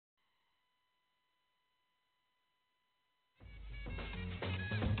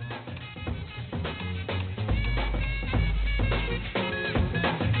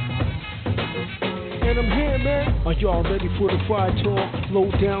And I'm here, man. Are y'all ready for the fire talk? Low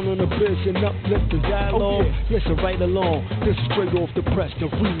down on the biz and uplift the dialogue. Yes, I right along. This is straight off the press,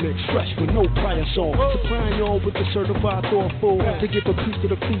 the remix, fresh with no prior song. Supplying y'all with the certified thoughtful. To give a piece to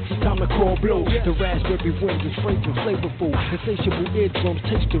the feet, it's time to call blow. The raspberry wind is fragrant, flavorful. Insatiable eardrums,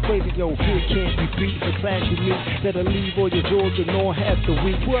 taste the radio. Here can't be beat. The clash with me that'll leave all your doors and all half the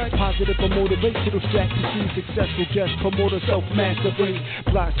week. Positive or motivational strategy. Successful guest promoter, self-mastery.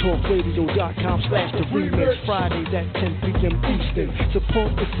 blogtalkradio.com/the remix. Fridays at 10 p.m. Eastern.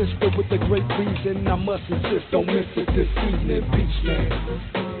 Support the sister with a great reason. I must insist, don't miss it this evening. Peace, man.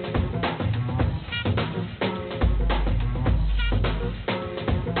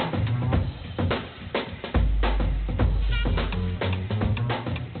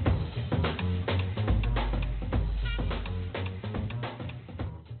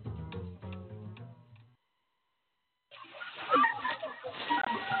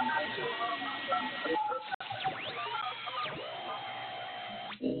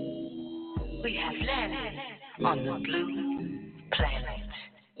 We have landed on the blue planet.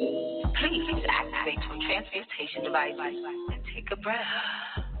 Please activate your transportation devices and take a breath.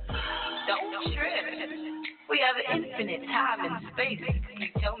 Don't trip. We have infinite time and space to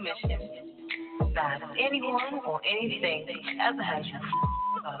complete your mission. Not anyone or anything ever has you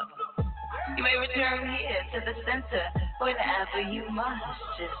up. You may return here to the center whenever you must.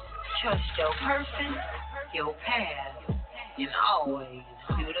 Just trust your purpose, your path, and always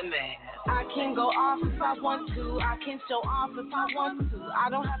do the math. I can go off if I want to. I can show off if I want to. I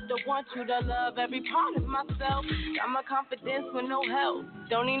don't have to want you to love every part of myself. Got my confidence with no help.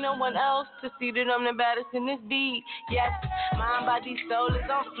 Don't need no one else to see that I'm the baddest in this beat. Yes, mind, body, soul is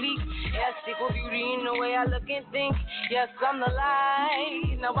on fleek. Yes, equal beauty in the way I look and think. Yes, I'm the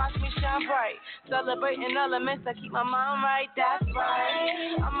light. Now watch me shine bright. Celebrating elements that keep my mind right. That's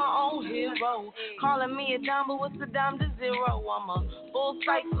right. I'm my own hero. Calling me a dime, but what's a dime to zero? I'm a full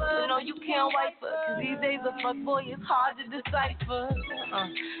cipher. No, you can't wipe her. Cause these days a fuckboy is hard to decipher.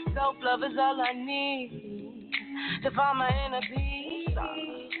 Self-love is all I need to find my inner peace.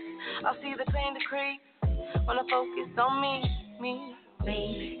 I'll see the pain decrease when I focus on me. Me,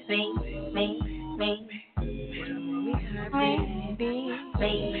 me, me, me. Me,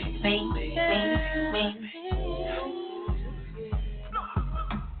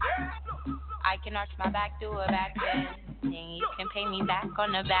 I can arch my back, do a back bend, and you can pay me back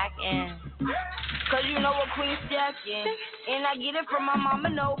on the back end. Cause you know what Queen's jacking, and I get it from my mama,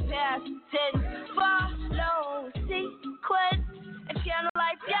 no past tense. Follow sequence, and channel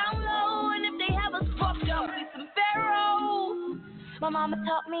life down low, and if they have us fucked up, be some pharaohs. My mama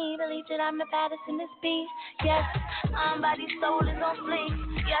taught me, believe that I'm the baddest in this beat. Yes, body, soul is on fleek.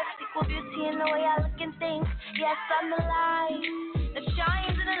 Yes, equal beauty in the way I look and think. Yes, I'm the light that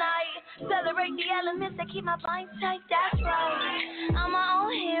shines in the night. Celebrate the elements that keep my mind tight. That's right, I'm my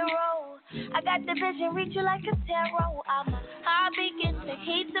own hero. I got the vision, reach you like a tarot. I'm a high beacon, the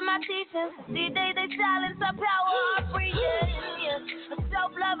heat to my teachings. See, they silence our power, our freedom. Yes,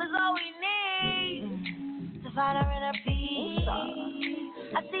 self-love is all we need to find our inner peace.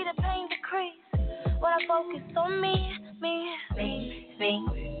 I see the pain decrease when I focus on me.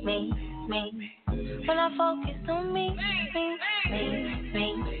 When I focus on me.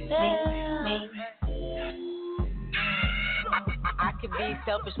 I can be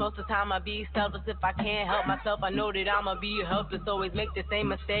selfish, most of the time I be selfless. If I can't help myself, I know that I'ma be helpless. Always make the same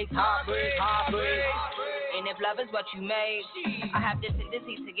mistakes, heartbreak. And if love is what you made, I have this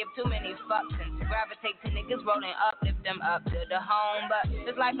tendency to give too many fucks and to gravitate to niggas rolling up, lift them up to the home. But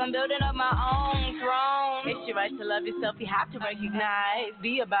it's like I'm building up my own throne. It's your right to love yourself, you have to recognize.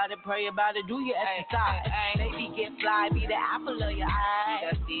 Be about it, pray about it, do your exercise. Baby, get fly, be the apple of your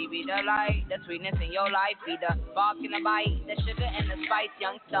eye. The seed, be the light, the sweetness in your life. Be the bark and the bite, the sugar and the spice,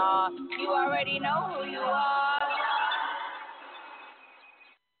 young star. You already know who you are.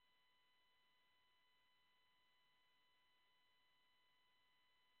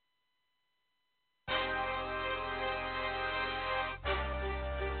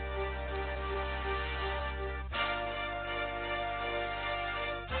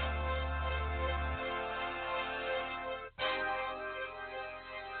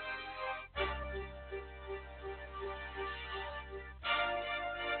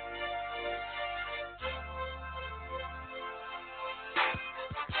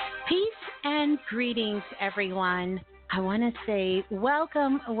 Peace and greetings, everyone. I want to say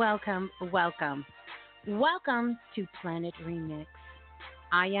welcome to Planet Remix.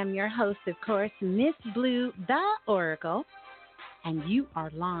 I am your host, of course, Miss Blue, the Oracle, and you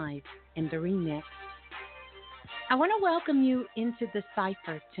are live in the remix. I want to welcome you into the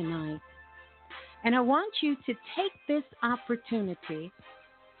cipher tonight. And I want you to take this opportunity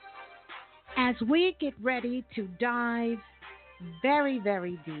as we get ready to dive very,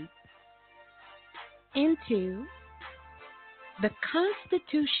 very deep into the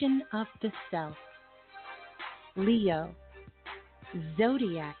constitution of the self, Leo,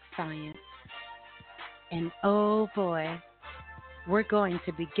 Zodiac science. And oh boy, we're going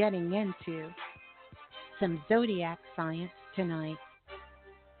to be getting into some Zodiac science tonight.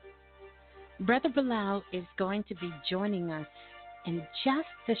 Brother Balah is going to be joining us in just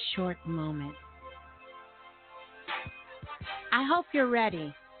a short moment. I hope you're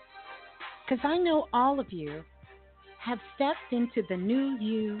ready, because I know all of you have stepped into the new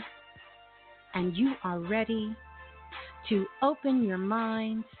you, and you are ready to open your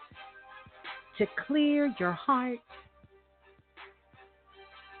minds, to clear your heart,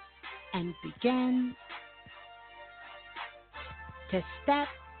 and begin to step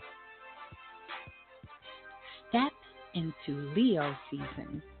into Leo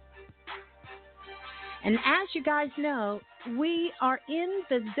season. And as you guys know, we are in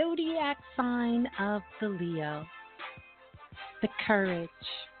the zodiac sign of the Leo, the courage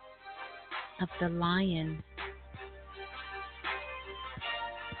of the lion.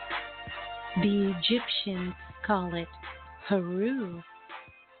 The Egyptians call it Haru,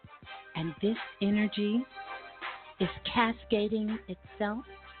 and this energy is cascading itself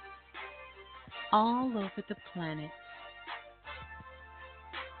all over the planet.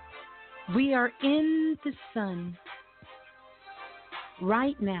 We are in the sun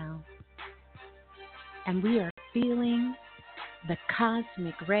right now, and we are feeling the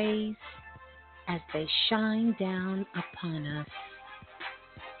cosmic rays as they shine down upon us.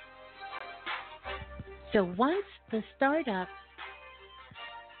 So once the startup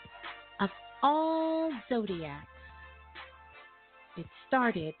of all zodiacs, it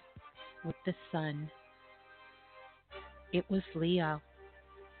started with the sun. It was Leo.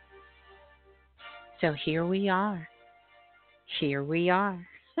 So here we are. Here we are.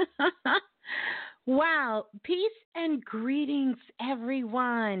 Wow. Peace and greetings,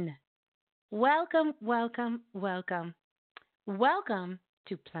 everyone. Welcome, welcome, welcome. Welcome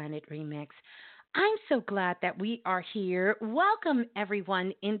to Planet Remix. I'm so glad that we are here. Welcome,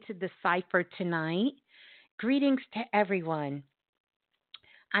 everyone, into the cipher tonight. Greetings to everyone.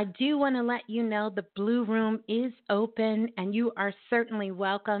 I do want to let you know the Blue Room is open, and you are certainly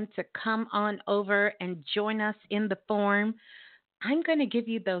welcome to come on over and join us in the forum. I'm going to give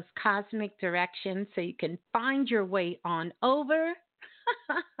you those cosmic directions so you can find your way on over,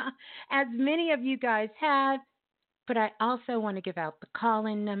 as many of you guys have. But I also want to give out the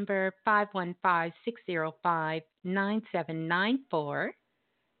call-in number, 515-605-9794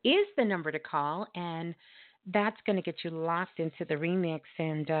 is the number to call, and that's going to get you locked into the remix.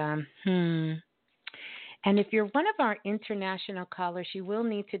 And if you're one of our international callers, you will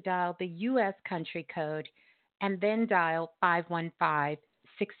need to dial the U.S. country code and then dial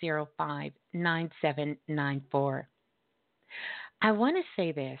 515-605-9794. I want to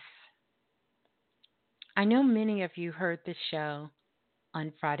say this. I know many of you heard this show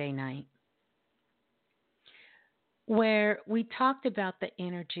on Friday night, where we talked about the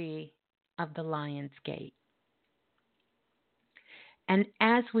energy of the Lion's Gate. And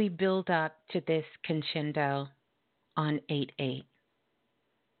as we build up to this crescendo on 8/8,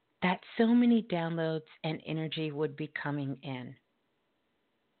 that so many downloads and energy would be coming in.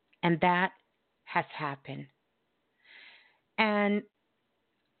 And that has happened. And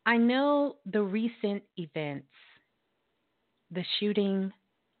I know the recent events, the shooting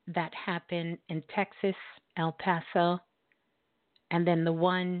that happened in Texas, El Paso, and then the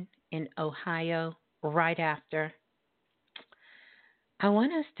one in Ohio right after. I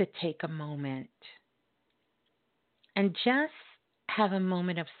want us to take a moment and just have a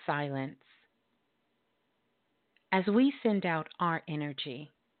moment of silence as we send out our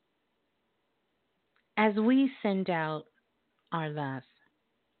energy, as we send out our love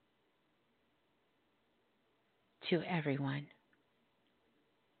to everyone,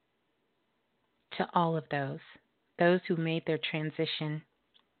 to all of those who made their transition,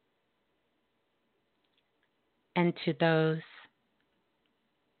 and to those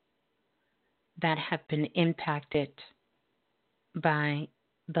that have been impacted by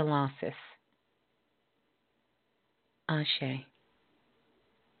the losses. Ashe.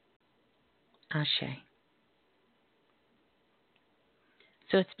 Ashe.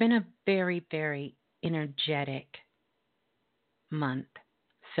 So it's been a very, very energetic month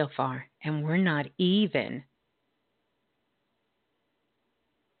so far, and we're not even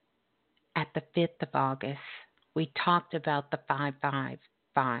at the 5th of August. We talked about the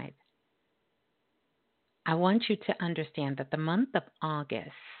 555. I want you to understand that the month of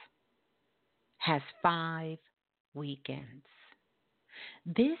August has 5 weekends.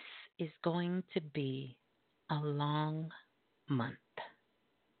 This is going to be a long month.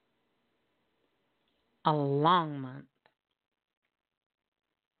 A long month.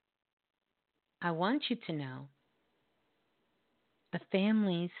 I want you to know the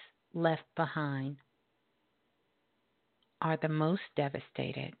families left behind are the most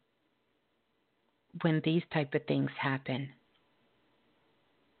devastated when these type of things happen.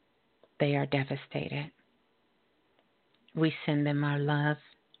 They are devastated. We send them our love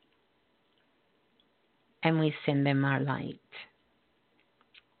and we send them our light.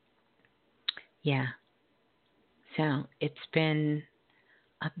 Yeah. So it's been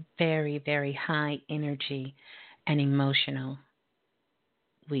a very, very high energy and emotional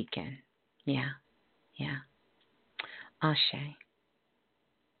weekend. Yeah. Ashe.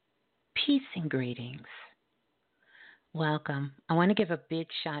 Peace and greetings. Welcome. I want to give a big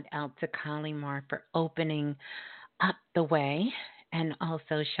shout out to Kalimar for opening up the way, and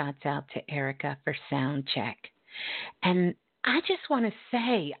also shouts out to Erica for sound check. And I just want to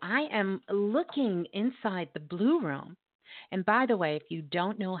say, I am looking inside the Blue Room. And by the way, if you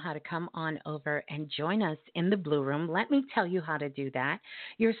don't know how to come on over and join us in the Blue Room, let me tell you how to do that.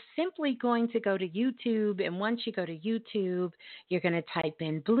 You're simply going to go to YouTube, and once you go to YouTube, you're going to type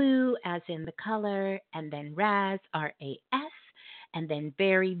in blue as in the color, and then Raz, R-A-S, and then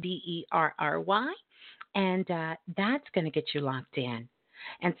Berry, B-E-R-R-Y, and that's going to get you locked in.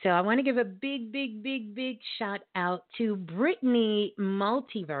 And so I want to give a big, big, big, big shout out to Brittany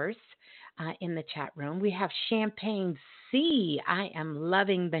Multiverse in the chat room. We have Champagne C. I am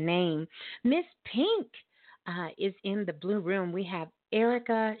loving the name. Miss Pink is in the Blue Room. We have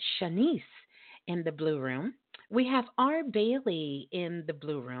Erica Shanice in the Blue Room. We have R. Bailey in the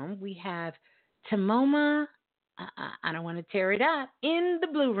Blue Room. We have Tamoma. I don't want to tear it up. In the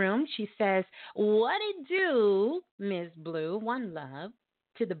Blue Room, she says, "What it do, Ms. Blue? One love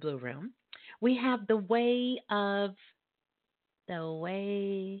to the Blue Room." We have the way,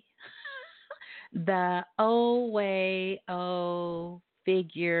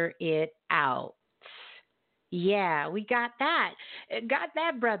 figure it out. Yeah, we got that. Got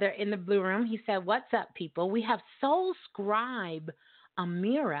that brother in the Blue Room. He said, "What's up, people?" We have Soul Scribe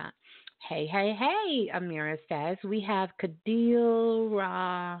Amira. Hey, Amira says. We have Kadil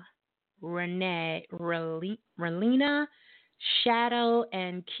Relina, Shadow,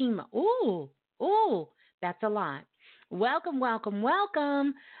 and Kima. Ooh, that's a lot. Welcome.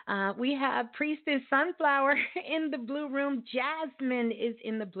 We have Priestess Sunflower in the Blue Room. Jasmine is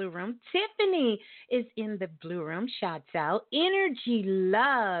in the Blue Room. Tiffany is in the Blue Room. Shouts out. Energy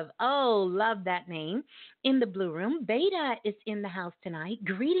Love. Oh, love that name. In the Blue Room. Veda is in the house tonight.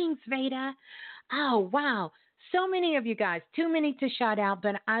 Greetings, Veda. Oh, wow. So many of you guys, too many to shout out,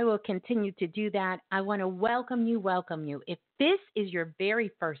 but I will continue to do that. I want to welcome you. If this is your very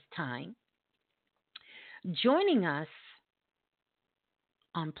first time joining us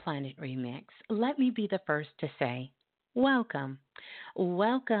on Planet Remix, let me be the first to say, welcome.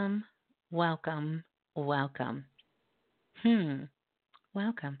 Welcome. Welcome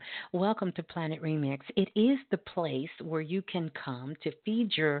to Planet Remix. It is the place where you can come to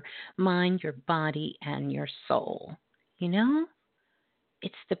feed your mind, your body, and your soul. You know,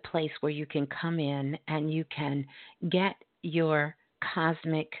 it's the place where you can come in and you can get your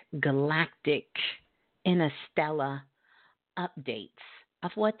cosmic, galactic, interstellar updates of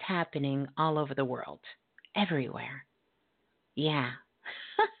what's happening all over the world, everywhere. Yeah.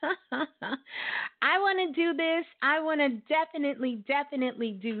 I want to do this. I want to definitely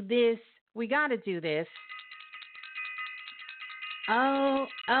do this. We got to do this. Oh.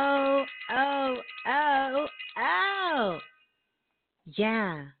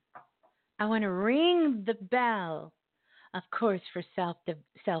 Yeah. I want to ring the bell, of course, for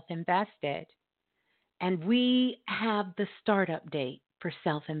self-invested. And we have the startup date for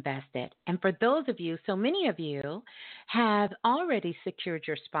self-invested. And for those of you, so many of you have already secured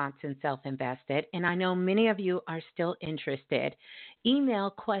your spots in self-invested, and I know many of you are still interested.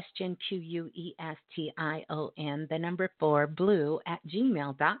 Email question, question, the number 4,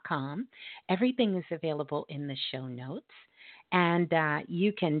 blue@gmail.com. Everything is available in the show notes. And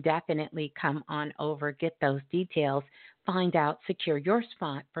you can definitely come on over, get those details, find out, secure your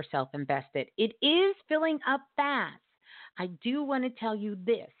spot for self-invested. It is filling up fast. I do want to tell you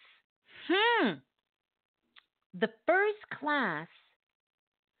this. The first class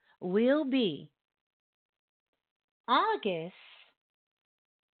will be August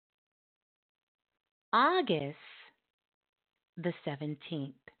the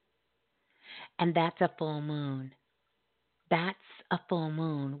 17th. And that's a full moon. That's a full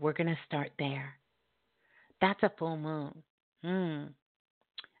moon. We're going to start there. That's a full moon.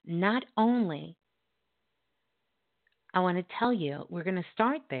 Not only, I want to tell you, we're going to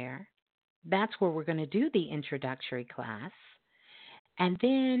start there. That's where we're going to do the introductory class. And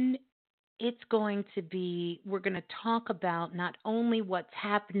then it's going to be, we're going to talk about not only what's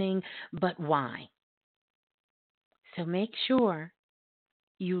happening, but why. So make sure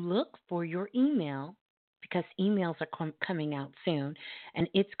you look for your email because emails are coming out soon and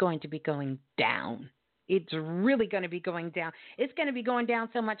it's going to be going down. It's really going to be going down. It's going to be going down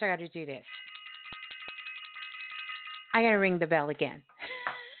so much I got to do this. I got to ring the bell again.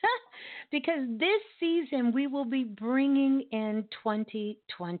 Because this season we will be bringing in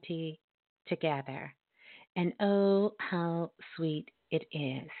 2020 together. And oh, how sweet it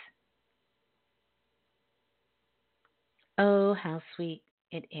is. Oh, how sweet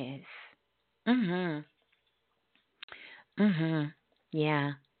it is.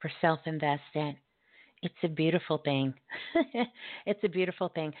 Yeah, for self-invested. It's a beautiful thing. It's a beautiful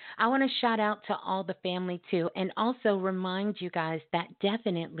thing. I want to shout out to all the family too, and also remind you guys that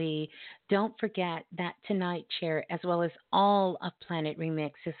definitely don't forget that Tonight Chair, as well as all of Planet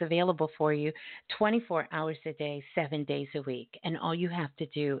Remix, is available for you 24 hours a day, 7 days a week. And all you have to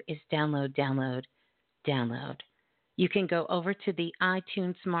do is download. You can go over to the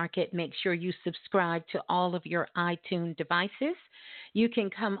iTunes market. Make sure you subscribe to all of your iTunes devices. You can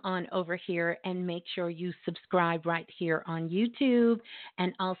come on over here and make sure you subscribe right here on YouTube.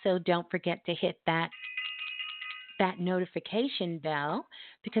 And also don't forget to hit that notification bell,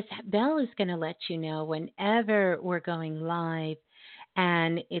 because that bell is going to let you know whenever we're going live.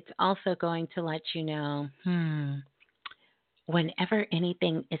 And it's also going to let you know whenever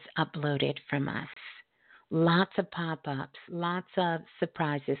anything is uploaded from us. Lots of pop-ups, lots of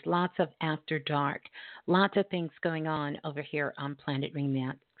surprises, lots of after dark, lots of things going on over here on Planet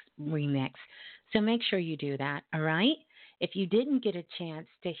Remix. So make sure you do that, all right? If you didn't get a chance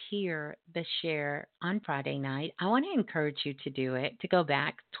to hear the share on Friday night, I want to encourage you to do it, to go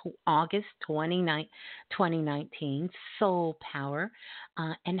back to August 2019, Soul Power,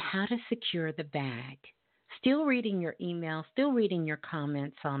 and how to secure the bag. Still reading your email, still reading your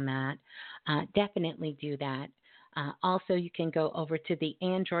comments on that. Definitely do that. Also, you can go over to the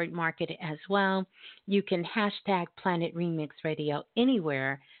Android market as well. You can hashtag Planet Remix Radio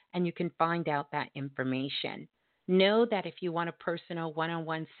anywhere, and you can find out that information. Know that if you want a personal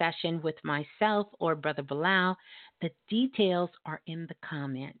one-on-one session with myself or Brother Balah, the details are in the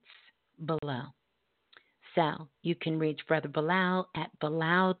comments below. So you can reach Brother Balah at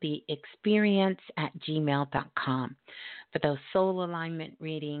balahtheexperience@gmail.com for those soul alignment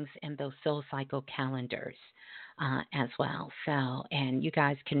readings and those soul cycle calendars as well. So, and you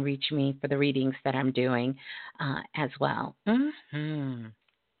guys can reach me for the readings that I'm doing as well.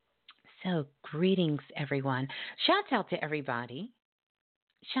 So greetings, everyone. Shouts out to everybody.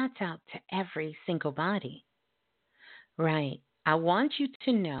 Shouts out to every single body. Right. I want you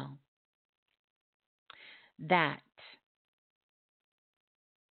to know that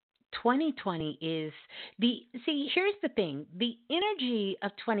 2020 is here's the thing. The energy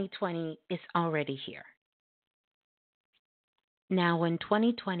of 2020 is already here. Now, when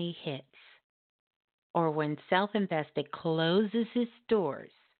 2020 hits, or when self-invested closes its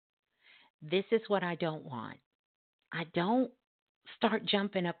doors, this is what I don't want. I don't start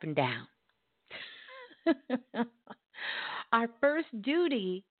jumping up and down. Our first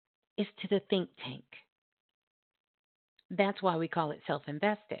duty is to the think tank. That's why we call it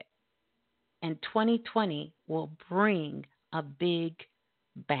self-invested. And 2020 will bring a big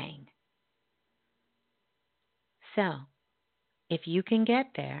bang. So, if you can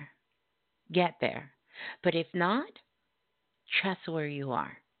get there, get there. But if not, trust where you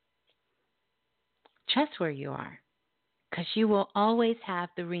are. Trust where you are. Because you will always have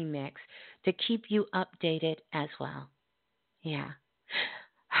the remix to keep you updated as well. Yeah.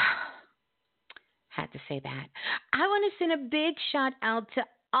 Had to say that. I want to send a big shout out to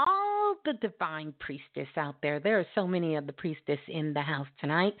all the divine priestess out there. There are so many of the priestess in the house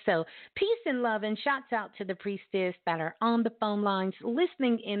tonight. So peace and love, and shouts out to the priestess that are on the phone lines,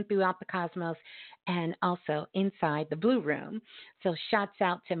 listening in throughout the cosmos, and also inside the blue room. So shouts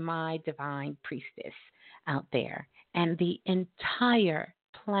out to my divine priestess out there and the entire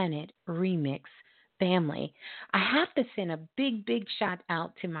Planet Remix family. I have to send a big, big shout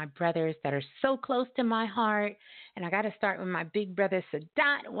out to my brothers that are so close to my heart. And I got to start with my big brother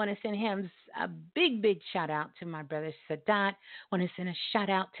Sadat. I want to send him a big, big shout out to my brother Sadat. I want to send a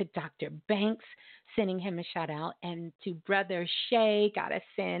shout out to Dr. Banks, sending him a shout out. And to brother Shay, got to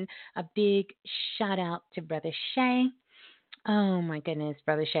send a big shout out to brother Shay. Oh my goodness,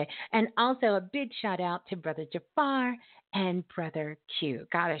 Brother Shay. And also a big shout out to Brother Jafar and Brother Q.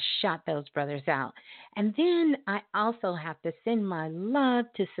 Gotta shout those brothers out. And then I also have to send my love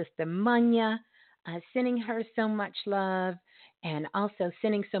to Sister Munya, sending her so much love, and also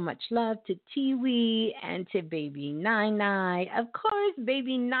sending so much love to Tiwi and to baby Nai. Of course,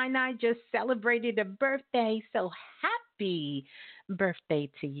 baby Nai just celebrated a birthday, so happy birthday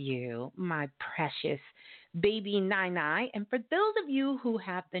to you, my precious baby Nai. And for those of you who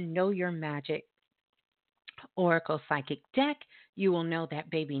have the Know Your Magic Oracle Psychic deck, you will know that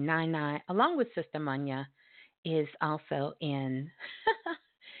baby Nai, along with Sister Munya, is also in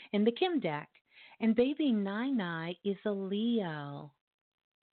in the Kim deck. And baby Nai is a Leo.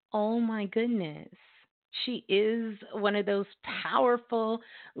 Oh my goodness. She is one of those powerful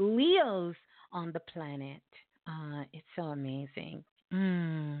Leos on the planet. It's so amazing.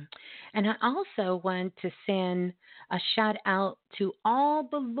 And I also want to send a shout out to all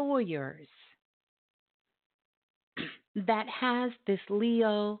the lawyers that has this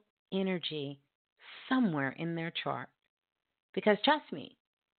Leo energy somewhere in their chart. Because trust me,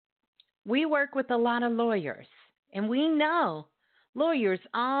 we work with a lot of lawyers, and we know lawyers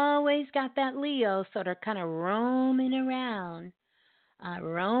always got that Leo sort of kind of roaming around.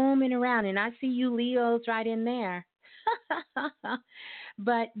 And I see you Leos right in there.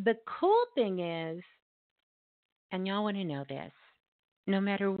 But the cool thing is, and y'all want to know this, no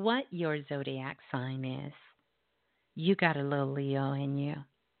matter what your zodiac sign is, you got a little Leo in you.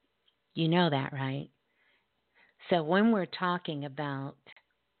 You know that, right? So when we're talking about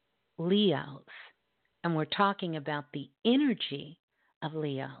Leos and we're talking about the energy of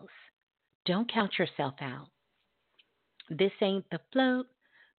Leos, don't count yourself out. This ain't the float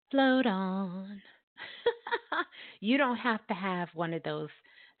on. You don't have to have one of those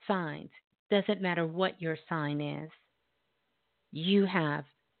signs. Doesn't matter what your sign is. You have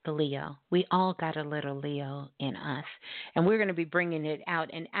the Leo. We all got a little Leo in us. And we're going to be bringing it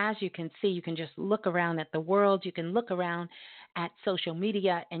out. And as you can see, you can just look around at the world. You can look around at social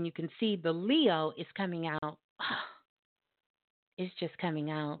media, and you can see the Leo is coming out. It's just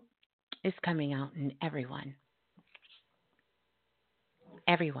coming out. It's coming out in everyone.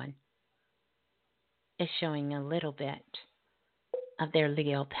 Everyone is showing a little bit of their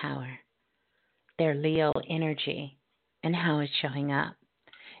Leo power, their Leo energy, and how it's showing up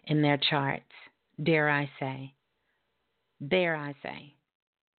in their charts. Dare I say.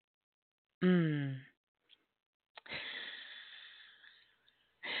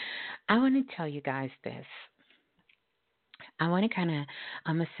 I want to tell you guys this. I'm going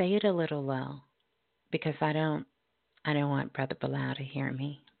to say it a little low because I don't want Brother Balah to hear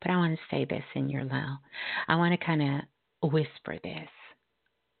me, but I want to say this in your low. I want to kind of whisper this.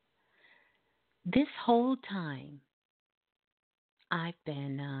 This whole time, I've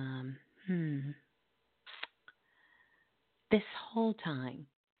been, this whole time,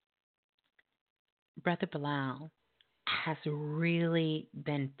 Brother Balah has really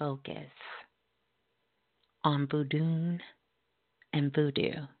been focused on voodoo and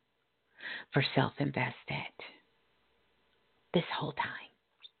voodoo for self-invested. This whole time.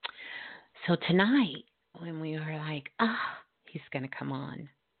 So tonight, when we were like, he's going to come on,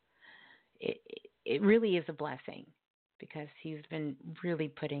 it really is a blessing because he's been really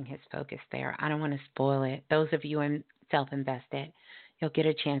putting his focus there. I don't want to spoil it. Those of you in self-invested, you'll get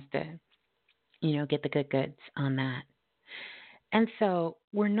a chance to, get the good goods on that. And so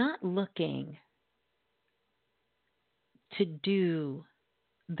we're not looking to do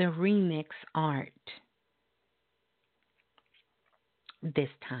the remix art this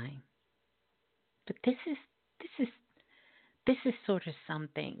time. But this is sort of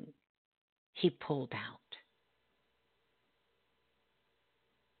something he pulled out.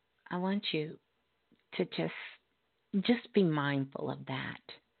 I want you to just be mindful of that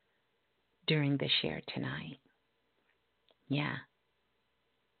during the share tonight. Yeah.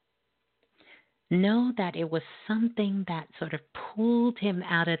 Know that it was something that sort of pulled him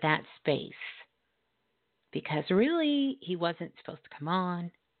out of that space. Because really, he wasn't supposed to come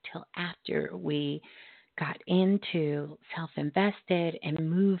on till after we got into self-invested and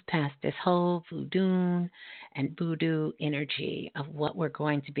moved past this whole voodoo and voodoo energy of what we're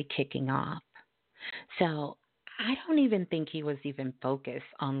going to be kicking off. So I don't even think he was even focused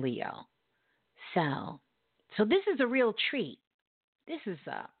on Leo. So this is a real treat. This is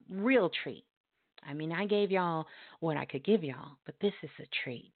a real treat. I mean, I gave y'all what I could give y'all, but this is a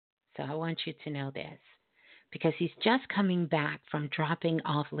treat. So I want you to know this because he's just coming back from dropping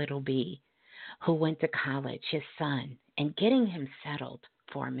off little B, who went to college, his son, and getting him settled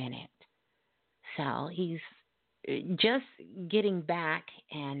for a minute. So he's just getting back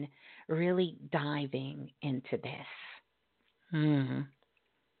and really diving into this.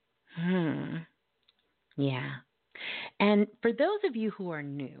 Yeah. And for those of you who are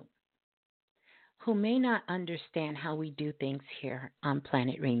new, who may not understand how we do things here on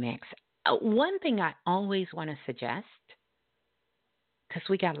Planet Remix, one thing I always want to suggest, because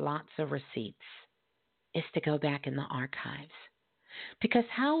we got lots of receipts, is to go back in the archives. Because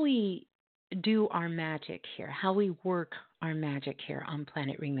how we do our magic here, how we work our magic here on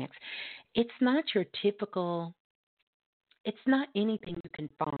Planet Remix, it's not your typical, it's not anything you can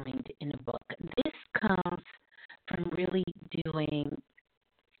find in a book. This comes from really doing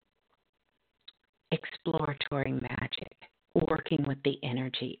exploratory magic, working with the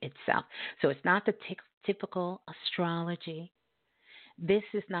energy itself. So it's not the typical astrology. This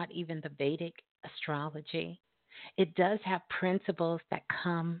is not even the Vedic astrology. It does have principles that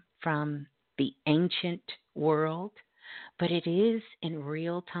come from the ancient world, but it is in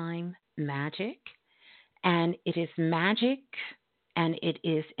real-time magic, and it is magic, and it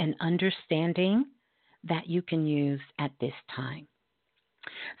is an understanding that you can use at this time.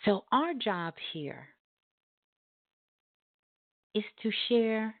 So our job here is to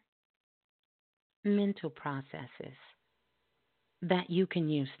share mental processes that you can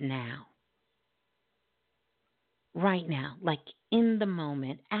use now, right now, like in the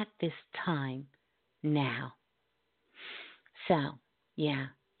moment, at this time, now. So, yeah,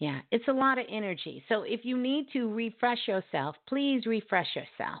 it's a lot of energy. So if you need to refresh yourself, please refresh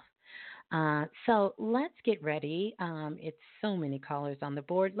yourself. So let's get ready. It's so many callers on the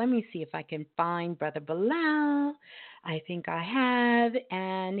board. Let me see if I can find Brother Balah. I think I have.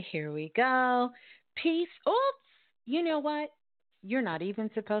 And here we go. Peace. Oops. You know what? You're not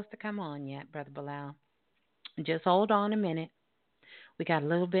even supposed to come on yet, Brother Balah. Just hold on a minute. We got a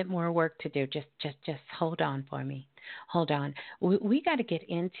little bit more work to do. Just hold on for me. Hold on. We got to get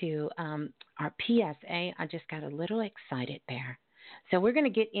into our PSA. I just got a little excited there. So we're going to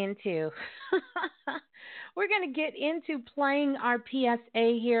get into playing our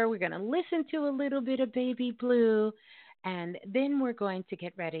PSA here. We're going to listen to a little bit of Baby Blue, and then we're going to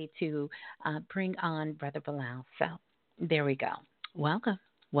get ready to bring on Brother Balah. So there we go.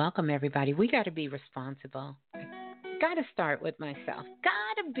 Welcome everybody. We got to be responsible. Got to start with myself.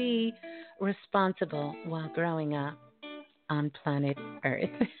 Got to be responsible while growing up on planet Earth.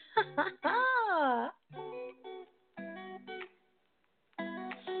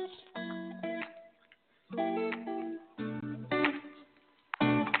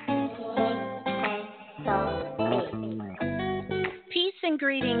 Peace and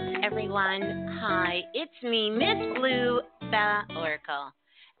greetings, everyone. Hi, it's me, Miss Blue, the Oracle.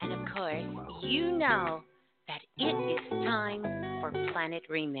 And of course, you know that it is time for Planet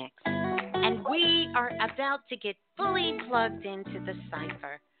Remix. And we are about to get fully plugged into the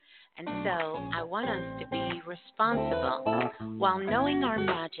cipher. And so I want us to be responsible while knowing our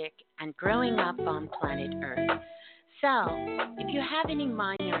magic and growing up on planet Earth. So if you have any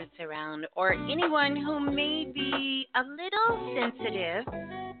minors around or anyone who may be a little sensitive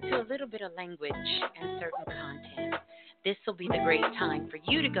to a little bit of language and certain content, this will be the great time for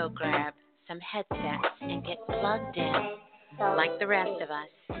you to go grab some headsets and get plugged in like the rest of us.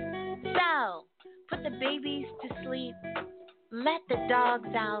 So put the babies to sleep. Let the dogs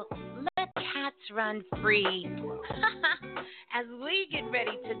out. Let cats run free. As we get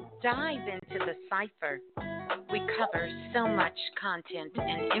ready to dive into the cipher, we cover so much content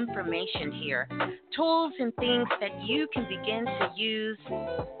and information here, tools and things that you can begin to use,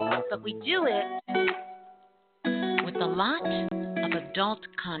 but we do it with a lot of adult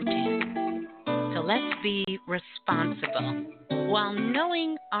content. So let's be responsible while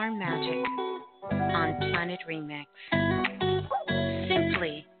knowing our magic on Planet Remix.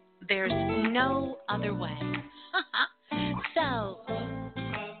 Simply, there's no other way. So,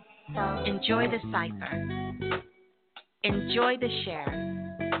 enjoy the cipher, enjoy the share,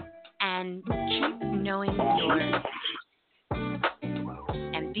 and keep knowing yours.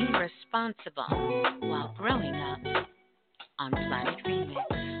 And be responsible while growing up on Planet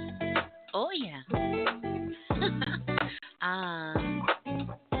Remix. Oh, yeah.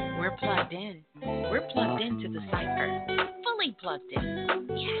 We're plugged in. We're plugged into the cipher. Fully plugged in.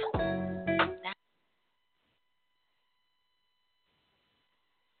 Yeah.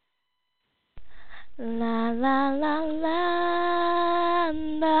 La la la la,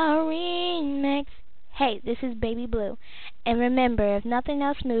 the remix. Hey, this is Baby Blue. And remember, if nothing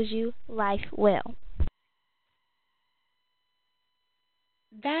else moves you, life will.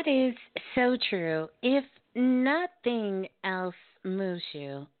 That is so true. If nothing else moves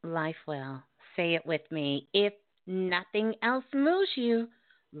you, life will. Say it with me. If nothing else moves you,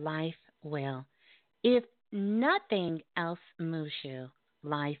 life will. If nothing else moves you,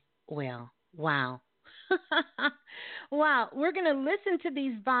 life will. Wow. Wow. We're going to listen to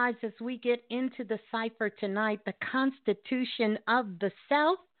these vibes as we get into the cipher tonight. The Constitution of the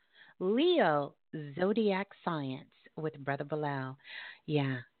Self, Leo, Zodiac Science with Brother Balah.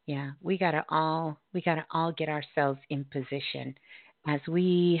 Yeah, yeah. We gotta all get ourselves in position as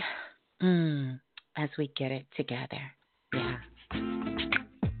we get it together. Yeah.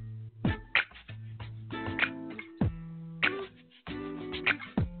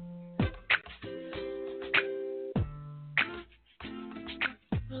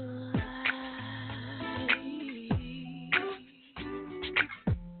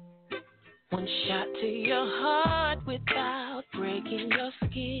 One shot to your heart without breaking your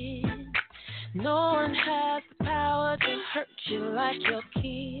skin. No one has the power to hurt you like your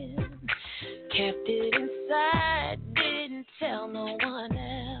kin. Kept it inside, didn't tell no one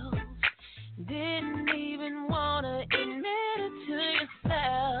else. Didn't even wanna admit it to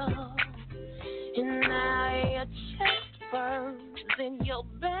yourself. And now your chest burns and your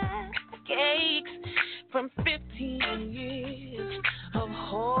back aches from 15 years of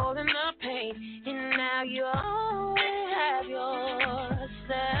holding the pain. And now you only have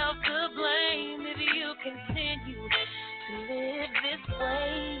yourself to blame if you continue to live this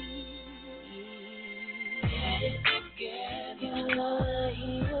way. Get it together. You wanna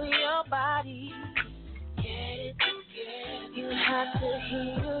heal your body. Get it together. You have to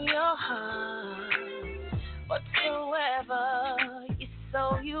heal your heart. Whatsoever you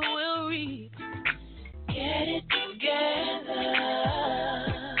sow, you will reap. Get it together.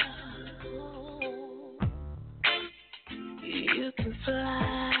 You can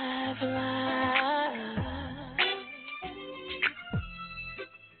fly, fly.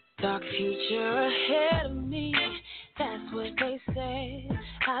 Dark future ahead of me, that's what they say.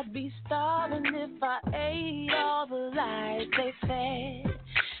 I'd be starving if I ate all the lies they fed.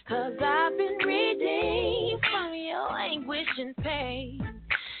 'Cause I've been redeemed from your anguish and pain.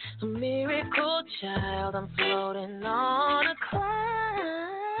 A miracle child, I'm floating on a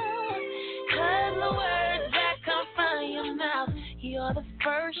cloud. 'Cause the words that come from your mouth, you're the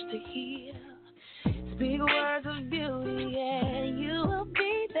first to hear. Speak words of beauty and you will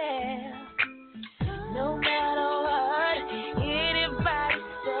be there. No matter what anybody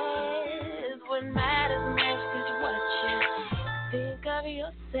says, what matters most is what you think of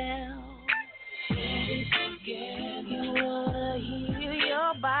yourself. Get it together. You wanna heal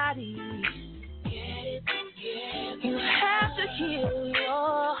your body. Get it together. You have to heal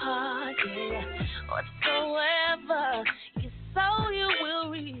your heart. Yeah. Whatsoever you sow, you will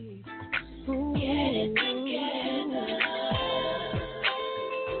reap. Get it together.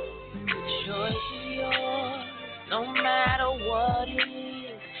 The choice is yours, no matter what it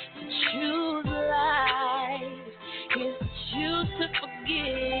is. To choose life is to choose to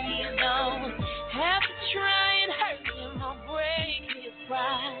forget. You don't have to try and hurt him or break his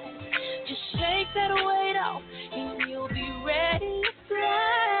pride. Just shake that weight off and you'll be ready to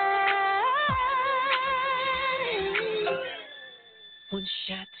fly. One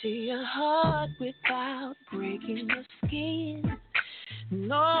shot to your heart without breaking your skin.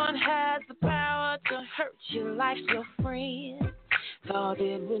 No one has the power to hurt you like your friend. Thought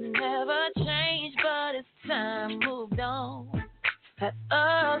it would never change, but as time moved on, that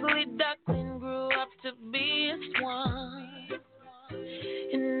ugly duckling grew up to be a swan.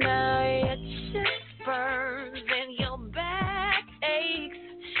 And now your chest burns and your back aches,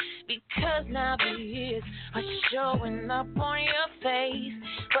 because now the years are showing up on your face.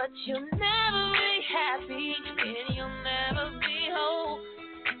 But you'll never be happy and you'll never be whole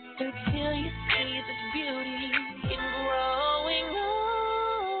until you see the beauty in growing old.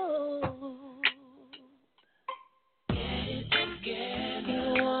 Get it together. You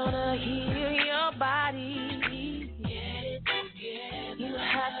wanna heal your body. Get it together. You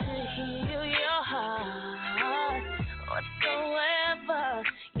have to heal your heart. Whatsoever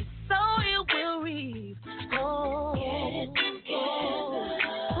you sow, you will reap. Oh, get it together.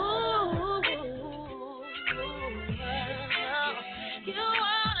 Ooh, yeah. You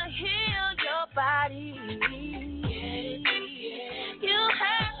wanna heal your body.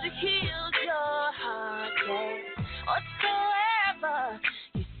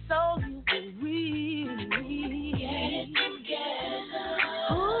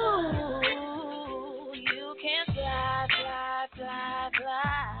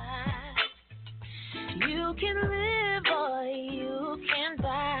 can live or you can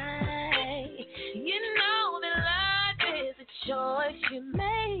die. You know that life is a choice you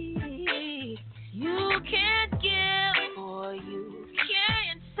make. You can't give or you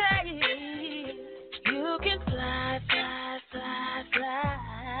can't save. You can fly, fly, fly,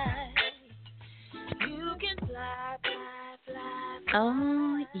 fly. You can fly, fly, fly, fly.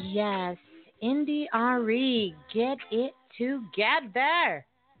 Oh, yes. NDRE, get it together.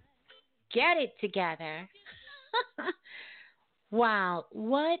 Get it together. Wow,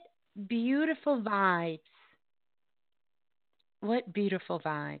 what beautiful vibes. What beautiful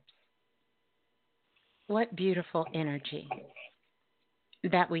vibes. What beautiful energy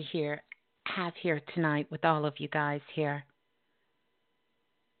that we have here tonight with all of you guys here.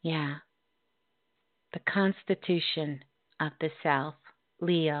 Yeah. The Constitution of the South,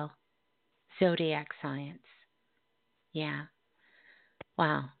 Leo, Zodiac Science. Yeah.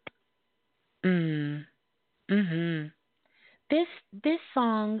 Wow. Mm-hmm. This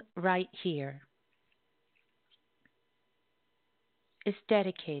song right here is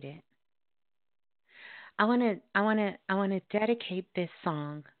dedicated. I wanna dedicate this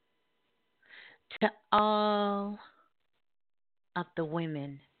song to all of the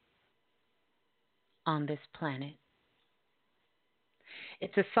women on this planet.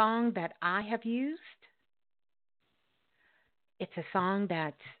 It's a song that I have used. It's a song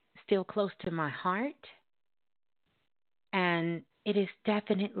that's still close to my heart. And it is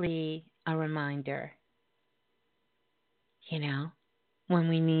definitely a reminder, when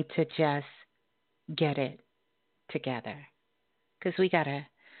we need to just get it together. Because we gotta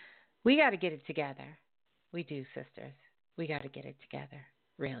get it together. We do, sisters. We gotta get it together,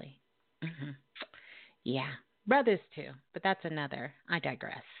 really. Yeah, brothers too, but that's another. I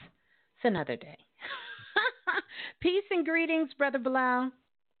digress. It's another day. Peace and greetings, Brother Balah.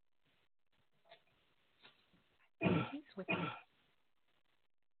 He's with me.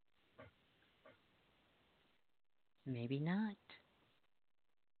 Maybe not.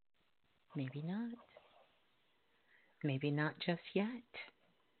 Maybe not. Maybe not just yet.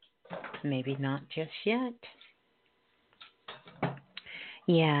 Maybe not just yet.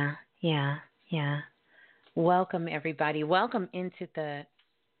 Yeah. Welcome everybody. Welcome into the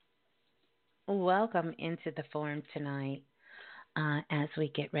forum tonight as we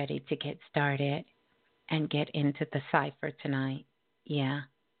get ready to get started and get into the cipher tonight. Yeah.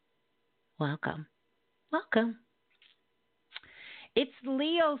 Welcome. It's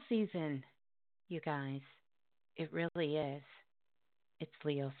Leo season, you guys. It really is. It's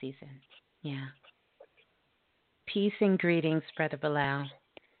Leo season. Yeah. Peace and greetings, Brother Balah.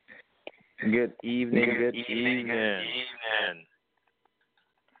 Good evening.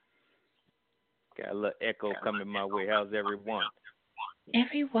 Got a little echo coming my way. How's everyone?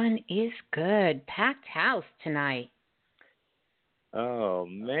 Everyone is good. Packed house tonight. Oh,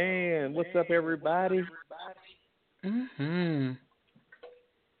 man. What's up, everybody?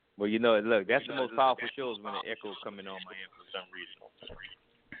 Well, look, that's the most powerful shows when the echo's coming on my end for some reason.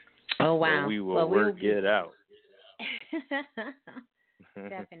 Oh, wow. But we will work it out.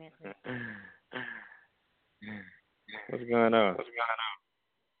 Definitely. What's going on?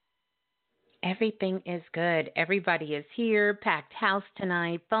 Everything is good. Everybody is here. Packed house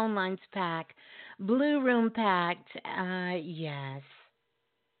tonight. Phone lines packed. Blue room packed. Yes.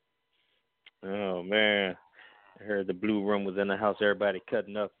 Oh, man. I heard the blue room was in the house. Everybody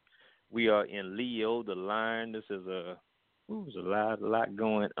cutting up. We are in Leo, the line. This is a lot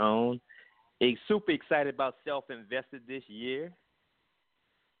going on. Super excited about self-invested this year.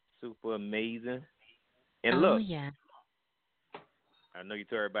 Super amazing. And look, yeah. I know you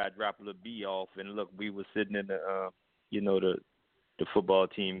told everybody to drop a little B off. And look, we were sitting in the football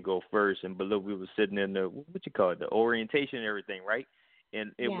team go first. And below we were sitting in the, the orientation and everything, right?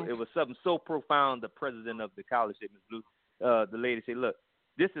 And it was something so profound. The president of the college said, Ms. Blue, the lady said, look,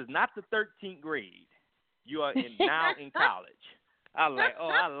 this is not the 13th grade. You are now in college. I was like, oh,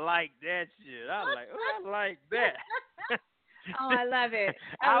 I like that shit. I like that. Oh, I love it.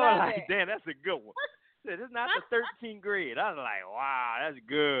 I was like, damn, that's a good one. This is not the 13th grade. I was like, wow, that's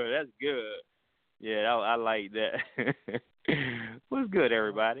good. Yeah, I like that. What's good,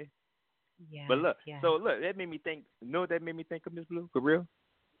 everybody? Yeah. But look, so that made me think. You know what that made me think of, Miss Blue? For real?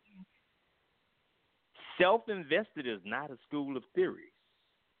 Self-invested is not a school of theories.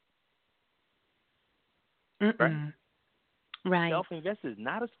 Right? Right. Self-invested is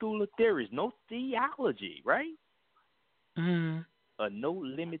not a school of theories. No theology, right? A no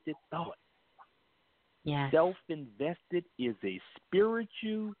limited thought. Yes. Self-invested is a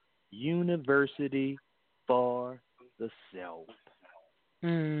spiritual university for the self.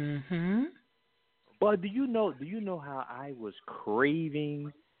 But do you know how I was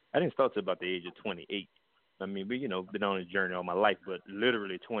craving? I didn't start till about the age of 28. I mean, but been on a journey all my life, but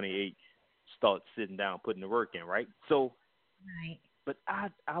literally 28, start sitting down, putting the work in, right? So, Right. but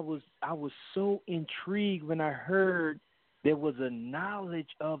I was so intrigued when I heard there was a knowledge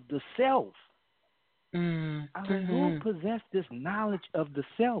of the self. I was like, who possessed this knowledge of the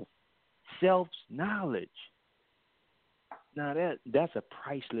self? Self's knowledge. Now that's a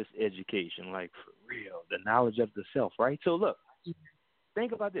priceless education, like for real. The knowledge of the self, right? So look,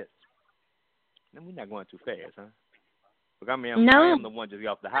 think about this. And we're not going too fast, huh? Look, I mean, I am the one just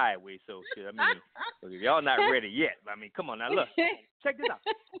off the highway, so shit. I mean, look, if y'all not ready yet, I mean, come on now, look, check this out.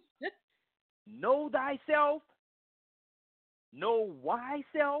 Know thyself. Know why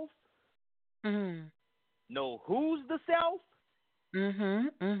self. Know who's the self.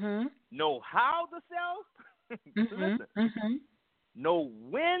 Know how the self. Listen. Know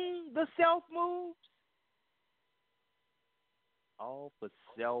when the self moves. All for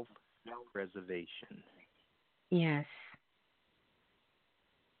self-preservation. Yes.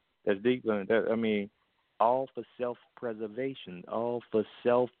 That's deep. I mean, all for self-preservation. All for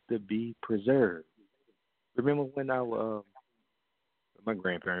self to be preserved. Remember when my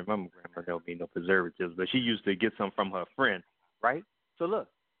grandmother don't need no preservatives, but she used to get some from her friend, right? So look,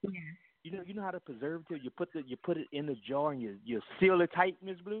 you know how to preservative? You put it in the jar and you seal it tight,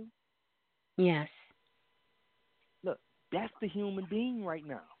 Miss Blue. Yes. Look, that's the human being right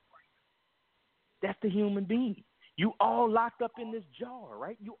now. That's the human being. You all locked up in this jar,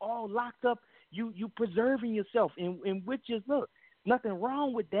 right? You all locked up. You preserving yourself, and which is, look, nothing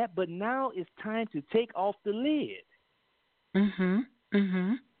wrong with that. But now it's time to take off the lid.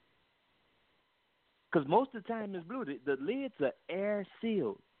 Because most of the time, Miss Blue, the lids are air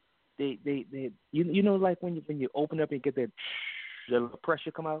sealed. They you know, like when you open up and get that the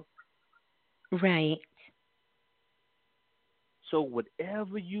pressure come out. Right. So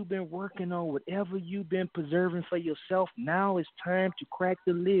whatever you've been working on, whatever you've been preserving for yourself, now it's time to crack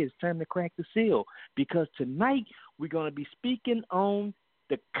the lid. It's time to crack the seal. Because tonight we're going to be speaking on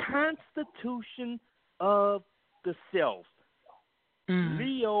the constitution of the self.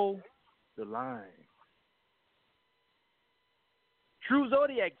 Leo, the lion. True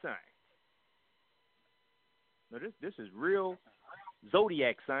Zodiac sign. Now this is real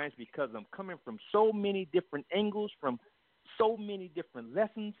Zodiac signs because I'm coming from so many different angles, from so many different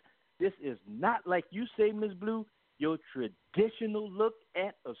lessons. This is not, like you say, Ms. Blue, your traditional look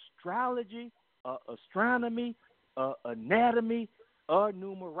at astrology, astronomy, anatomy, or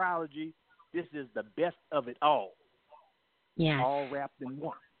numerology. This is the best of it all. Yes. All wrapped in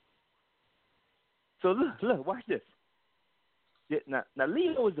one. So look, watch this. Now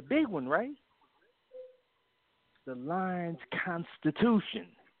Leo is the big one, right? The lion's constitution.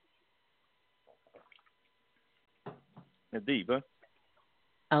 That's deep, huh?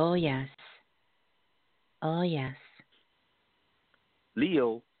 Oh, yes. Oh, yes.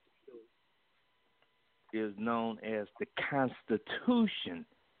 Leo is known as the constitution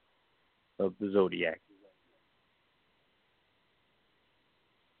of the Zodiac.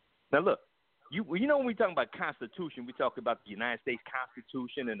 Now, look, you know when we talk about Constitution, we talk about the United States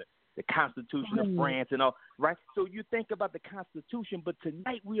Constitution and the Constitution of France and all, right? So you think about the Constitution, but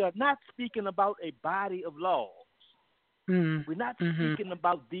tonight we are not speaking about a body of laws. We're not speaking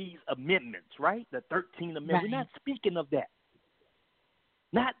about these amendments, right? The 13th Amendment. Right. We're not speaking of that.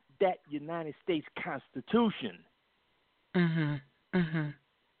 Not that United States Constitution.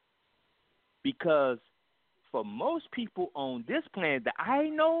 Because for most people on this planet that I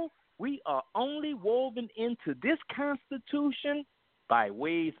know, we are only woven into this Constitution by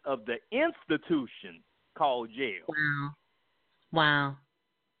ways of the institution called jail. Wow.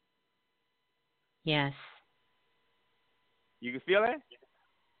 Yes. You can feel that?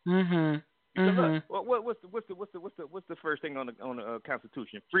 So look, what's the first thing on the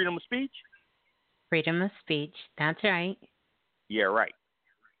Constitution? Freedom of speech. Freedom of speech. That's right. Yeah, right.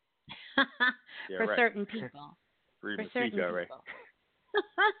 For certain people. Freedom of speech, all right.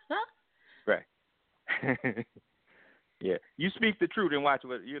 Right. Yeah, you speak the truth and watch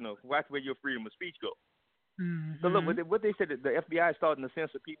where your freedom of speech goes. So look, what they said, that the FBI is starting to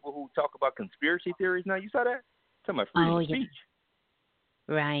censor people who talk about conspiracy theories. Now you saw that? Talking about freedom of speech.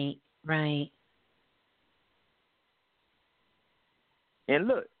 Right. And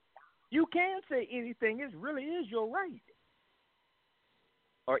look, you can say anything. It really is your right.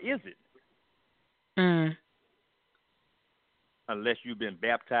 Or is it? Unless you've been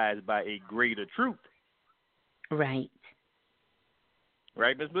baptized by a greater truth. Right.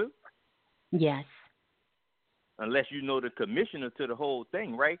 Right, Ms. Blue? Yes. unless you know the commissioner to the whole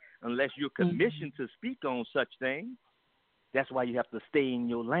thing, right? Unless you're commissioned to speak on such things. That's why you have to stay in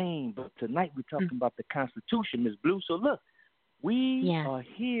your lane. But tonight we're talking about the Constitution, Ms. Blue. So look, we are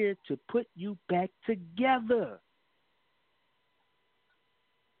here to put you back together.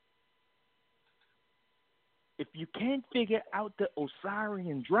 If you can't figure out the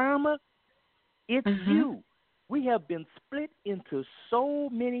Osirian drama, it's you. We have been split into so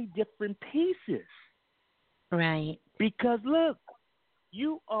many different pieces. Right. Because look,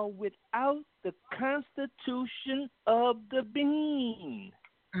 you are without the Constitution of the being.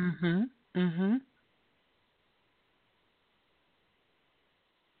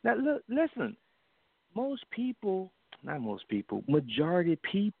 Now look, listen. Majority of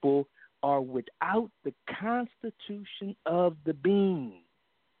people are without the Constitution of the being.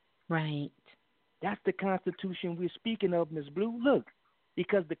 Right. That's the Constitution we're speaking of, Ms. Blue. Look,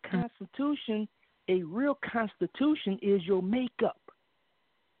 because the Constitution, a real Constitution is your makeup.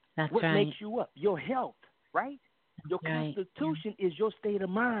 That's what right. makes you up? Your health, right? Your Constitution is your state of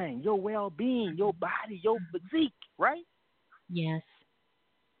mind, your well-being, your body, your physique, right? Yes.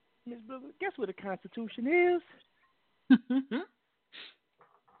 Ms. Blue, guess what a Constitution is?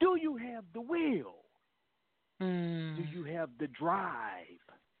 Do you have the will? Do you have the drive?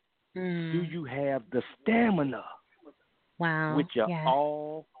 Do you have the stamina? Wow. Which are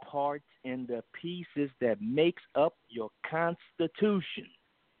all parts and the pieces that makes up your Constitution.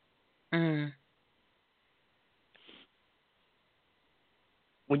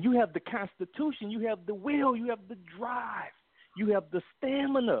 When you have the Constitution, you have the will, you have the drive, you have the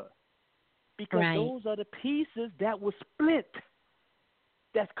stamina. Because those are the pieces that were split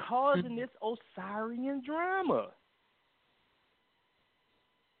that's causing this Osirian drama.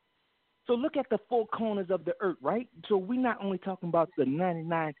 So look at the four corners of the earth, right? So we're not only talking about the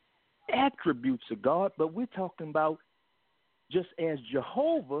 99 attributes of God, but we're talking about just as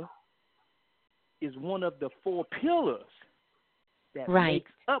Jehovah is one of the four pillars that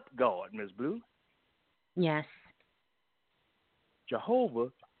makes up God, Ms. Blue. Yes.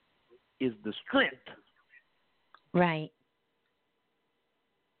 Jehovah is the strength. Right.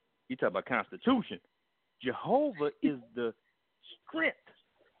 You talk about Constitution. Jehovah is the strength,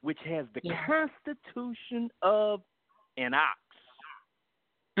 which has the constitution of an ox.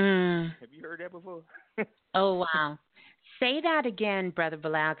 Have you heard that before? Oh, wow. Say that again, Brother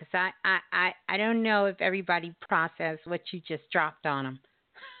Balah, because I don't know if everybody processed what you just dropped on them.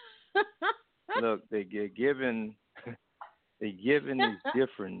 Look, they get given these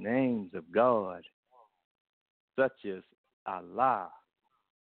different names of God, such as Allah,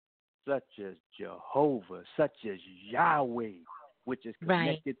 such as Jehovah, such as Yahweh, which is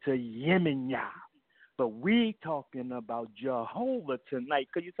connected to Yemen-Yah. But we talking about Jehovah tonight,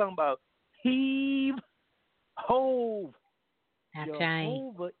 because you're talking about Heave, Hove. That's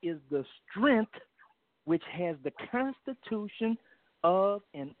Jehovah is the strength which has the constitution of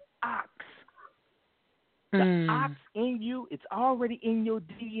an ox. The ox in you, it's already in your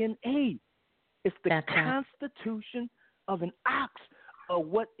DNA. It's the constitution of an ox. Or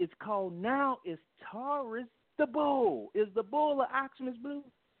what is called now is Taurus the bull. Is the bull an ox, Ms. Blue?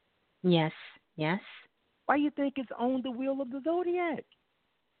 Yes, yes. Why you think it's on the wheel of the Zodiac?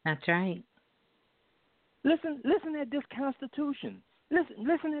 That's right. Listen at this constitution.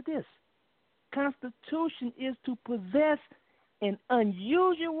 Listen at this. Constitution is to possess an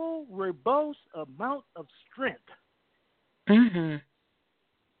unusual, verbose amount of strength. Mm-hmm.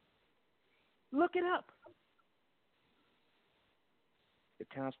 Look it up. The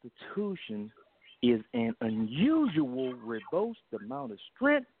Constitution is an unusual, verbose amount of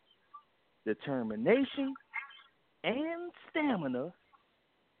strength, determination, and stamina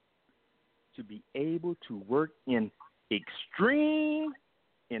to be able to work in extreme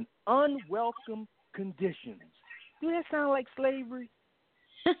and unwelcome conditions. Do that sound like slavery?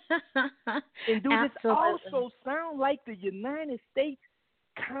 And do this also sound like the United States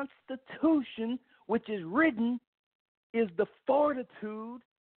Constitution, which is written, is the fortitude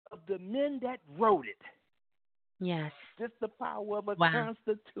of the men that wrote it? Yes. Just the power of a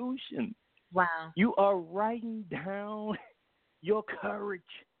constitution. Wow. You are writing down your courage,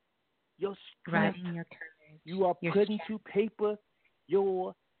 your strength. You are putting to paper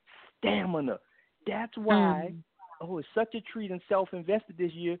your stamina. That's why, it's such a treat and self-invested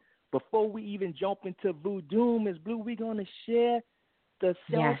this year. Before we even jump into Voodoo, Ms. Blue, we're going to share the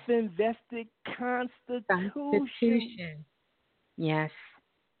self-invested Constitution. Yes.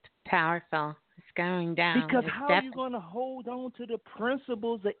 Powerful. It's going down. Because how are you going to hold on to the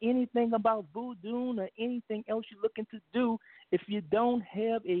principles or anything about voodoo or anything else you're looking to do if you don't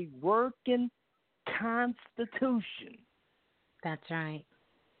have a working Constitution. That's right.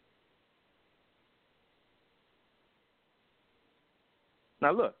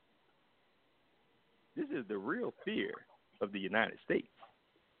 Now look, this is the real fear of the United States.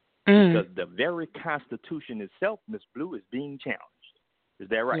 Because the very Constitution itself, Miss Blue, is being challenged. Is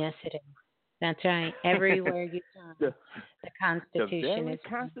that right? Yes, it is. That's right. Everywhere you turn, the Constitution the is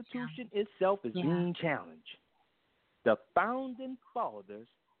Constitution itself is being challenged. The founding fathers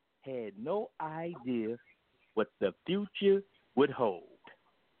had no idea what the future would hold.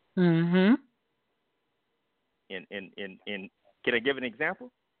 Mm-hmm. And can I give an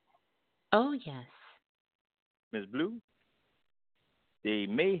example? Oh, yes. Ms. Blue, they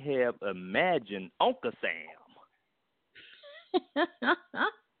may have imagined Uncle Sam,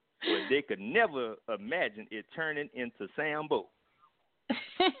 but they could never imagine it turning into Sambo.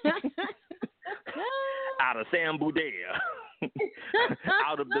 Out of Sambudea.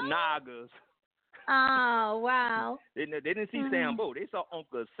 Out of the Nagas. Oh, wow. They didn't see Sambo. They saw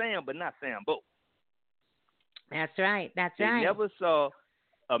Uncle Sam, but not Sambo. That's right. That's they right. They never saw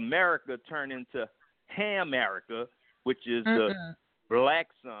America turn into Hamerica, which is the black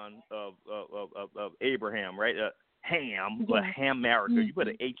son of Abraham, right? Ham, but Hamerica. You put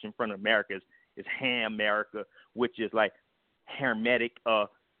an H in front of America, it's Hamerica, which is like hermetic,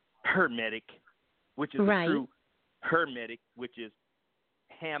 hermetic, which is a true hermetic, which is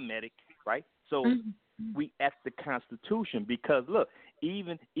Hamitic, right? So we at the Constitution because look,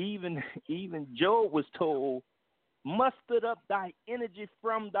 even Job was told, mustered up thy energy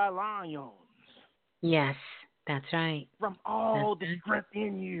from thy lions. Yes, that's right. From all the strength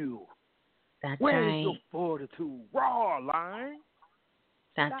in you. That's Where right. is your fortitude? Raw, lion.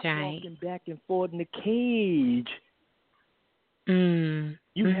 That's Stop right. walking back and forth in the cage.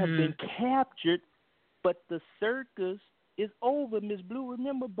 You have been captured, but the circus is over, Miss Blue.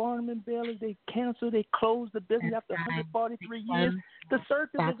 Remember Barnum and Bailey? They canceled, they closed the business after 143 years. The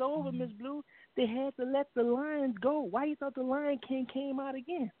circus is over, Miss Blue. They had to let the lions go. Why you thought the Lion King came out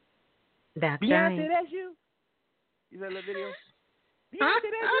again? That's Beyonce, right. that's you? You saw that video?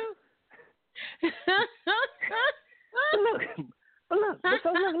 Beyonce, that's you? Look. But look.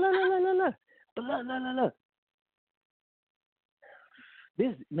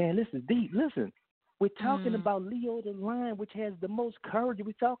 This is deep. Listen. We're talking about Leo the Lion, which has the most courage.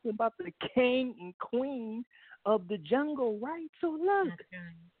 We're talking about the king and queen of the jungle, right? So look,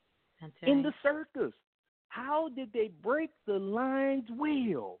 That's right. In the circus, how did they break the lion's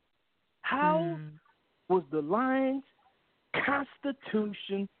will? How was the lion's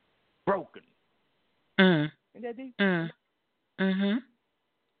constitution broken? Isn't that deep?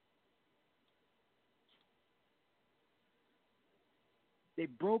 They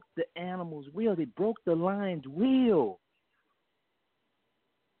broke the animal's will. They broke the lion's will.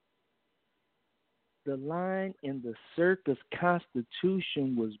 The lion in the circus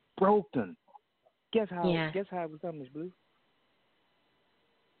constitution was broken. Guess how it was done, Miss Blue?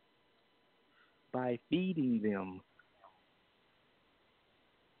 By feeding them.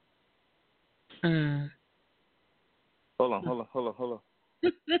 Hold on. We're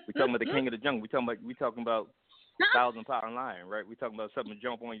talking about the king of the jungle. We're talking about 1,000-pound lion, right? We're talking about something to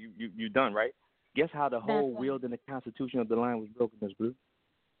jump on. You done, right? Guess how the whole will in the constitution of the lion was broken, Miss Blue?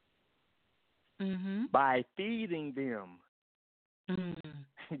 By feeding them.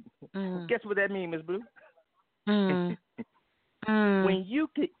 Guess what that means, Miss Blue? When you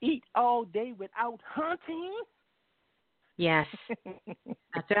could eat all day without hunting. Yes,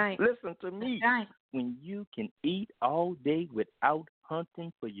 that's right. Listen to me. That's right. When you can eat all day without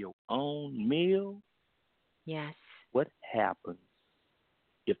hunting for your own meal. Yes. What happens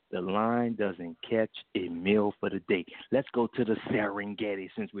if the lion doesn't catch a meal for the day? Let's go to the Serengeti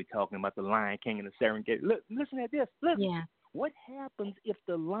since we're talking about the Lion King and the Serengeti. Look, listen at this. Look. Yeah. What happens if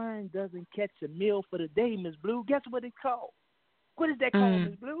the lion doesn't catch a meal for the day, Miss Blue? Guess what it's called? What is that called,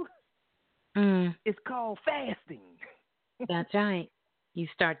 Miss Blue? It's called fasting. That's right. You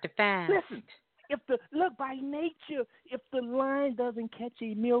start to fast. Listen. Look, by nature, if the lion doesn't catch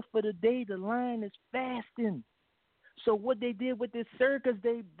a meal for the day, the lion is fasting. So what they did with this circus,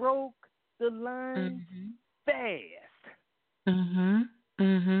 they broke the lion's fast.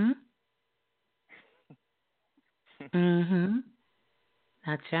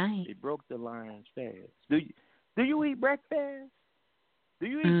 That's right. They broke the lion's fast. Do you eat breakfast? Do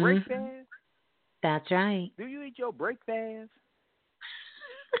you eat breakfast? That's right. Do you eat your breakfast?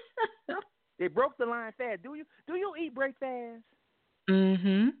 They broke the lion fast. Do you eat breakfast?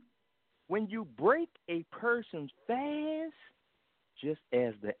 When you break a person's fast, just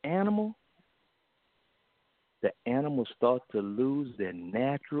as the animal the animals start to lose their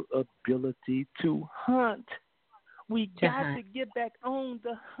natural ability to hunt. We got to get back on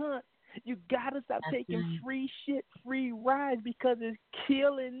the hunt. You got to stop taking free shit, free rides, because it's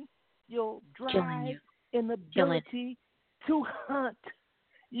killing your drive and ability to hunt.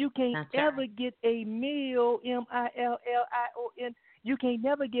 You can't ever get a meal, MILLION. You can't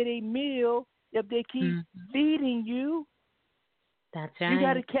never get a meal if they keep feeding you. That's right. You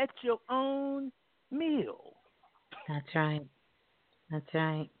got to catch your own meal. That's right. That's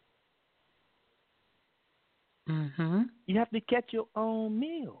right. Mhm. You have to catch your own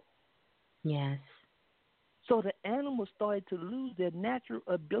meal. Yes. So the animals started to lose their natural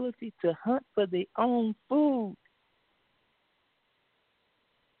ability to hunt for their own food.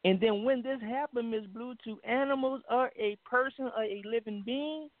 And then when this happened, Ms. Blue, to animals or a person or a living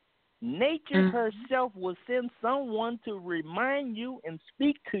being, nature herself will send someone to remind you and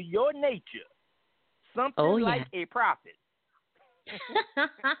speak to your nature. Something like a prophet.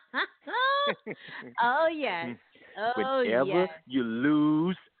 Oh, yes. Oh, Whenever yes. you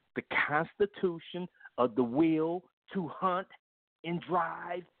lose the constitution of the will to hunt and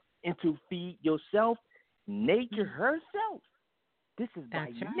drive and to feed yourself, nature herself, this is by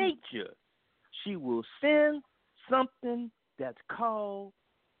nature, she will send something that's called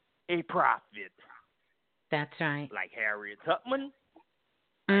a prophet. That's right. Like Harriet Tubman,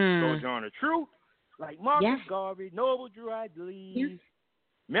 like Sojourner Truth, like Marcus Garvey, Noble Drew Idlees,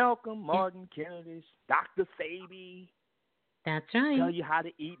 Malcolm Martin Kennedy, Dr. Sabi. That's right. Tell you how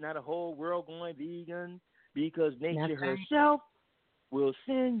to eat, not the whole world going vegan, because nature herself will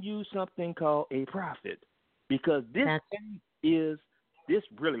send you something called a prophet. Because this this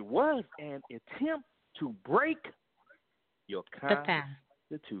really was an attempt to break your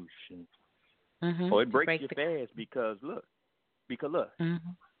constitution. Or it breaks you fast because look,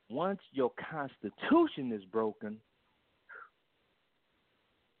 once your constitution is broken,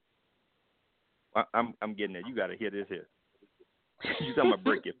 I'm getting it. You got to hear this here. You talking about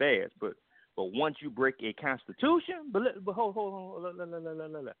break it fast, but once you break a constitution, but hold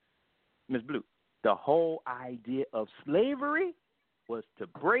on, Miss Blue, the whole idea of slavery was to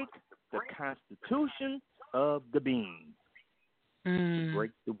break the constitution of the being, to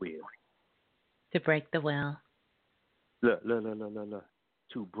break the will. To break the will. Look.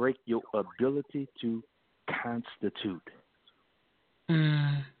 To break your ability to constitute.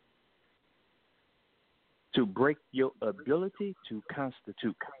 To break your ability to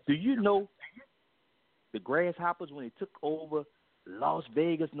constitute. Do you know the grasshoppers, when they took over Las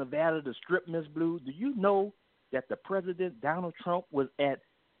Vegas, Nevada, the Strip, Miss Blue? Do you know that the president, Donald Trump, was at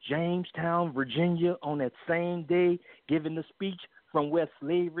Jamestown, Virginia on that same day giving the speech from where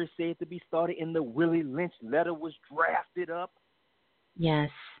slavery said to be started and the Willie Lynch letter was drafted up? Yes.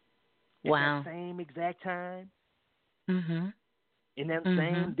 Wow. At that same exact time? In that Mm-hmm.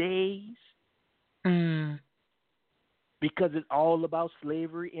 same days? Mm. Because it's all about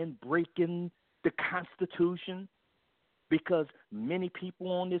slavery and breaking the Constitution. Because many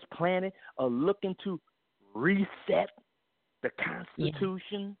people on this planet are looking to reset the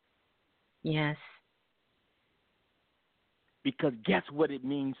Constitution. Yes. Because guess what it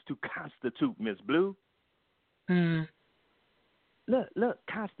means to constitute, Miss Blue? Mm. Look,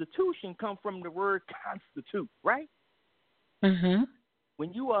 Constitution comes from the word constitute, right? Mm-hmm.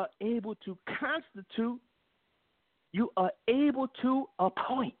 When you are able to constitute, you are able to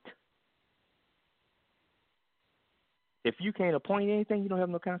appoint. If you can't appoint anything, you don't have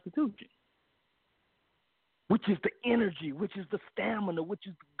no constitution. Which is the energy, which is the stamina, which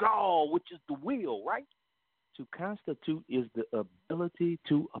is the gall, which is the will, right? To constitute is the ability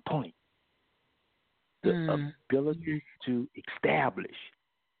to appoint. The ability to establish,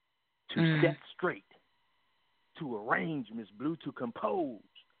 to set straight, to arrange, Miss Blue, to compose,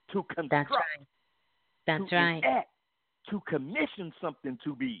 to construct, That's to enact, to commission something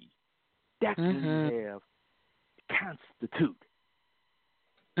to be. That's when you have constitute.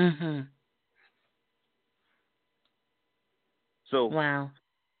 So,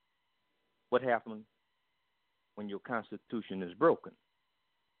 what happens when your constitution is broken?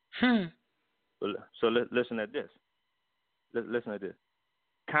 So listen at this. Listen at this.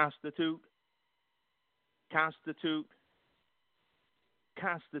 Constitute, prostitute.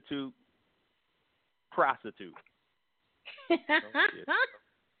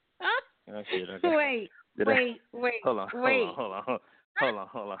 Oh, shit. Wait. Hold on.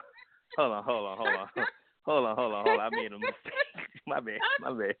 I made a mistake. My bad.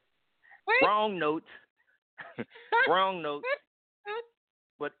 Wrong notes.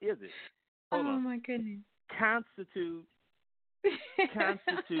 What is it? Hold on. My goodness. Constitute,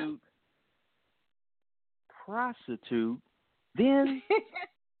 prostitute, then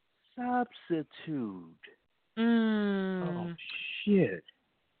substitute. Oh shit!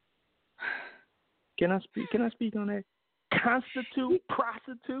 Can I speak on that? Constitute,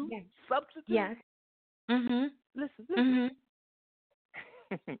 prostitute, yes. substitute. Yes. Listen. Mm-hmm.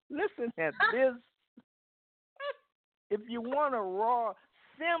 Listen at this. If you want a raw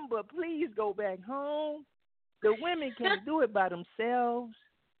Simba, please go back home. The women can't do it by themselves.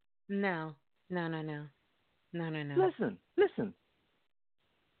 No. Listen.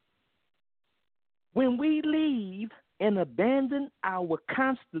 When we leave and abandon our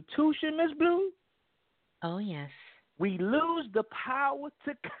Constitution, Miss Blue, Oh, yes. we lose the power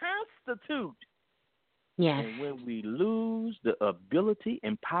to constitute. Yes. And when we lose the ability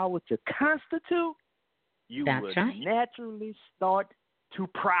and power to constitute, you That's would right. naturally start to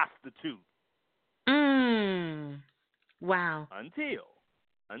prostitute. Wow. Until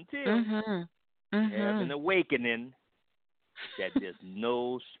Mm-hmm. you have an awakening that there's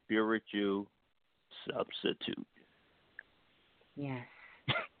no spiritual substitute. Yes.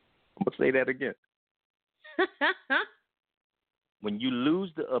 I'm going to say that again. When you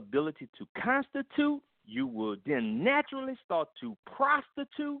lose the ability to constitute, you will then naturally start to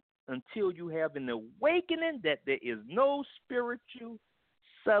prostitute until you have an awakening that there is no spiritual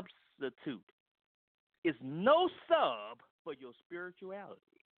substitute. It's no sub for your spirituality.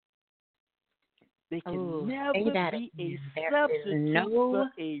 There can never be a substitute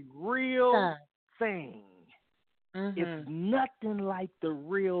for a real thing. It's nothing like the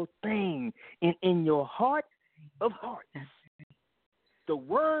real thing. And in your heart of hearts, the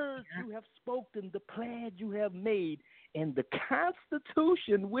words you have spoken, the plans you have made, and the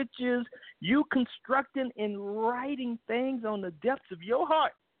Constitution, which is you constructing and writing things on the depths of your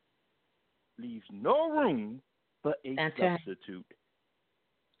heart, leaves no room for a substitute.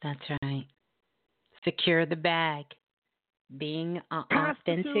 Right. That's right. Secure the bag. Being an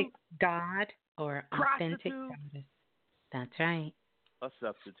authentic God or authentic God. That's right. A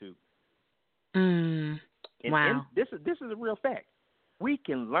substitute. Wow. And this is a real fact. We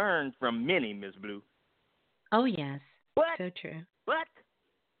can learn from many, Miss Blue. Oh, yes. But, so true. But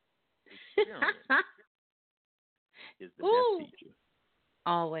experience is the best teacher.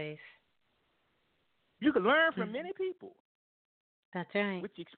 Always. You can learn from many people. That's right.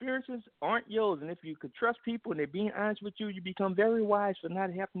 Which experiences aren't yours. And if you could trust people and they're being honest with you, you become very wise for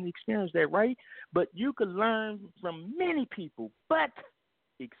not having to experience that, right? But you could learn from many people. But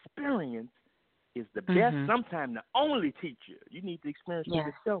experience is the best, sometimes the only teacher. You need to experience for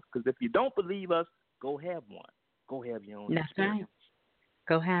yourself. Because if you don't believe us, go have one. Go have your own experience. Right.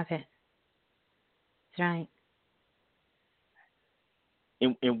 Go have it. That's right.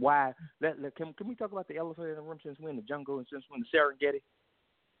 And why? Can we talk about the elephant in the room since we're in the jungle and since we're in the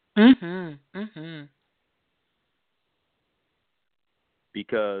Serengeti?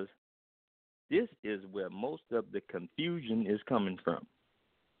 Because this is where most of the confusion is coming from.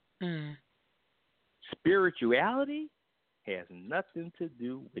 Spirituality has nothing to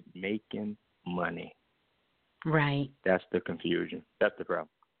do with making money. Right. That's the confusion. That's the problem.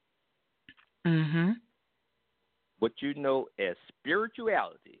 What you know as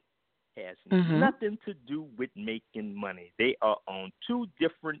spirituality has nothing to do with making money. They are on two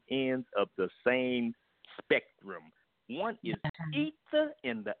different ends of the same spectrum. One is ether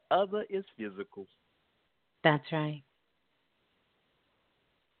and the other is physical. That's right.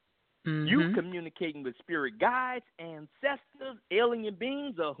 You communicating with spirit guides, ancestors, alien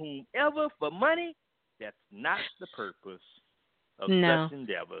beings, or whomever for money, that's not the purpose of such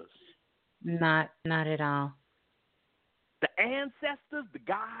endeavors. Not at all. The ancestors, the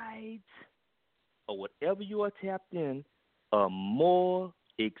guides, or whatever you are tapped in, are more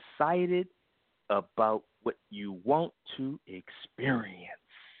excited about what you want to experience.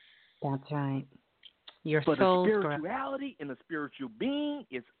 That's right. Your But soul's a spirituality and a spiritual being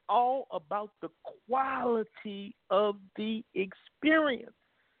is all about the quality of the experience.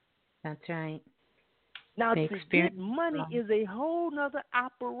 That's right. Now, to get money is a whole nother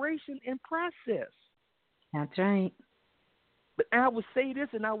operation and process. That's right. But I will say this,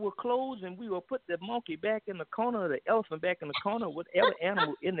 and I will close, and we will put the monkey back in the corner, or the elephant back in the corner, whatever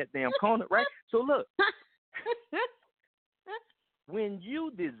animal in that damn corner, right? So look, when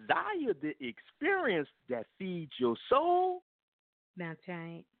you desire the experience that feeds your soul, that's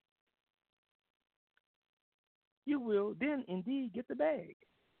right, you will then indeed get the bag.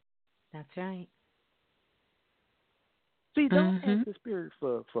 That's right. See, don't ask the spirit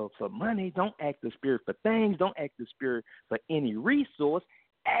for money. Don't ask the spirit for things. Don't ask the spirit for any resource.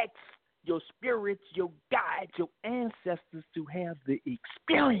 Ask your spirits, your guides, your ancestors to have the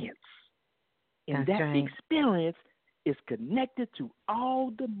experience. And That's that right. connected to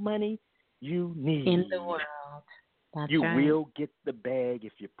all the money you need in the world. That's you right. will get the bag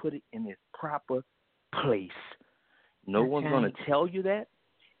if you put it in its proper place. No That's one's right. going to tell you that,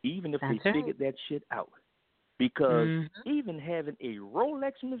 even if That's they right. figured that shit out. Because Mm-hmm. even having a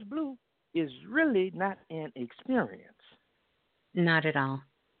Rolex, Miss Blue, is really not an experience. Not at all.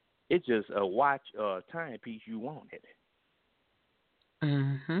 It's just a watch, timepiece you wanted.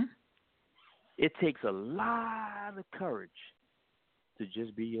 Mm-hmm. It takes a lot of courage to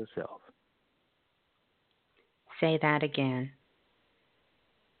just be yourself. Say that again.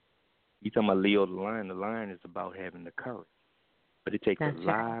 You talking about Leo the Lion? The Lion is about having the courage, but it takes That's a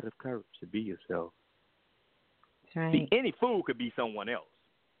right. lot of courage to be yourself. That's right. See, any fool could be someone else.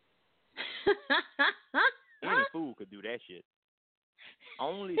 Any fool could do that shit.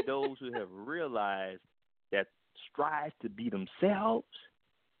 Only those who have realized that strive to be themselves,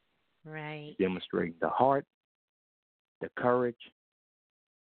 Right. demonstrating the heart, the courage,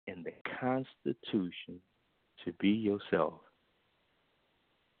 and the constitution to be yourself.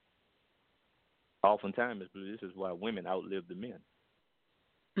 Oftentimes, this is why women outlive the men.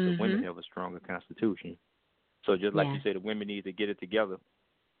 The Mm-hmm. women have a stronger constitution. So just like Yeah. you said, the women need to get it together.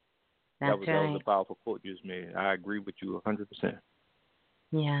 That's That right. was a powerful quote you just made. I agree with you 100%.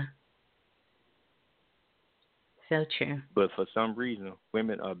 Yeah. So true. But for some reason,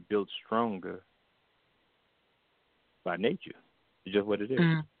 women are built stronger by nature. It's just what it is.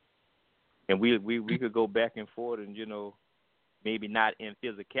 Mm. And we could go back and forth, and maybe not in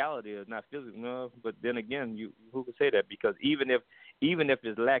physicality or not physical. No, but then again, who could say that? Because even if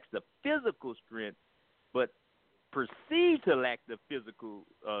it lacks the physical strength, but perceived to lack the physical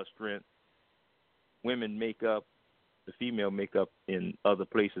strength, women the female make up in other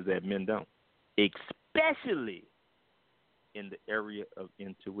places that men don't, especially in the area of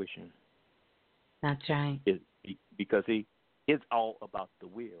intuition. That's right. Because it's all about the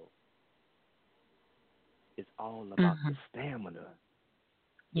will. It's all about the stamina.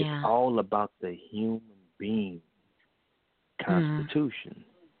 Yeah. It's all about the human being constitution.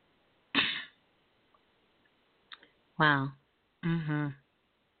 Wow. Mhm.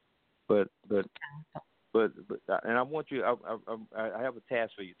 But and I want you. I have a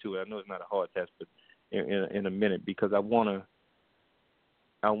task for you too. I know it's not a hard task, but in a minute, because I wanna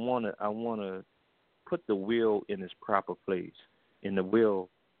put the will in its proper place. In the will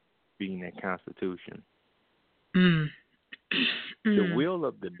being that constitution. The will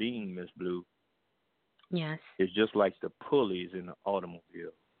of the being, Miss Blue, Yes. is just like the pulleys in the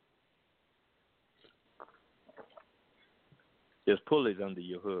automobile. There's pulleys under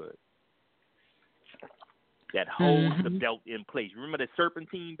your hood that holds the belt in place. Remember the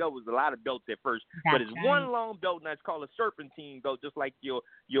serpentine belt? Was a lot of belts at first, but it's one long belt, and it's called a serpentine belt, just like your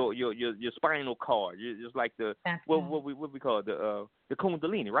spinal cord, just like the what we call it, the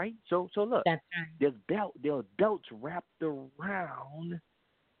Kundalini, right? So look, that's right. There's belts wrapped around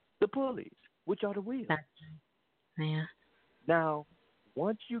the pulleys, which are the wheels. That's right. Yeah. Now,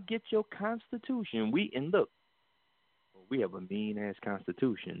 once you get your constitution, we have a mean ass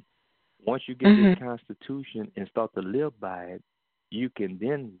constitution. Once you get this constitution and start to live by it, you can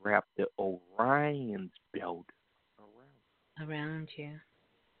then wrap the Orion's belt around you.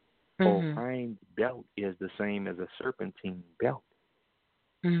 Orion's belt is the same as a serpentine belt,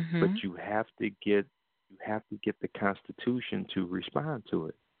 but you have to get the constitution to respond to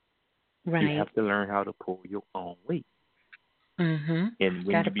it. Right. You have to learn how to pull your own weight. And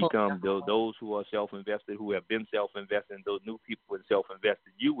when you become those who are self-invested, who have been self-invested, and those new people who are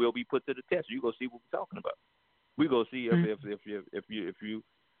self-invested, you will be put to the test. You go see what we're talking about. We go see if you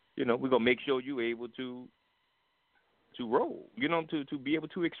we're gonna make sure you're able to roll. To be able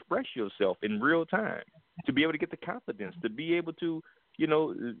to express yourself in real time, to be able to get the confidence, to be able to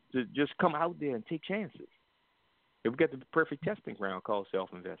to just come out there and take chances. If we got the perfect testing ground called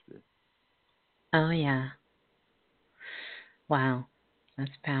self-invested. Oh yeah. Wow,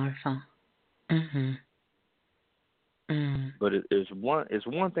 that's powerful. But it's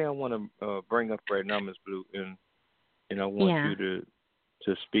one thing I want to bring up right now, Ms. Blue, and I want you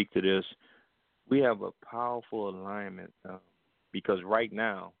to speak to this. We have a powerful alignment because right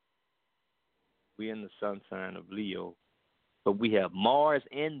now we're in the sun sign of Leo, but we have Mars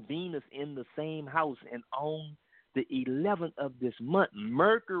and Venus in the same house, and on the 11th of this month,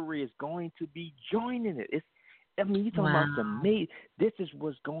 Mercury is going to be joining it. You're talking about the May. This is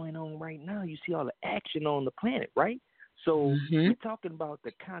what's going on right now. You see all the action on the planet, right? So we're talking about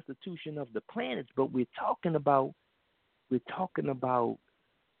the constitution of the planets, but we're talking about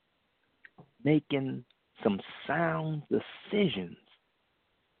making some sound decisions.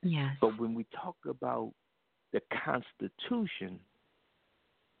 Yes. But when we talk about the Constitution,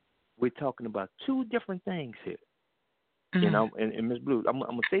 we're talking about two different things here. Mm. You know, and Ms. Blue, I'm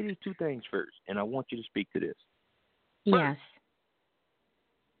going to say these two things first, and I want you to speak to this. Yes.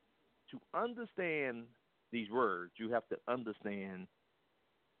 To understand these words, you have to understand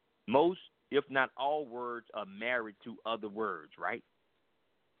most, if not all, words are married to other words, right?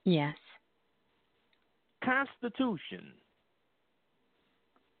 Yes. Constitution.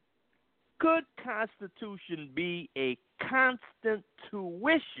 Could Constitution be a constant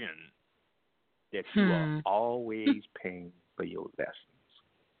tuition that you are always paying for your lessons?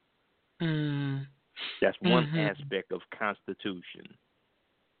 Mm. That's one aspect of Constitution.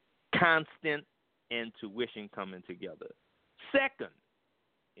 Constant and tuition coming together. Second,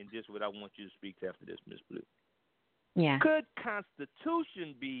 and this is what I want you to speak to after this, Ms. Blue. Yeah. Could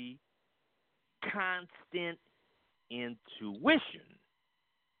Constitution be constant intuition?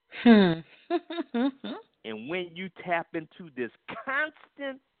 And when you tap into this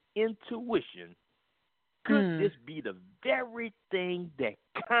constant intuition, could this be the very thing that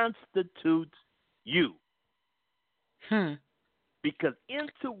constitutes you? Because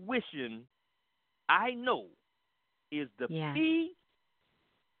intuition, I know, is the fee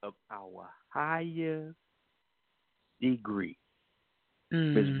of our higher degree.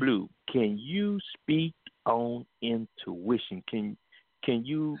 Ms. Blue, can you speak on intuition? Can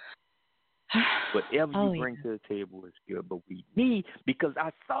you, whatever you bring to the table is good, but we need, because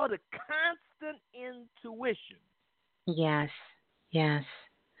I saw the constant intuition. Yes, yes.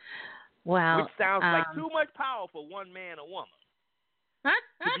 Well, which sounds like too much power for one man or woman.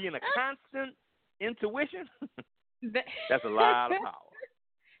 To be in a constant intuition, that's a lot of power.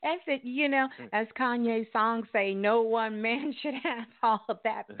 That's it. You know, as Kanye's songs say, no one man should have all of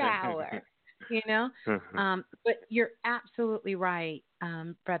that power. You know, but you're absolutely right,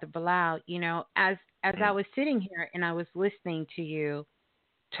 Brother Balah. You know, as I was sitting here and I was listening to you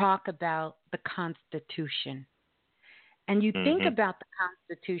talk about the Constitution, and you think about the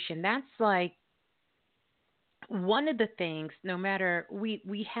Constitution, that's like one of the things, no matter,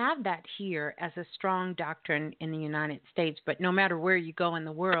 we have that here as a strong doctrine in the United States, but no matter where you go in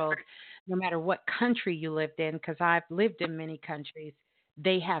the world, no matter what country you lived in, because I've lived in many countries,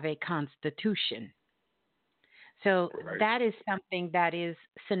 they have a constitution. So that is something that is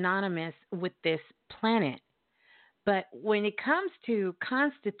synonymous with this planet. But when it comes to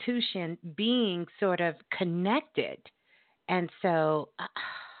constitution being sort of connected, and so,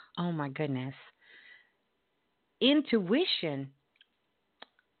 oh my goodness, intuition.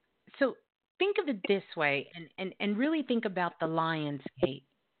 So think of it this way, and really think about the Lion's Gate,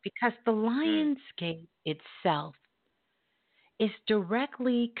 because the Lion's Gate itself is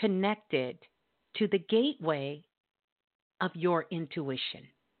directly connected to the gateway of your intuition.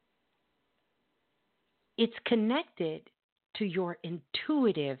 It's connected to your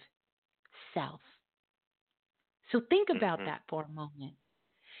intuitive self. So think about that for a moment.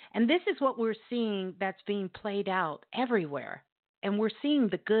 And this is what we're seeing that's being played out everywhere. And we're seeing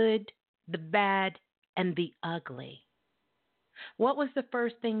the good, the bad, and the ugly. What was the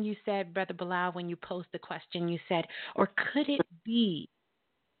first thing you said, Brother Balah, when you posed the question? You said, or could it be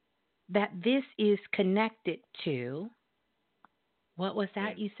that this is connected to, what was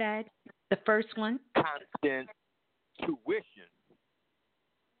that you said? The first one? Constant tuition.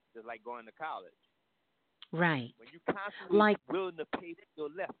 Just like going to college. Right. When you constantly willing to pay for your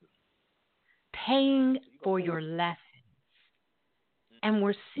lessons. Paying for your lessons. And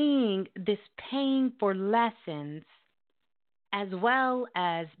we're seeing this paying for lessons as well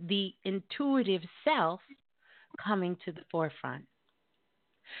as the intuitive self coming to the forefront.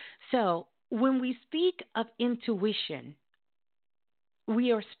 So when we speak of intuition,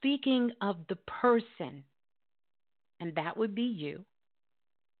 we are speaking of the person, and that would be you.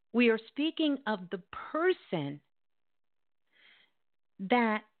 We are speaking of the person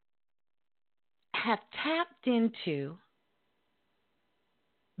that have tapped into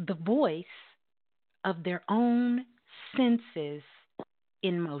the voice of their own senses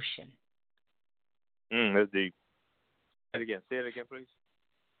in motion. That's deep. Say it again, please.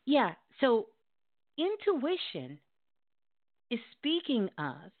 Yeah, so intuition is speaking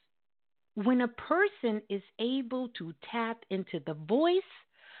of when a person is able to tap into the voice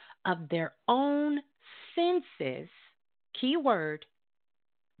of their own senses, keyword,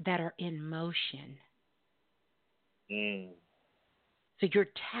 that are in motion. So you're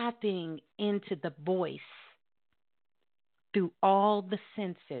tapping into the voice through all the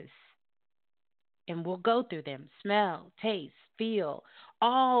senses. And we'll go through them: smell, taste, feel,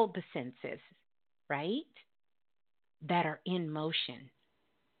 all the senses, right? That are in motion.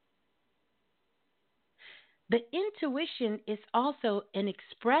 But intuition is also an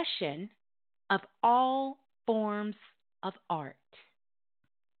expression of all forms of art.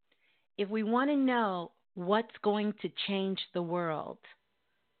 If we want to know what's going to change the world,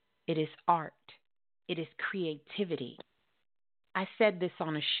 it is art, it is creativity. I said this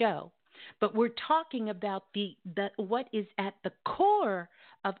on a show, but we're talking about the what is at the core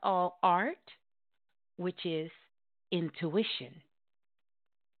of all art, which is intuition.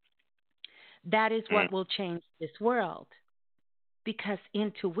 That is what will change this world because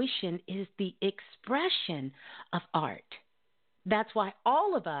intuition is the expression of art. That's why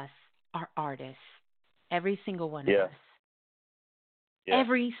all of us are artists, every single one of us. Yeah.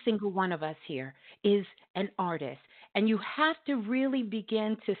 Every single one of us here is an artist. And you have to really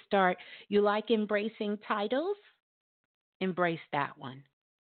begin to start. You like embracing titles? Embrace that one.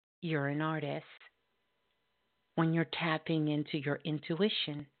 You're an artist when you're tapping into your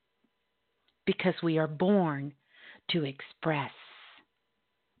intuition because we are born to express.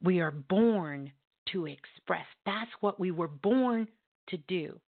 We are born to express. That's what we were born to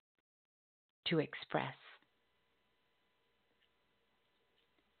do, to express.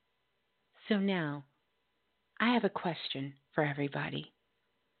 So now, I have a question for everybody.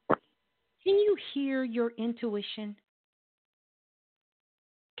 Can you hear your intuition?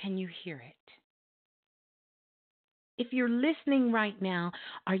 Can you hear it? If you're listening right now,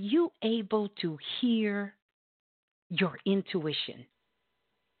 are you able to hear your intuition?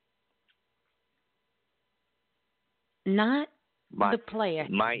 Not the player.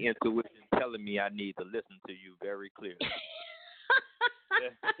 My intuition telling me I need to listen to you very clearly.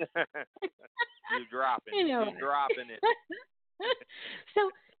 You're dropping it. You're dropping it. So,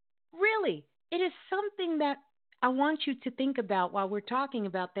 really, it is something that I want you to think about while we're talking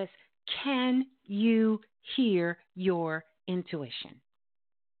about this. Can you hear your intuition?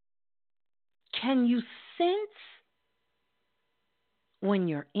 Can you sense when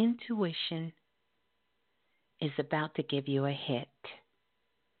your intuition is about to give you a hit?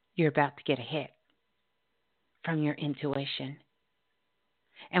 You're about to get a hit from your intuition.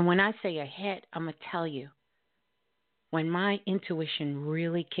 And when I say a hit, I'm going to tell you, when my intuition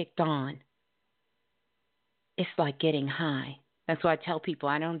really kicked on, it's like getting high. That's why I tell people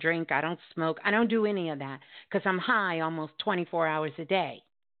I don't drink, I don't smoke, I don't do any of that because I'm high almost 24 hours a day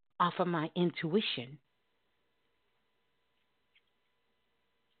off of my intuition.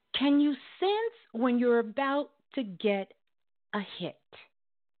 Can you sense when you're about to get a hit?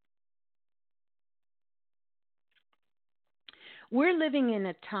 We're living in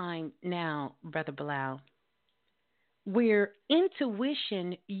a time now, Brother Balah, where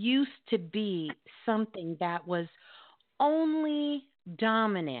intuition used to be something that was only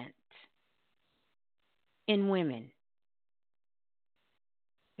dominant in women.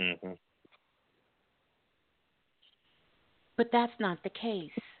 Mm-hmm. But that's not the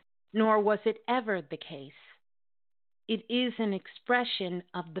case, nor was it ever the case. It is an expression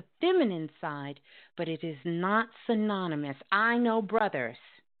of the feminine side, but it is not synonymous. I know brothers,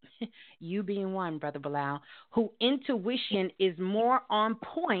 you being one, Brother Balah, who intuition is more on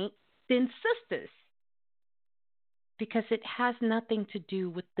point than sisters because it has nothing to do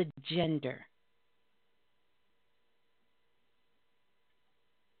with the gender.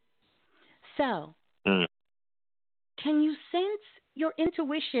 So, can you sense your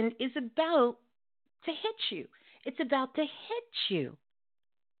intuition is about to hit you? It's about to hit you.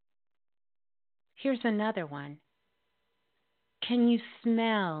 Here's another one. Can you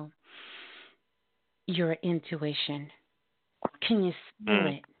smell your intuition? Can you smell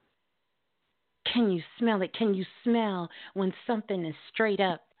it? Can you smell it? Can you smell when something is straight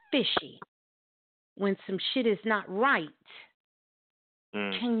up fishy? When some shit is not right?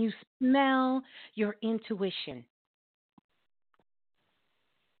 Can you smell your intuition?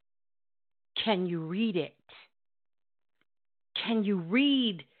 Can you read it? Can you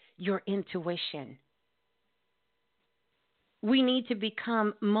read your intuition? We need to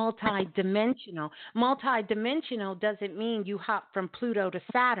become multidimensional. Multidimensional doesn't mean you hop from Pluto to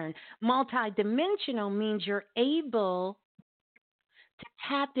Saturn. Multidimensional means you're able to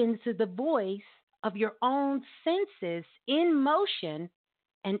tap into the voice of your own senses in motion,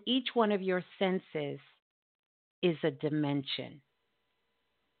 and each one of your senses is a dimension.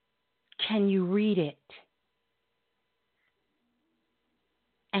 Can you read it?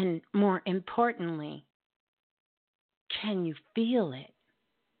 And more importantly, can you feel it?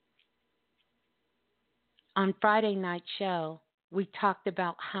 On Friday night show, we talked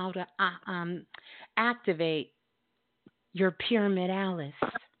about how to activate your pyramidalis.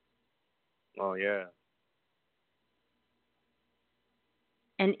 Oh, yeah.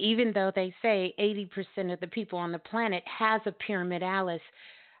 And even though they say 80% of the people on the planet has a pyramidalis,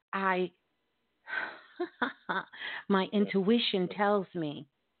 I my intuition tells me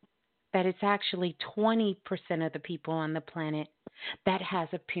that it's actually 20% of the people on the planet that has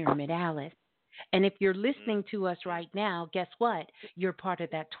a pyramidalis. And if you're listening to us right now, guess what? You're part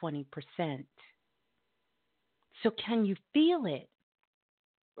of that 20%. So can you feel it?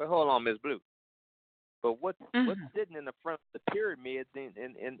 Well, hold on, Miss Blue. But what's sitting in the front of the pyramids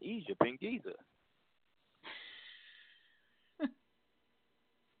in Egypt, in Giza?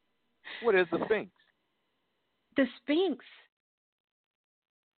 What is the Sphinx? The Sphinx.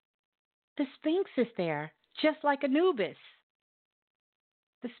 The Sphinx is there, just like Anubis.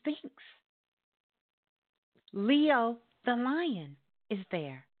 The Sphinx. Leo, the lion, is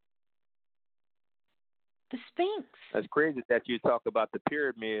there. The Sphinx. That's crazy that you talk about the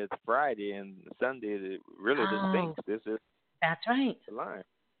pyramids Friday and Sunday. Really, the Sphinx. This is that's right. The lion.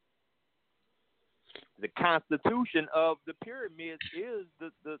 The constitution of the pyramids is the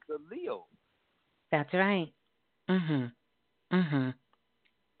Leo. That's right.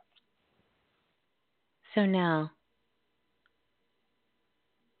 So now,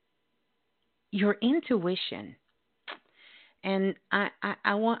 your intuition, and I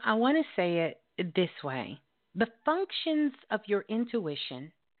want to say it this way: the functions of your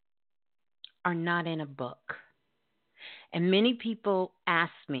intuition are not in a book. And many people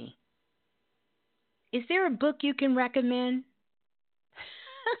ask me, "Is there a book you can recommend?"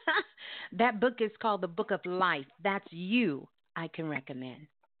 That book is called the Book of Life. That's you. I can recommend.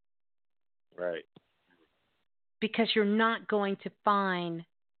 Right. Because you're not going to find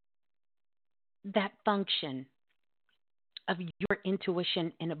that function of your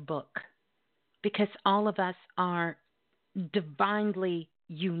intuition in a book. Because all of us are divinely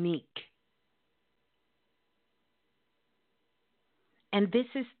unique. And this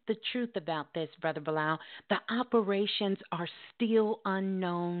is the truth about this, Brother Balah. The operations are still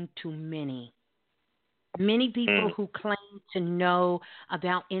unknown to many. Many people who claim to know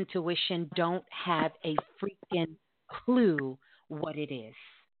about intuition don't have a freaking clue what it is.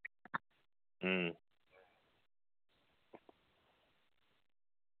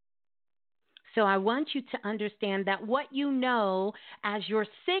 So I want you to understand that what you know as your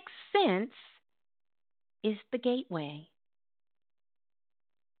sixth sense is the gateway.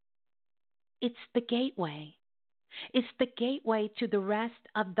 It's the gateway. It's the gateway to the rest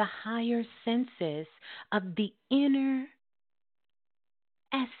of the higher senses of the inner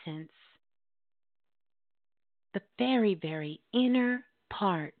essence, the very, very inner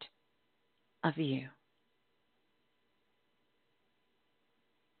part of you.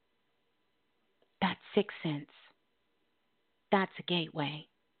 That sixth sense, that's a gateway.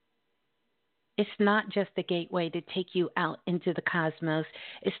 It's not just a gateway to take you out into the cosmos.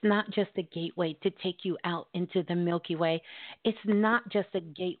 It's not just a gateway to take you out into the Milky Way. It's not just a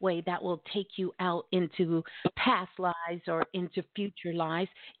gateway that will take you out into past lives or into future lives.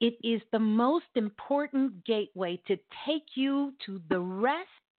 It is the most important gateway to take you to the rest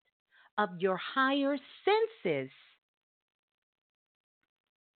of your higher senses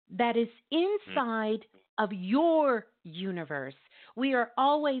that is inside of your universe. We are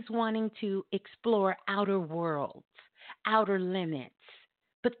always wanting to explore outer worlds, outer limits.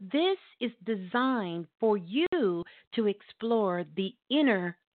 But this is designed for you to explore the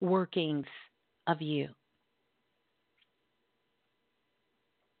inner workings of you.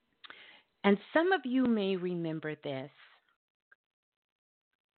 And some of you may remember this.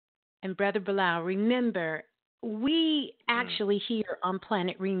 And Brother Balah, remember, we actually here on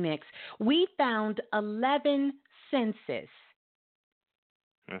Planet Remix, we found 11 senses.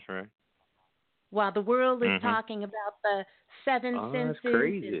 That's right. While the world is talking about the seven senses. That's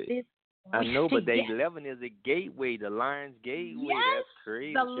crazy. I know, but the 11 is a gateway, the lion's gateway. Yes, that's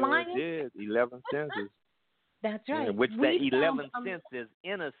crazy. The lion is 11 senses. That's right. Yeah, which that 11 sense is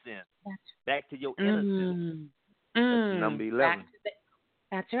innocent. Back to your innocence. That's number 11.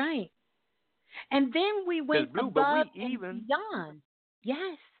 That's right. And then we went Blue, above but we even beyond.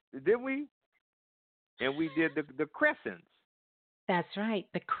 Yes. Did we? And we did the crescents. That's right,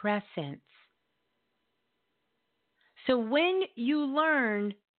 the crescents. So when you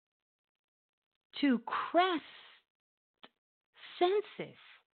learn to crest senses,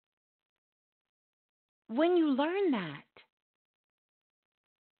 when you learn that,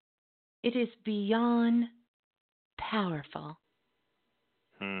 it is beyond powerful.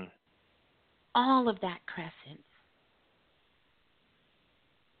 All of that crescent.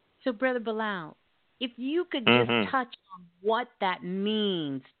 So, Brother Balah, if you could just touch on what that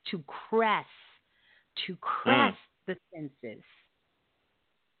means to crest the senses.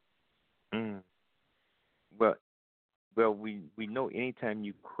 Mm. Well, we know anytime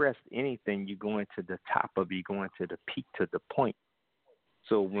you crest anything, you go into the top of it, you go into the peak to the point.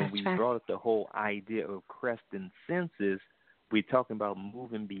 So when That's we right. brought up the whole idea of cresting senses, we're talking about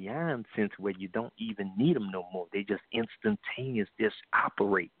moving beyond sense where you don't even need them no more. They just instantaneous, just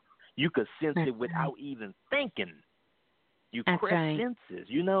operate. You could sense That's it right. without even thinking. You That's crest right. senses.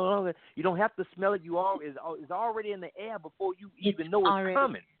 You know, you don't have to smell it. It's already in the air before you It's even know it's already.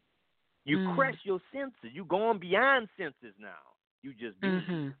 coming. You Mm. crest your senses. You going beyond senses now. You just being.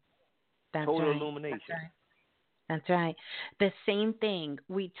 Mhm. That's Total right. That's illumination. right. That's right. The same thing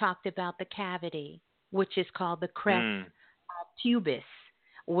we talked about the cavity, which is called the crest Mm, pubis,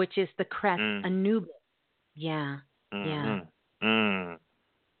 which is the crest mm, anubis. Yeah. Yeah. mm, mm.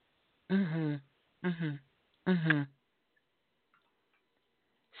 Mhm. Mhm. Mhm.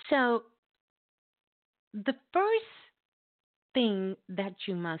 So the first thing that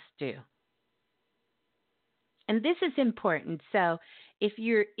you must do, and this is important. So if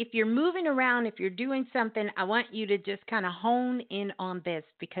you're moving around, if you're doing something, I want you to just kind of hone in on this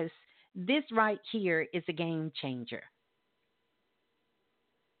because this right here is a game changer.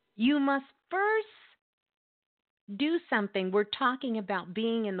 You must first do something. We're talking about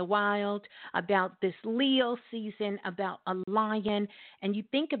being in the wild, about this Leo season, about a lion. And you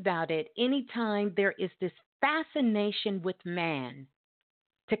think about it, anytime there is this fascination with man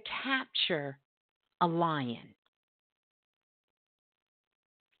to capture a lion.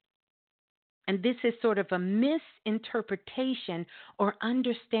 And this is sort of a misinterpretation or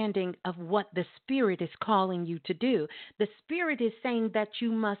understanding of what the Spirit is calling you to do. The Spirit is saying that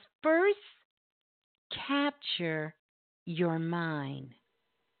you must first capture your mind.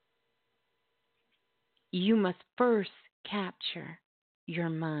 You must first capture your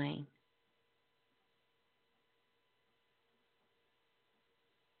mind.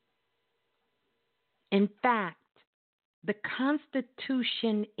 In fact, the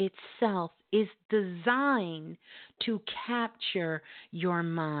Constitution itself is designed to capture your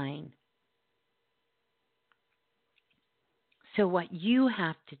mind. So, what you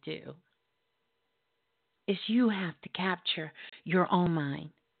have to do is you have to capture your own mind.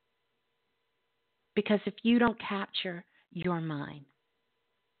 Because if you don't capture your mind,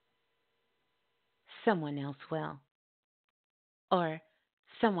 someone else will. Or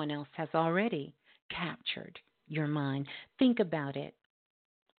someone else has already captured your mind. Think about it.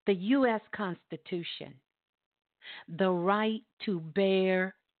 The U.S. Constitution, the right to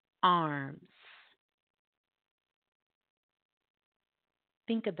bear arms.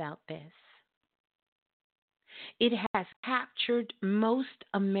 Think about this. It has captured most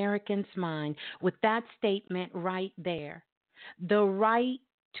Americans' mind with that statement right there. The right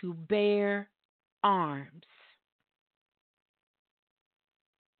to bear arms.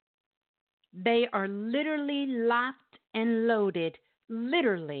 They are literally locked and loaded,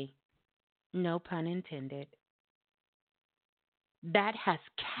 literally, no pun intended. That has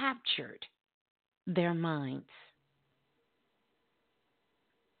captured their minds.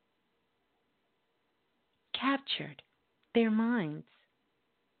 Captured their minds.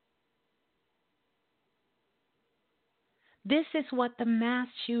 This is what the mass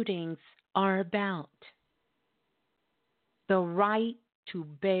shootings are about. The right to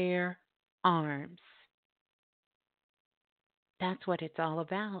bear arms. That's what it's all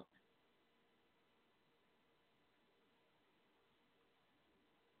about.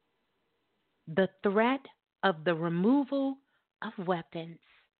 The threat of the removal of weapons.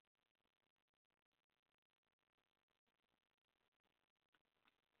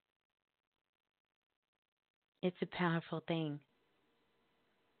 It's a powerful thing.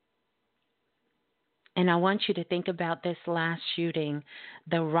 And I want you to think about this last shooting.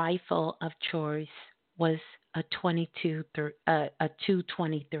 The rifle of choice was a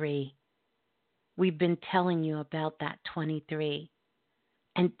 223. We've been telling you about that 23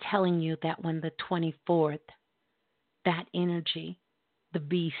 and telling you that when the 24th, that energy, the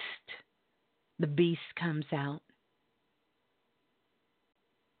beast, the beast comes out.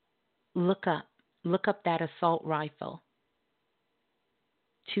 Look up. Look up that assault rifle,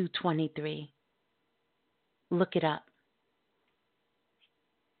 223. Look it up.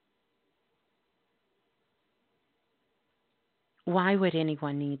 Why would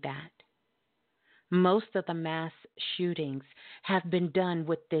anyone need that? Most of the mass shootings have been done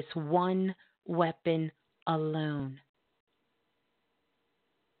with this one weapon alone.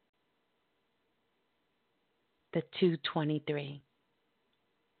 The 223.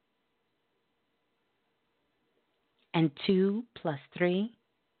 And 2 plus 3,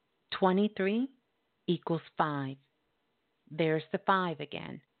 23 equals 5. There's the 5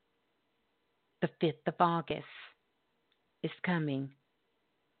 again. the 5th of August is coming.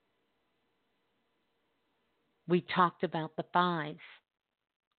 We talked about the fives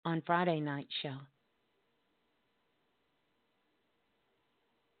on Friday night show.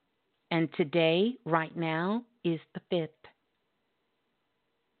 And today, right now, is the 5th.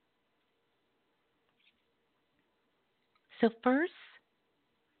 So first,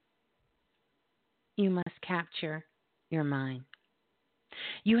 you must capture your mind.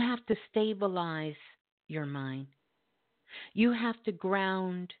 You have to stabilize your mind. You have to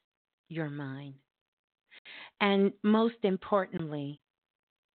ground your mind. And most importantly,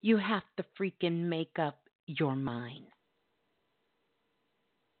 you have to freaking make up your mind.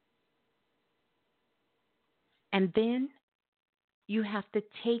 And then you have to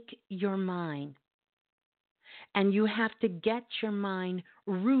take your mind and you have to get your mind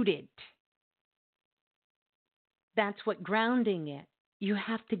rooted. That's what grounding is. You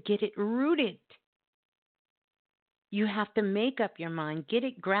have to get it rooted. You have to make up your mind, get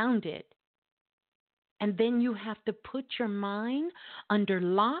it grounded. And then you have to put your mind under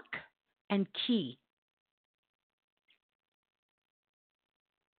lock and key.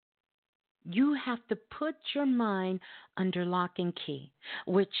 You have to put your mind under lock and key,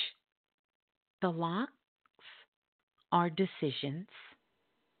 which the locks are decisions,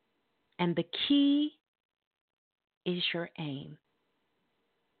 and the key is your aim.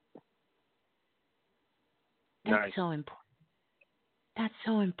 That's nice. so important. That's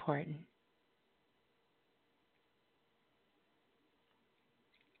so important.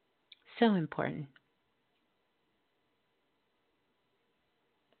 So important.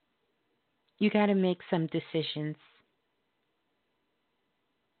 You got to make some decisions.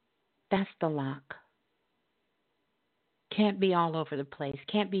 That's the lock. Can't be all over the place.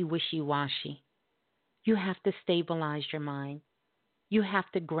 Can't be wishy-washy. You have to stabilize your mind. You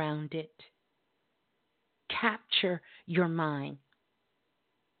have to ground it. Capture your mind.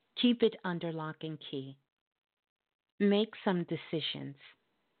 Keep it under lock and key. Make some decisions.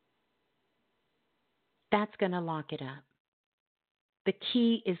 That's going to lock it up. The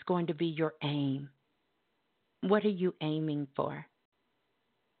key is going to be your aim. What are you aiming for?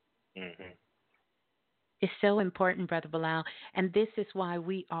 Mm-hmm. It's so important, Brother Balah, and this is why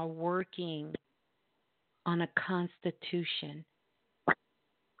we are working on a constitution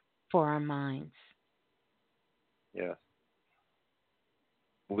for our minds. Yes.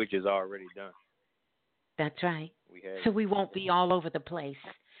 Which is already done. That's right. So we won't be all over the place.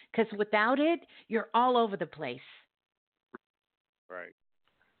 Because without it, you're all over the place. Right.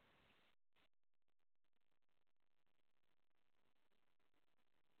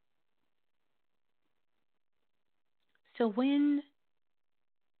 So when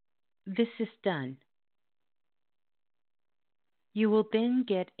this is done, you will then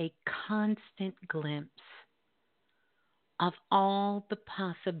get a constant glimpse of all the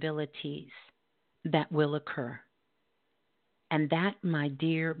possibilities that will occur. And that, my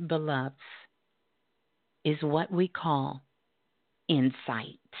dear beloveds, is what we call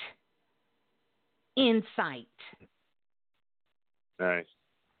insight. Insight. Nice.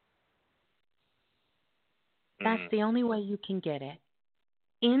 That's the only way you can get it.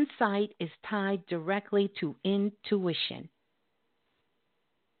 Insight is tied directly to intuition.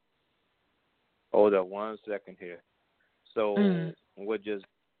 Hold up 1 second here. So what just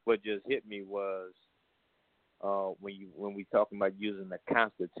hit me was when we talking about using the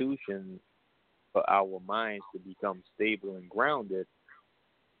Constitution for our minds to become stable and grounded,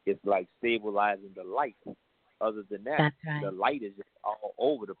 it's like stabilizing the light. Other than that, right. The light is just all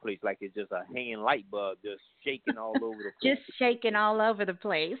over the place, like it's just a hanging light bulb just shaking all over the place. Just shaking all over the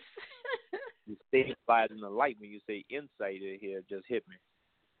place. You stabilizing the light when you say insight here just hit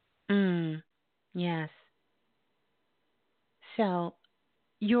me. Yes. So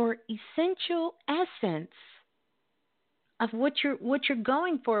your essential essence of what you're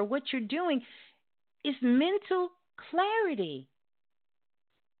going for, what you're doing, is mental clarity.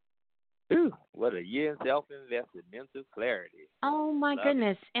 Ooh, what a year self-invested mental clarity. Oh, my Love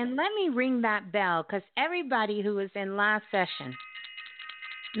goodness. it. And let me ring that bell, because everybody who was in last session,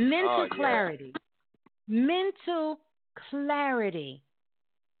 mental clarity. Mental clarity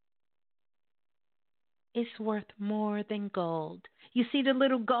is worth more than gold. You see the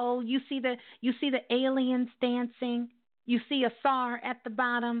little gold, you see the aliens dancing, you see a star at the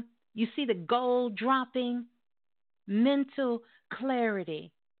bottom, you see the gold dropping. Mental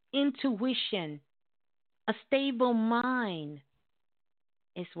clarity, intuition, a stable mind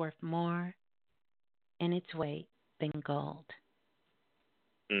is worth more in its weight than gold.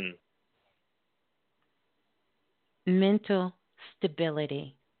 Mental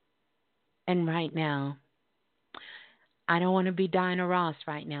stability. And right now, I don't want to be Diana Ross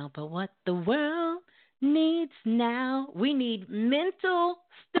right now, but what the world needs now, we need mental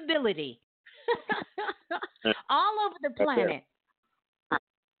stability all over the Okay. planet.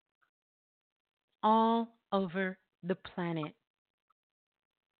 All over the planet.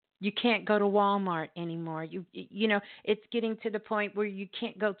 You can't go to Walmart anymore. You know, it's getting to the point where you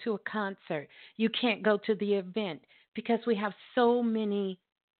can't go to a concert. You can't go to the event because we have so many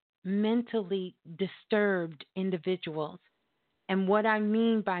mentally disturbed individuals. And what I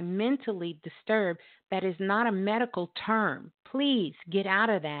mean by mentally disturbed, that is not a medical term. Please get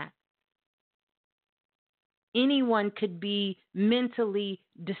out of that. Anyone could be mentally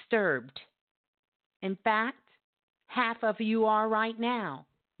disturbed. In fact, half of you are right now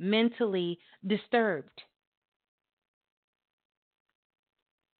mentally disturbed.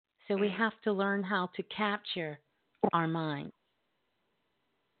 So we have to learn how to capture our mind.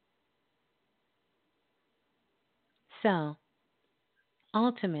 So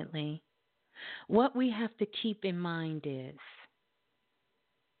ultimately, what we have to keep in mind is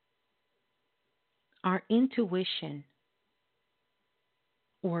our intuition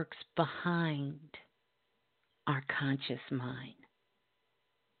works behind our conscious mind.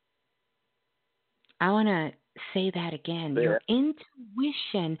 I want to say that again. Yeah. Your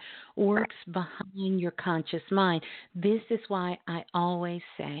intuition works behind your conscious mind. This is why I always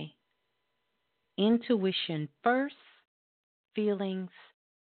say intuition first, feelings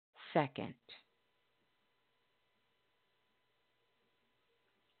second.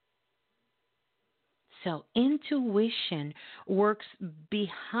 So intuition works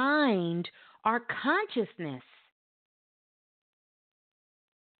behind our consciousness.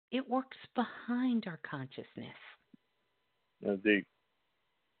 It works behind our consciousness. Indeed.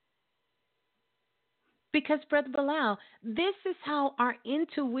 Because, Brother Balah, this is how our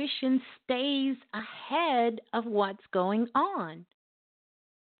intuition stays ahead of what's going on.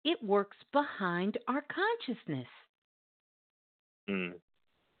 It works behind our consciousness. Mm.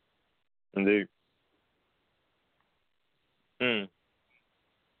 Indeed. Mm.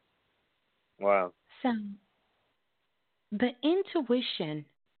 Wow. So, the intuition,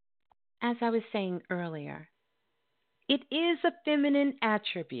 as I was saying earlier, it is a feminine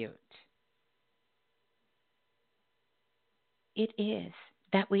attribute. It is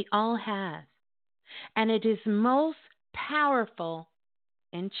that we all have. And it is most powerful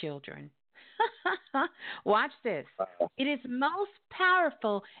in children. Watch this. Wow. It is most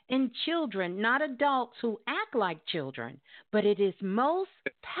powerful in children, not adults who act like children, but it is most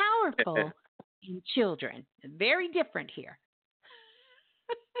powerful in children. Very different here.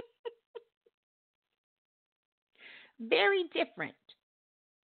 Very different.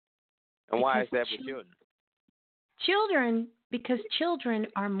 And why is Because that with children? because children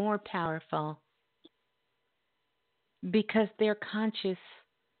are more powerful because their conscious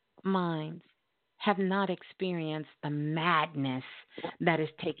minds have not experienced the madness that is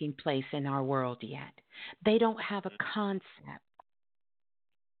taking place in our world yet. They don't have a concept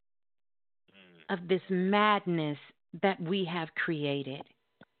Mm. of this madness that we have created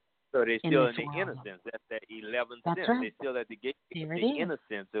So they're in still this in the world. innocence. That's that 11th That's sense. right. They're still at the gate of There it the is.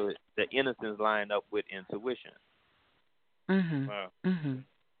 innocence. So the innocence line up with intuition. Mhm. Wow. Mhm.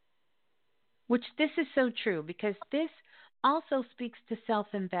 Which this is so true because this also speaks to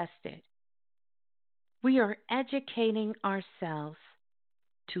self-invested. We are educating ourselves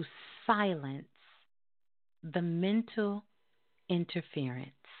to silence the mental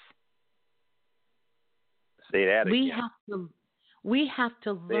interference. Say that We again. have to we have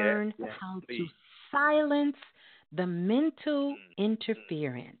to Say that learn again, how to please. silence the mental Mm.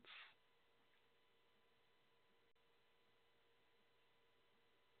 interference.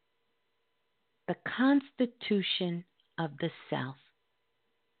 The constitution of the self.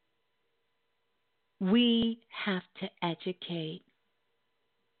 We have to educate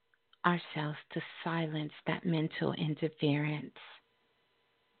ourselves to silence that mental interference.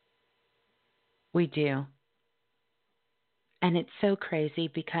 We do. And it's so crazy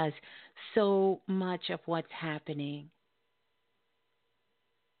because so much of what's happening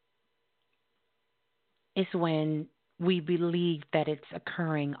is when we believe that it's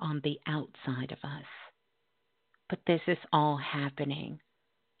occurring on the outside of us. But this is all happening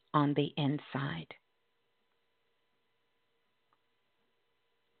on the inside.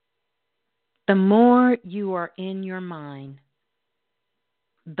 The more you are in your mind,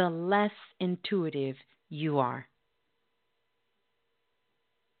 the less intuitive you are.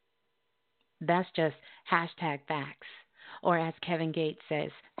 That's just hashtag facts. Or as Kevin Gates says,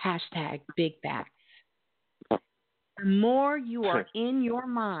 hashtag big facts. The more you are in your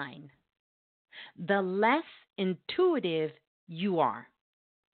mind, the less intuitive you are.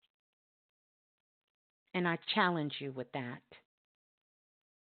 And I challenge you with that.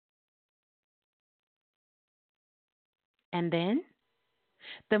 And then,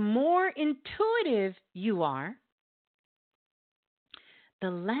 the more intuitive you are, the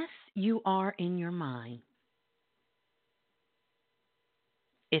less you are in your mind.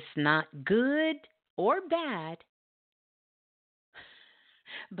 It's not good or bad,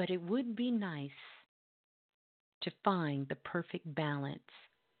 but it would be nice to find the perfect balance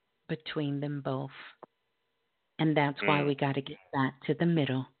between them both. And that's why we got to get back to the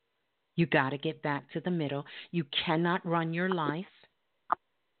middle. You got to get back to the middle. You cannot run your life.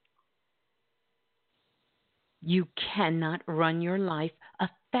 You cannot run your life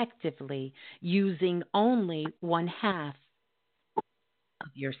effectively using only one half of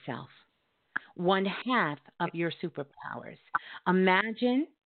yourself, one half of your superpowers. Imagine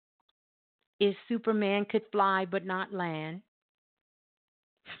if Superman could fly but not land.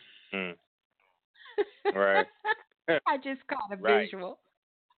 Right. I just caught a Right. visual.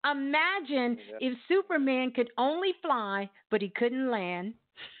 Imagine if Superman could only fly but he couldn't land.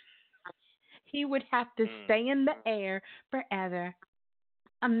 He would have to stay in the air forever.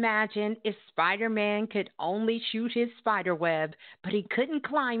 Imagine if Spider Man could only shoot his spider web but he couldn't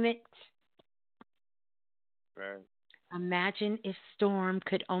climb it. Right. Imagine if Storm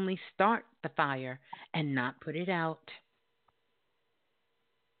could only start the fire and not put it out.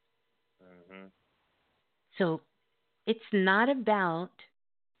 So it's not about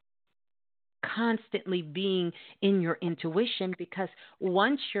constantly being in your intuition, because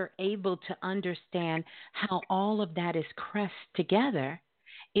once you're able to understand how all of that is pressed together,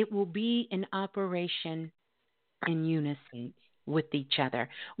 it will be an operation in unison with each other,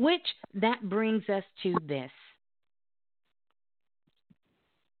 which that brings us to this.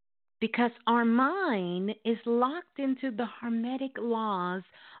 Because our mind is locked into the hermetic laws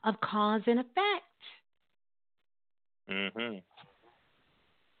of cause and effect.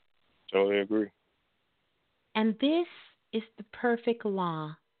 Totally agree. And this is the perfect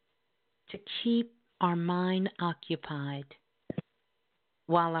law to keep our mind occupied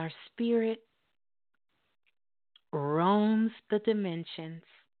while our spirit roams the dimensions.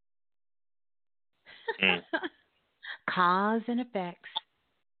 Cause and effects.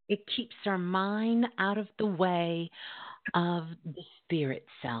 It keeps our mind out of the way of the spirit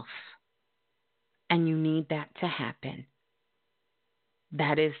self. And you need that to happen.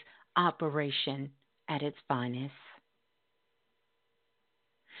 That is operation at its finest.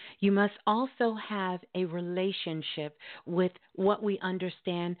 You must also have a relationship with what we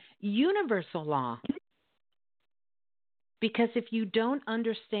understand universal law. Because if you don't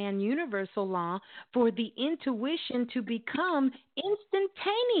understand universal law, for the intuition to become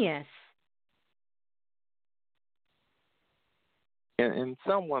instantaneous. And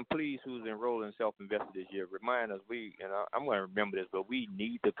someone, please, who's enrolled in self-invested this year, remind us, I'm going to remember this, but we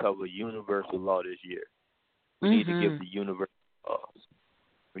need to cover universal law this year. We need to give the universal laws.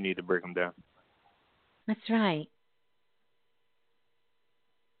 We need to break them down. That's right.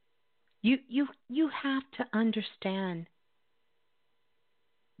 You have to understand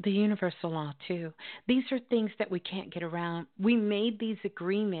the universal law too. These are things that we can't get around. We made these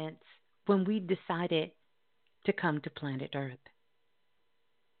agreements when we decided to come to planet Earth.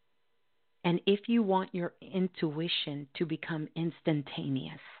 And if you want your intuition to become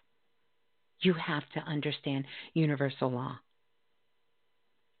instantaneous, you have to understand universal law.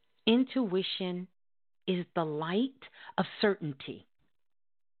 Intuition is the light of certainty.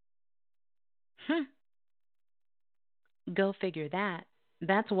 Go figure that.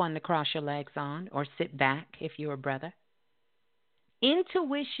 That's one to cross your legs on or sit back if you're a brother.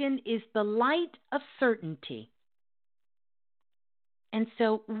 Intuition is the light of certainty. And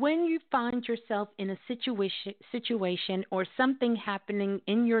so when you find yourself in a situation or something happening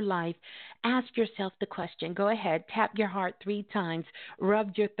in your life, ask yourself the question. Go ahead, tap your heart 3 times,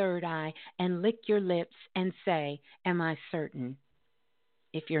 rub your third eye, and lick your lips and say, am I certain?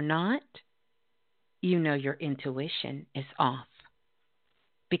 If you're not, you know your intuition is off.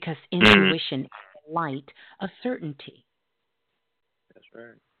 Because intuition is the light of certainty. That's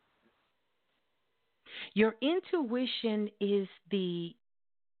right. Your intuition is the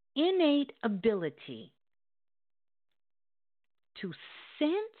innate ability to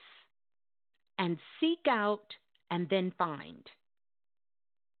sense and seek out and then find.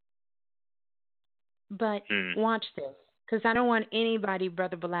 But watch this, because I don't want anybody,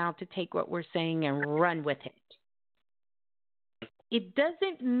 Brother Balah, to take what we're saying and run with it. It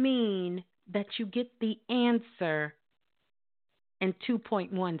doesn't mean that you get the answer in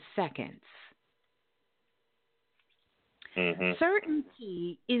 2.1 seconds. Mhm.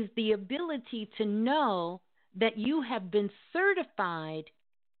 Certainty is the ability to know that you have been certified,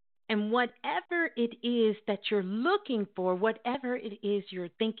 and whatever it is that you're looking for, whatever it is you're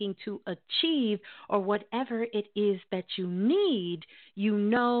thinking to achieve, or whatever it is that you need, you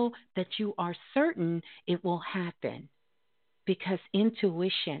know that you are certain it will happen. Because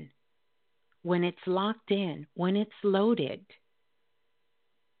intuition, when it's locked in, when it's loaded,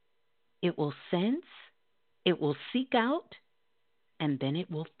 it will sense, it will seek out, and then it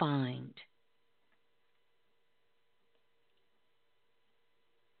will find.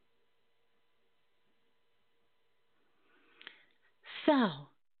 So,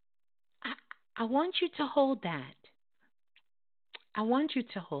 I, I want you to hold that. I want you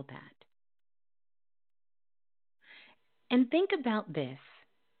to hold that. And think about this.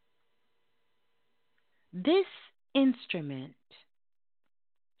 This instrument,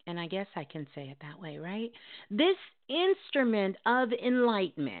 and I guess I can say it that way, right? This instrument of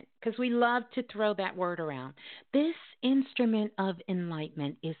enlightenment, because we love to throw that word around. This instrument of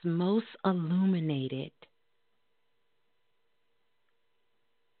enlightenment is most illuminated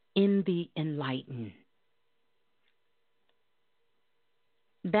in the enlightened.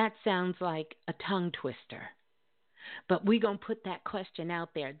 That sounds like a tongue twister. But we're going to put that question out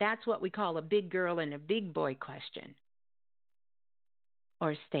there. That's what we call a big girl and a big boy question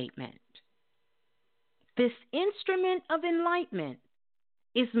or statement. This instrument of enlightenment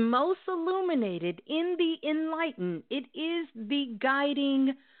is most illuminated in the enlightened. It is the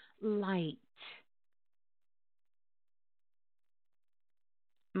guiding light.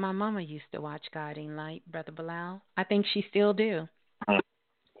 My mama used to watch Guiding Light, Brother Balah. I think she still do.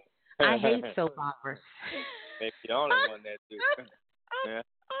 I hate soap operas. Maybe the only one that do.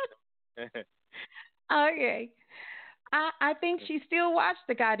 Okay. I think she still watched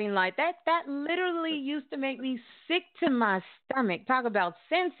The Guiding Light. That literally used to make me sick to my stomach. Talk about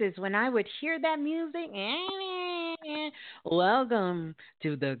senses when I would hear that music. Welcome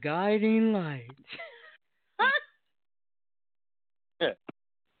to The Guiding Light.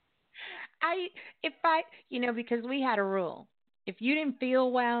 Because we had a rule. If you didn't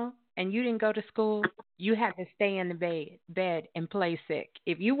feel well and you didn't go to school, you had to stay in the bed and play sick.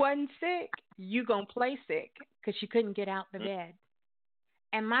 If you wasn't sick, you gonna play sick because you couldn't get out the bed.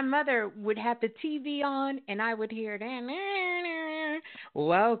 And my mother would have the TV on, and I would hear that.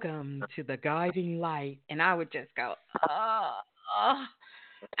 Welcome to the guiding light, and I would just go, oh.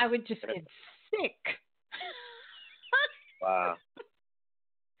 I would just get sick. Wow.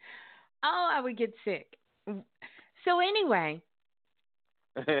 Oh, I would get sick. So anyway,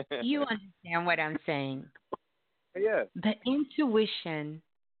 you understand what I'm saying. Yeah. The intuition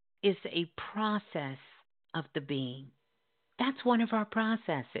is a process of the being. That's one of our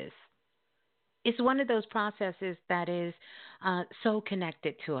processes. It's one of those processes that is so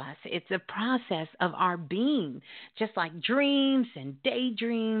connected to us. It's a process of our being, just like dreams and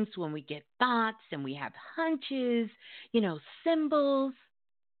daydreams, when we get thoughts and we have hunches, symbols.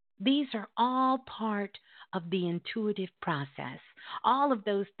 These are all part of the intuitive process. All of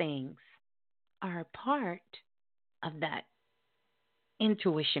those things are a part of that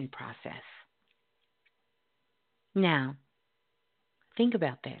intuition process. Now, think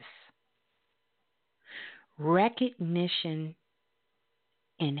about this. Recognition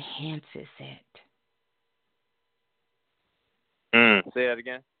enhances it. Say that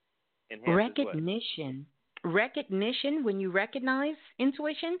again. Recognition, when you recognize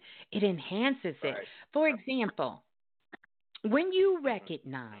intuition, it enhances it. Right. For example, when you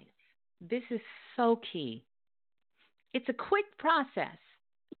recognize, this is so key. It's a quick process,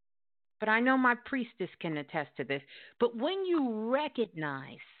 but I know my priestess can attest to this. But when you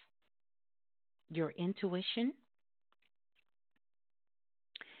recognize your intuition,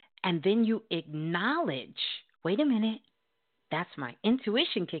 and then you acknowledge, wait a minute, that's my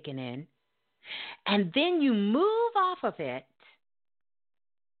intuition kicking in, and then you move off of it,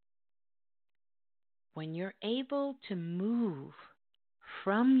 when you're able to move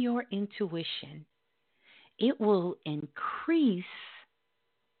from your intuition, it will increase,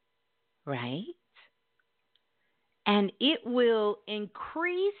 right? And it will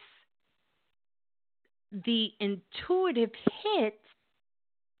increase the intuitive hits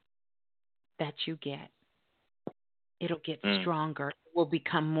that you get. It'll get stronger. It will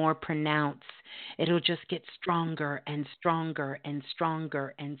become more pronounced. It'll just get stronger and stronger and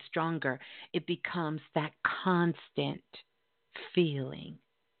stronger and stronger. It becomes that constant feeling.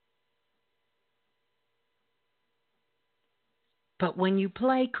 But when you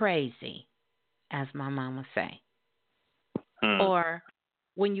play crazy, as my mama say, or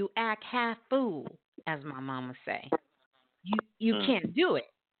when you act half fool, as my mama say, you can't do it.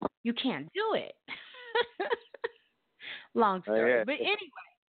 You can't do it. Long story. Yeah. But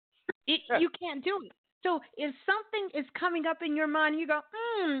anyway, you can't do it. So if something is coming up in your mind, you go,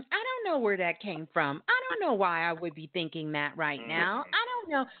 I don't know where that came from. I don't know why I would be thinking that right now. I don't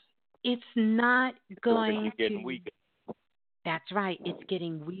know. It's not going to getting weaker. That's right. It's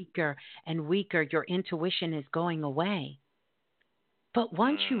getting weaker and weaker. Your intuition is going away. But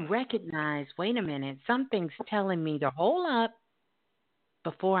once you recognize, wait a minute, something's telling me to hold up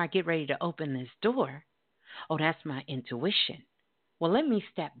before I get ready to open this door. Oh, that's my intuition. Well, let me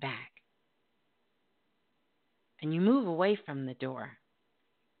step back. And you move away from the door.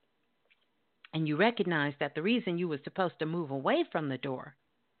 And you recognize that the reason you were supposed to move away from the door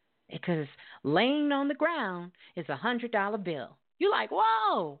is because laying on the ground is $100 bill. You're like,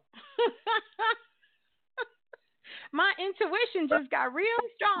 whoa. My intuition just got real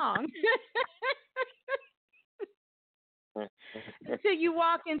strong. Until you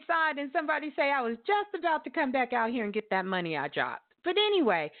walk inside and somebody say, I was just about to come back out here and get that money I dropped. But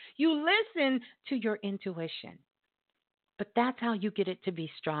anyway, you listen to your intuition. But that's how you get it to be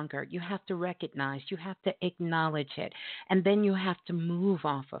stronger. You have to recognize, you have to acknowledge it, and then you have to move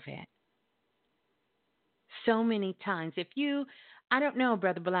off of it. So many times, I don't know,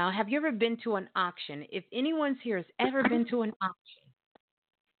 Brother Balah, have you ever been to an auction? If anyone's here has ever been to an auction,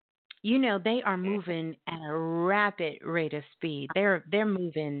 you know they are moving at a rapid rate of speed. They're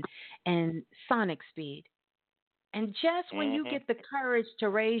moving in sonic speed. And just when you get the courage to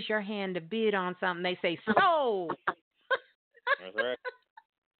raise your hand to bid on something, they say, sold. That's right.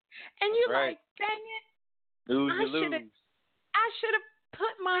 And you're like, dang it. Lose, you lose. I should have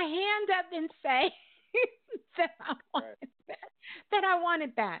put my hand up and say that I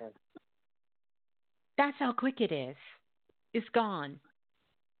wanted that. Right. That's how quick it is. It's gone.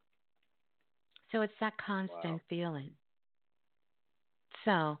 So it's that constant feeling.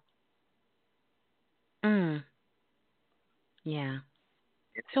 So, yeah.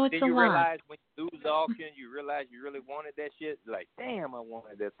 So it's then a you lot. realize when you lose the auction, you realize you really wanted that shit. Like, damn, I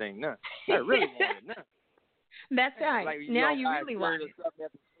wanted that thing now. I really wanted it now. That's right. Like now you really want it.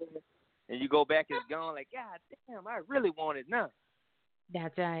 And you go back, it's gone. Like, God damn, I really want it now.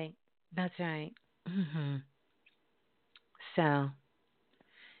 That's right. That's right. So,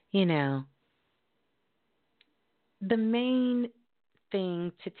 the main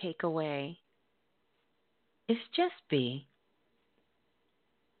thing to take away is just be.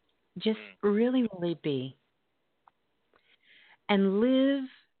 Just really, really be. And live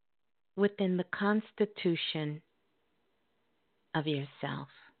within the constitution of yourself.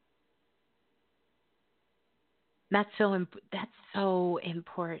 That's so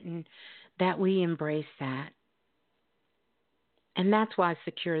important that we embrace that. And that's why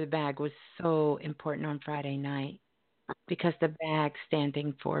Secure the Bag was so important on Friday night, because the bag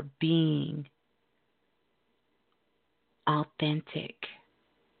standing for being authentic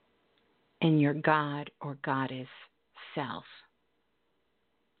in your God or goddess self.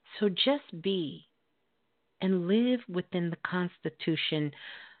 So just be and live within the constitution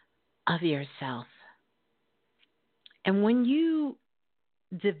of yourself. And when you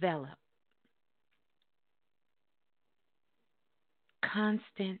develop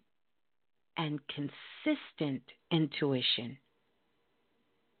constant and consistent intuition,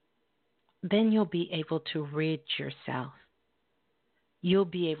 then you'll be able to rid yourself. You'll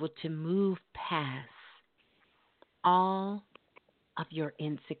be able to move past all of your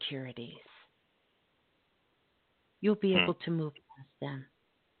insecurities. You'll be able to move past them.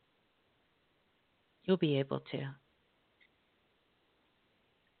 You'll be able to.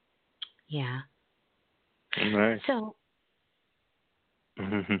 Yeah. Right. So,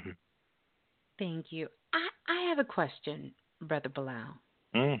 thank you. I have a question, Brother Balah.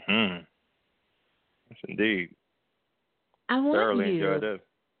 Yes, indeed. I want Thoroughly you. enjoyed it.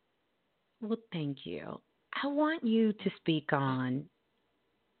 Well, thank you. I want you to speak on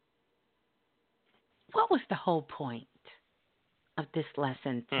what was the whole point of this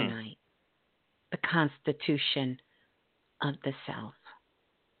lesson tonight? The constitution of the self.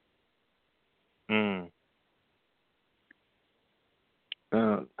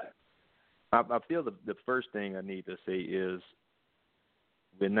 I feel the first thing I need to say is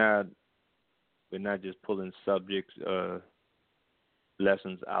we're not just pulling subjects,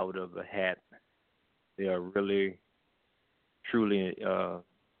 lessons out of a hat. They are really, truly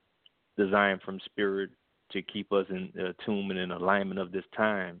designed from spirit to keep us in attunement and alignment of this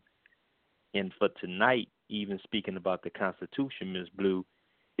time. And for tonight, even speaking about the Constitution, Ms. Blue,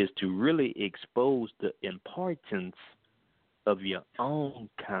 is to really expose the importance of your own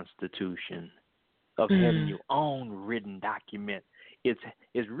constitution of having your own written document. It's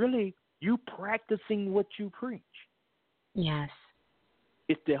really you practicing what you preach. Yes.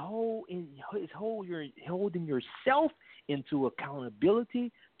 It's you're holding yourself into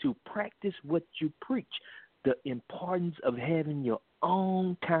accountability to practice what you preach. The importance of having your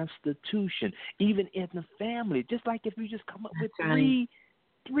own constitution, even in the family. Just like if you just come up with three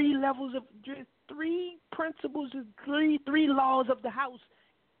levels of three principles, three laws of the house.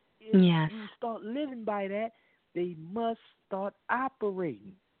 If you start living by that, they must start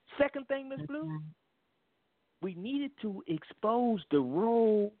operating. Second thing, Miss Blue, we needed to expose the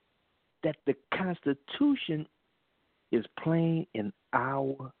role that the Constitution is playing in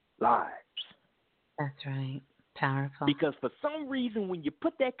our lives. That's right. Powerful. Because for some reason, when you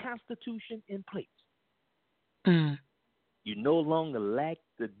put that Constitution in place, you no longer lack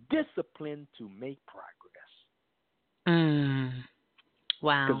the discipline to make progress.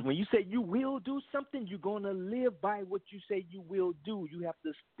 Wow. Because when you say you will do something, you're going to live by what you say you will do. You have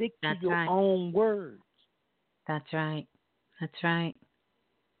to stick to your own words. That's right. That's right.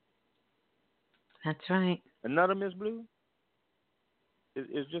 That's right. Another, Miss Blue,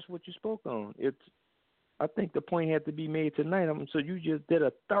 is just what you spoke on. I think the point had to be made tonight. So you just did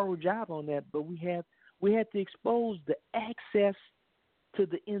a thorough job on that. But we had to expose the access to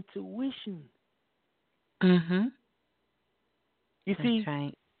the intuition. You see,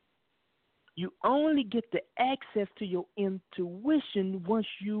 right. You only get the access to your intuition once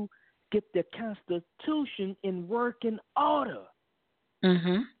you get the Constitution in working order.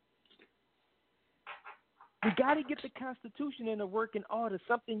 You got to get the Constitution in a working order,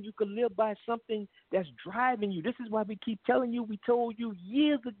 something you can live by, something that's driving you. This is why we keep telling you, we told you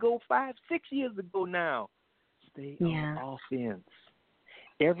years ago, 5, 6 years ago now, stay on offense.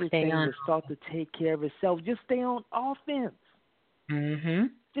 Everything will start to take care of itself. Just stay on offense.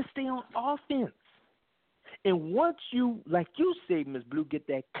 Just stay on offense. And once you, like you say, Ms. Blue, get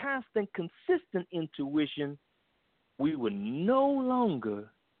that constant, consistent intuition, we will no longer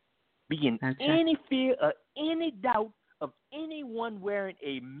be in any fear or any doubt of anyone wearing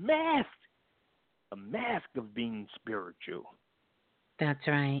a mask of being spiritual. That's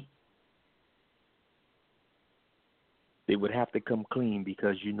right. They would have to come clean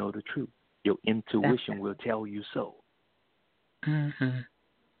because you know the truth. Your intuition will tell you so.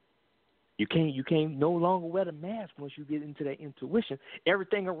 You can't no longer wear the mask once you get into that intuition.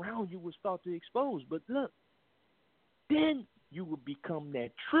 Everything around you will start to expose. But look, then you will become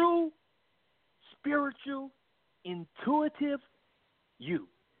that true, spiritual, intuitive you.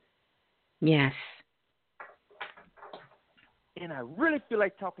 Yes. And I really feel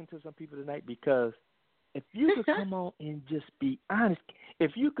like talking to some people tonight because if you could come on and just be honest,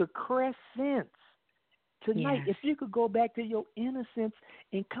 if you could crescent tonight, if you could go back to your innocence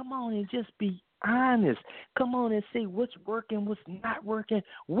and come on and just be honest. Come on and say what's working, what's not working.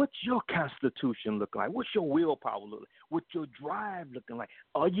 What's your constitution look like? What's your willpower look like? What's your drive looking like?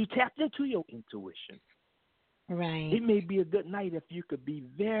 Are you tapped into your intuition? Right. It may be a good night if you could be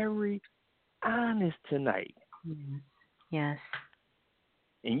very honest tonight. Yes.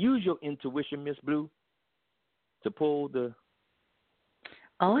 And use your intuition, Miss Blue, to pull the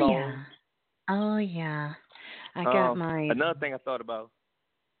Oh, calls. yeah. Oh, yeah. I got my... Another thing I thought about,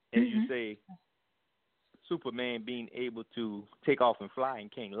 as you say, Superman being able to take off and fly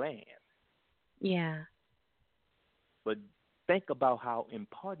and can't land. Yeah. But think about how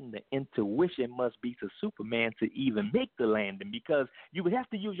important the intuition must be to Superman to even make the landing, because you would have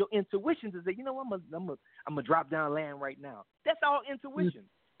to use your intuition to say, you know, I'm gonna drop down and land right now. That's all intuition.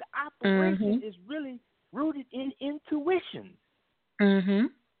 The operation is really rooted in intuition.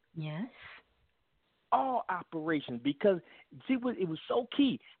 Yes. All operations, because see what it was so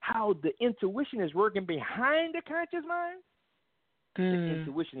key how the intuition is working behind the conscious mind. The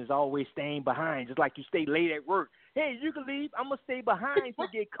intuition is always staying behind, just like you stay late at work. Hey, you can leave. I'm gonna stay behind to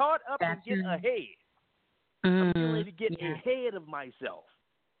get caught up and get ahead. I'm getting ready to get ahead of myself.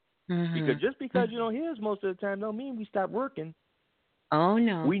 Because just because you don't hear us most of the time don't mean we stop working. Oh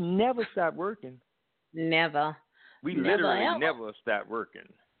no, we never stop working. Never. We literally never stop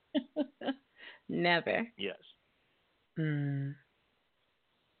working. Never. Yes. So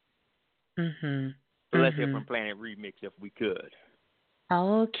let's hear from Planet Remix if we could.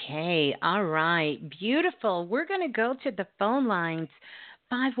 Okay. All right. Beautiful. We're going to go to the phone lines.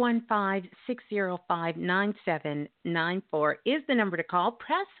 515-605-9794 is the number to call.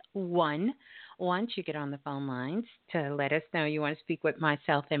 Press 1 once you get on the phone lines to let us know you want to speak with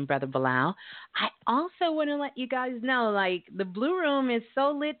myself and Brother Balah. I also want to let you guys know, like, the Blue Room is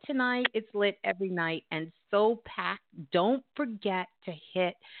so lit tonight. It's lit every night and so packed. Don't forget to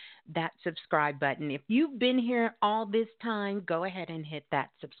hit that subscribe button. If you've been here all this time, go ahead and hit that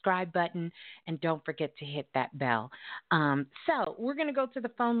subscribe button, and don't forget to hit that bell. So we're going to go to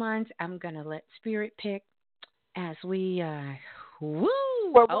the phone lines. I'm going to let Spirit pick as we, woo!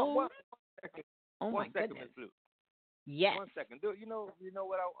 Well, oh, one my second, goodness. Miss Blue. Yes. 1 second. You know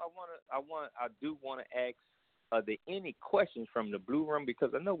what I do want to ask. Are there any questions from the Blue Room?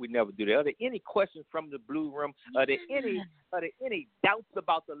 Because I know we never do that. Are there any questions from the Blue Room? Are there any doubts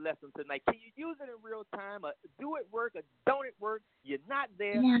about the lesson tonight? Can you use it in real time? Or do it work or don't it work? You're not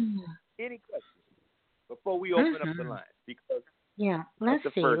there. Yeah. Any questions before we open up the line? Because let's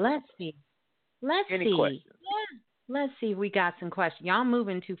see. Any questions? Yeah. Let's see. We got some questions. Y'all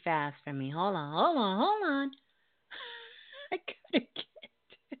moving too fast for me. Hold on. I gotta get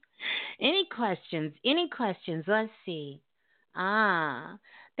any questions? Let's see.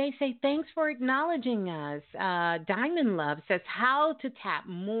 They say thanks for acknowledging us. Diamond Love says how to tap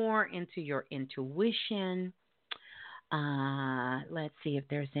more into your intuition. Let's see if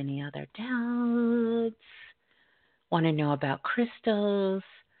there's any other doubts. Want to know about crystals?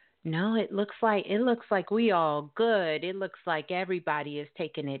 No, it looks like we all good. It looks like everybody is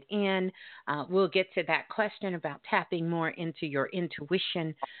taking it in. We'll get to that question about tapping more into your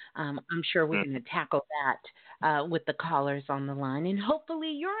intuition. I'm sure we're going to tackle that with the callers on the line, and hopefully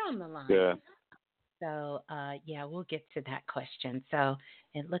you're on the line. Yeah. So, we'll get to that question. So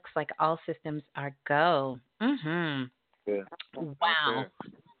it looks like all systems are go. Mm-hmm. Yeah. Wow.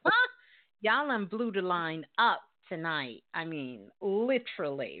 Y'all done blew the line up tonight. I mean,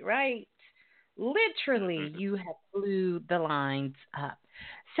 literally, right? Literally, you have blew the lines up.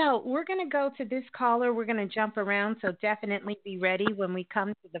 So we're going to go to this caller. We're going to jump around, so definitely be ready when we come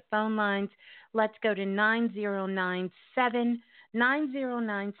to the phone lines. Let's go to 9097.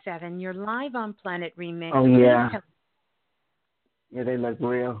 9097. You're live on Planet Remix. Oh, yeah. Yeah, they look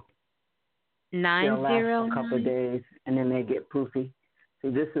real. 909. They'll last for a couple of days, and then they get poofy. See,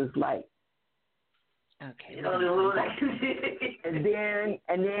 this is like. Okay. and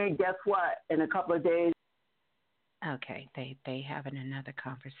then guess what? In a couple of days. Okay, they having another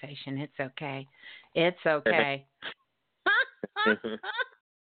conversation. It's okay. It's okay. It's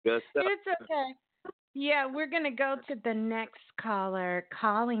okay. Yeah, we're going to go to the next caller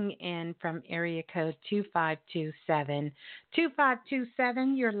calling in from area code 2527.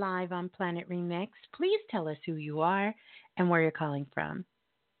 2527, you're live on Planet Remix. Please tell us who you are and where you're calling from.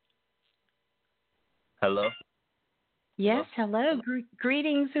 Hello? Yes, hello.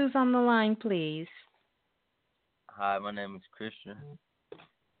 Greetings. Who's on the line, please? Hi, my name is Christian.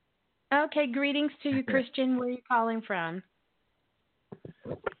 Okay, greetings to you, Christian. Where are you calling from?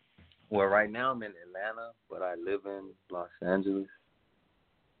 Well, right now I'm in Atlanta, but I live in Los Angeles.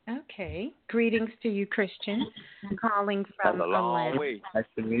 Okay. Greetings to you, Christian. Calling from That's a long Atlanta. way. Nice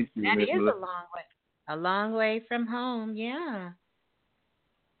to meet you. That Miss is Lewis. a long way. A long way from home, yeah.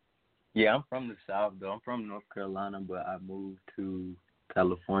 Yeah, I'm from the South, though. I'm from North Carolina, but I moved to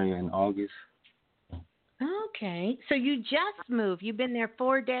California in August. Okay. So you just moved. You've been there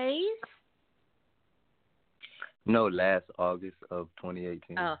 4 days? No, last August of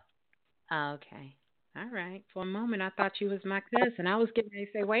 2018. Oh, okay. All right. For a moment, I thought you was my cousin. I was getting ready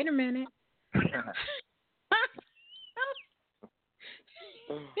to say, wait a minute.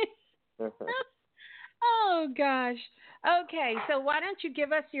 Oh, gosh. Okay. So why don't you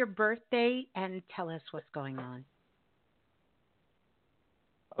give us your birthday and tell us what's going on?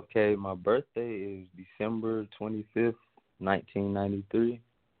 Okay, my birthday is December 25th, 1993.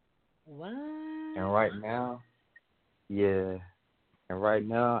 What? And right now,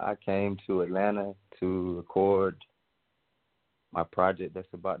 I came to Atlanta to record my project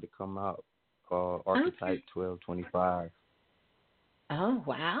that's about to come out called Archetype 1225. Oh,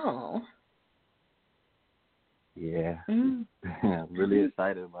 wow. Yeah. I'm really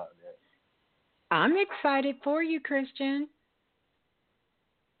excited about that. I'm excited for you, Christian.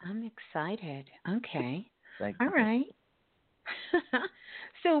 I'm excited. Okay. Thank you. All right.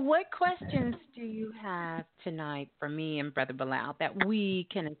 So what questions do you have tonight for me and Brother Balah that we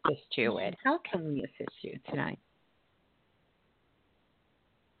can assist you with? How can we assist you tonight?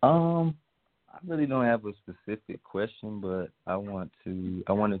 I really don't have a specific question, but I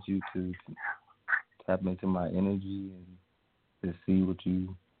wanted you to tap into my energy and to see what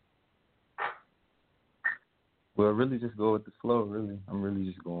you. Well, really just go with the flow. Really, I'm really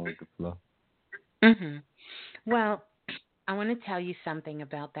just going with the flow. Mhm. Well, I want to tell you something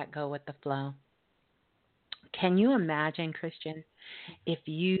about that go with the flow. Can you imagine, Christian, if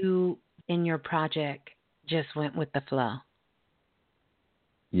you in your project just went with the flow?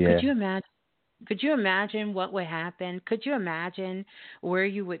 Yeah. Could you imagine? Could you imagine what would happen? Could you imagine where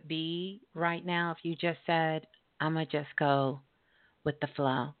you would be right now if you just said, I'm going to just go with the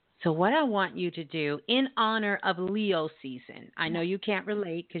flow? So, what I want you to do in honor of Leo season, I know you can't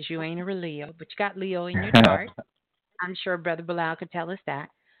relate because you ain't a Leo, but you got Leo in your chart. I'm sure Brother Bilal could tell us that.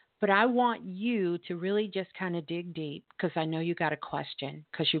 But I want you to really just kind of dig deep because I know you got a question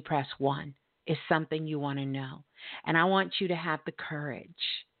because you press one. It's something you want to know. And I want you to have the courage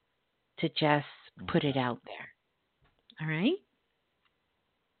to just put it out there. All right?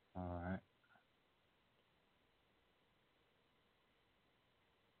 All right.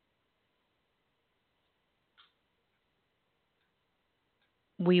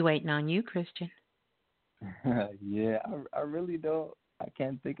 We waiting on you, Christian. Yeah, I really don't. I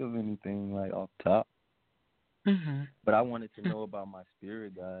can't think of anything like off top. Mm-hmm. But I wanted to know about my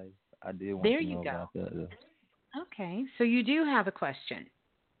spirit guys. I did want There to you know go. about that. Okay, so you do have a question.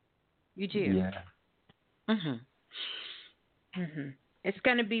 You do. Yeah. Mhm. Mhm. It's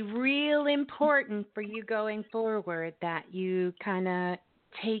going to be real important for you going forward that you kind of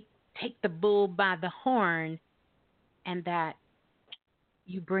take take the bull by the horn and that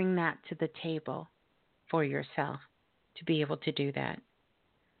you bring that to the table for yourself to be able to do that.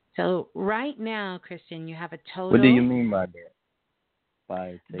 So right now, Christian, you have a What do you total. mean by that?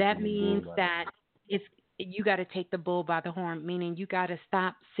 By That taking the bull means by that it's you got to take the bull by the horn, meaning you got to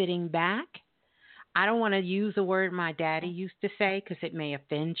stop sitting back. I don't want to use a word my daddy used to say because it may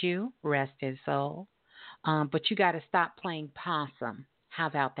offend you. Rest his soul. But you got to stop playing possum. How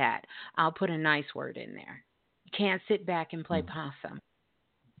about that? I'll put a nice word in there. You can't sit back and play the possum.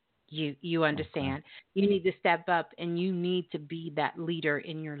 You Okay. understand? You need to step up and you need to be that leader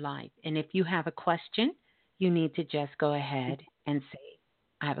in your life. And if you have a question, you need to just go ahead and say,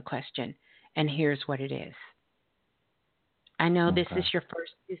 I have a question and here's what it is. I know this Okay.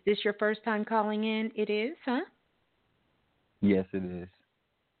 is your first time calling in? It is, huh? Yes, it is.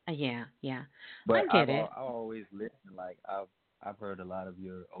 Yeah, yeah. I But get it. I always listen. Like I've heard a lot of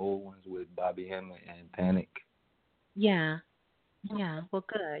your old ones with Bobby Hemmett and Panic. Yeah, yeah. Well,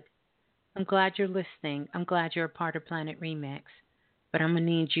 good. I'm glad you're listening. I'm glad you're a part of Planet Remix. But I'm gonna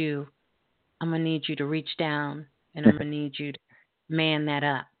need you to reach down and I'm gonna need you to man that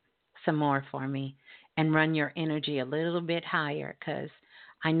up some more for me and run your energy a little bit higher because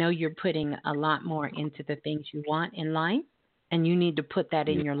I know you're putting a lot more into the things you want in life and you need to put that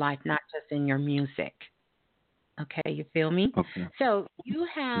in Yeah. your life, not just in your music. Okay, you feel me? Okay. So you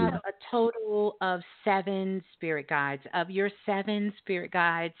have Yeah. a total of seven spirit guides. Of your seven spirit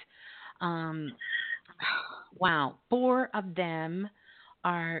guides, um, wow, four of them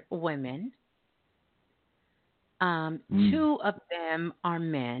are women. Mm. Two of them are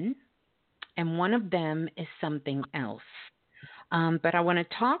men, and one of them is something else. But I want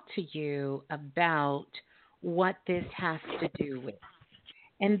to talk to you about what this has to do with.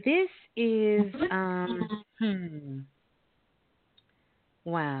 And this is,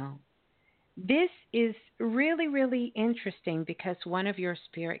 wow. This is really, really interesting because one of your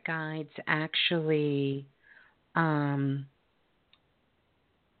spirit guides actually um,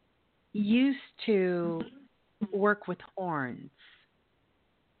 used to work with horns.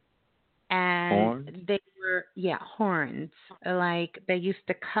 And Horns. they were, yeah, horns. Like they used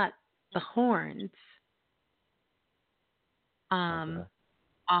to cut the horns Okay. um,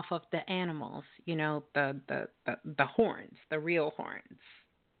 off of the animals, the horns, the real horns.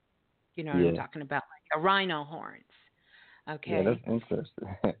 You know what I'm Yeah. talking about? Like the rhino horns. Yeah, that's Okay.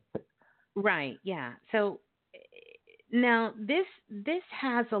 interesting. Right, yeah. So now this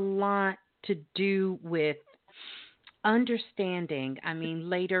has a lot to do with understanding. I mean,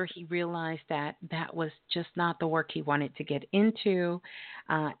 later he realized that that was just not the work he wanted to get into,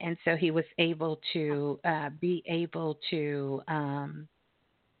 and so he was able to be able to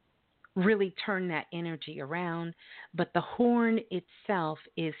really turn that energy around. But the horn itself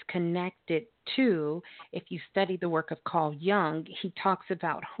is connected to, if you study the work of Carl Jung, he talks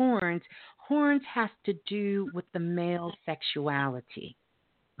about horns. Horns has to do with the male sexuality.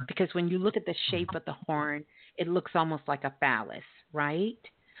 Because when you look at the shape of the horn, it looks almost like a phallus, right?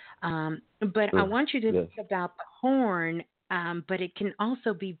 But I Sure. want you to Yes. think about the horn, but it can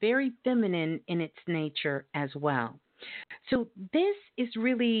also be very feminine in its nature as well. So this is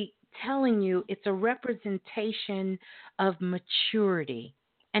really telling you it's a representation of maturity.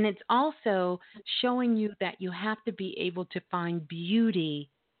 And it's also showing you that you have to be able to find beauty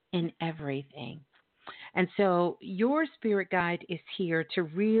in everything. And so your spirit guide is here to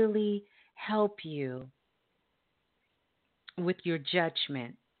really help you with your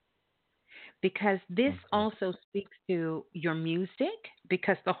judgment because this Okay. also speaks to your music,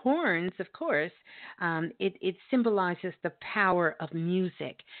 because the horns, of course, it symbolizes the power of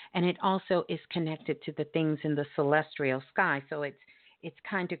music, and it also is connected to the things in the celestial sky. So it's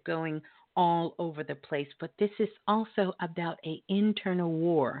kind of going all over the place. But this is also about a internal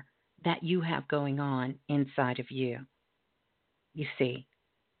war that you have going on inside of you. You see,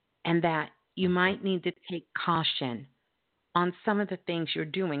 and that you Okay. might need to take caution on some of the things you're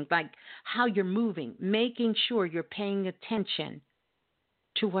doing, like how you're moving, making sure you're paying attention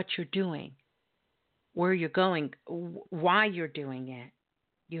to what you're doing, where you're going, why you're doing it.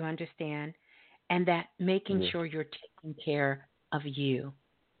 You understand? And that making Yes. sure you're taking care of you.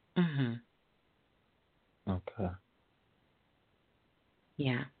 Hmm. Okay.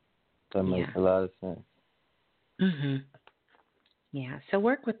 Yeah. That makes Yeah. a lot of sense. Hmm. Yeah. So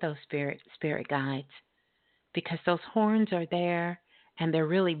work with those spirit guides, because those horns are there and they're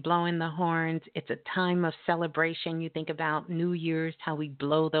really blowing the horns. It's a time of celebration. You think about New Year's, how we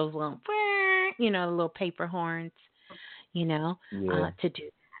blow those little, little paper horns, Yeah. to do.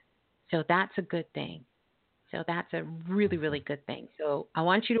 So that's a good thing. So that's a really, really good thing. So I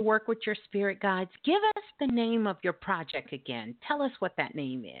want you to work with your spirit guides. Give us the name of your project again. Tell us what that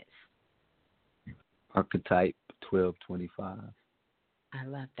name is. Archetype 1225. I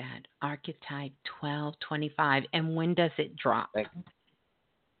love that. Archetype 1225. And when does it drop? Thank you.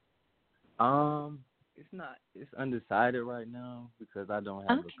 It's not. It's undecided right now because I don't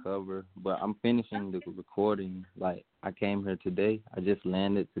have Okay. a cover. But I'm finishing the recording. Like I came here today. I just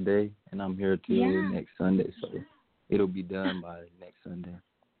landed today, and I'm here till Yeah. next Sunday. So it'll be done by next Sunday.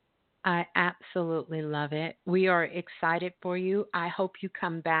 I absolutely love it. We are excited for you. I hope you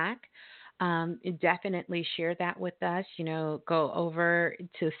come back. Definitely share that with us. Go over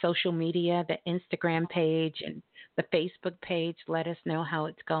to social media, the Instagram page and the Facebook page. Let us know how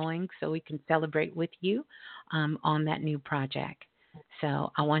it's going so we can celebrate with you on that new project.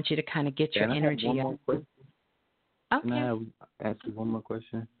 So I want you to kind of get your Can I have energy one up. more question? Can I Okay. have ask you one more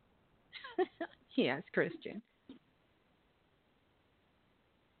question? Yes, Christian.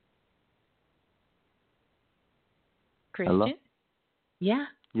 Hello. Christian? Yeah.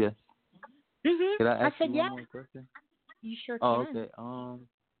 Yes. Could I I ask said, you yeah, one more question? you sure Oh, can. okay.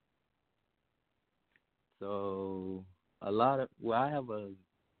 So I have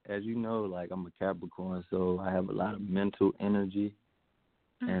as you know, like I'm a Capricorn, so I have a lot of mental energy,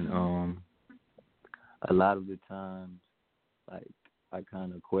 and Hmm. a lot of the times, like I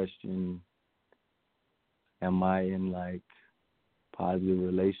kind of question, am I in like positive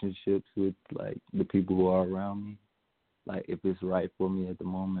relationships with like the people who are around me, like if it's right for me at the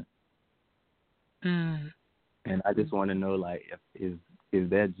moment, Mm. and I just want to know like is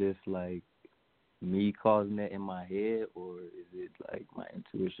that just like me causing that in my head, or is it like my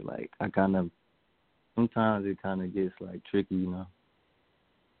intuition? Like I kind of sometimes it kind of gets like tricky.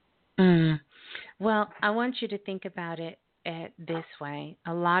 Mm. Well, I want you to think about it this way.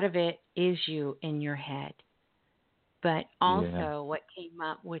 A lot of it is you in your head, but Yeah. also what came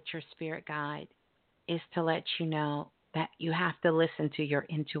up with your spirit guide is to let you know that you have to listen to your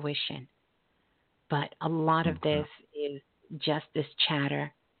intuition. But a lot of Okay. this is just this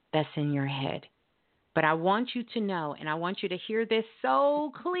chatter that's in your head. But I want you to know, and I want you to hear this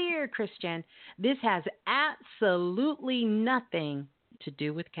so clear, Christian, this has absolutely nothing to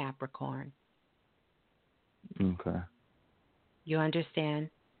do with Capricorn. Okay. You understand?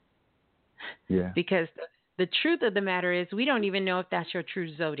 Yeah. Because the truth of the matter is, we don't even know if that's your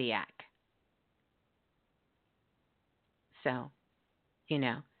true zodiac. So, you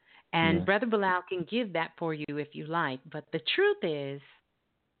know. And Yeah. Brother Balah can give that for you if you like. But the truth is,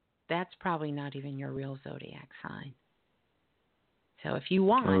 that's probably not even your real zodiac sign. So if you Oh,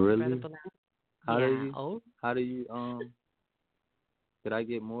 want, Brother really? Balah, How do yeah. you? Oh, How do you? Could I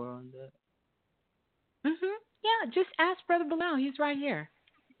get more on that? yeah. Just ask Brother Balah. He's right here.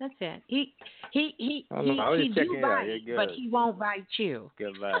 That's it. I don't know. I was He just do checking it out. Yeah, bite, but good. he won't bite you.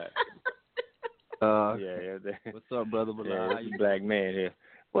 Good vibe. Yeah, Okay. yeah. What's up, brother Yeah, Balah? How it's you a black man here.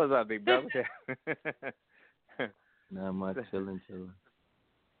 What's up, big brother? doing? Not much, chilling.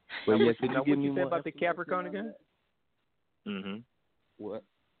 But Now, yeah, what could you what give you me said more about the information Capricorn on again? that? Mhm. What?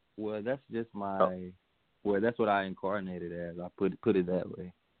 Well, that's just Oh, my. Well, that's what I incarnated as. I put it that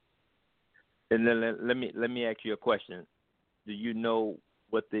way. and then let me ask you a question. Do you know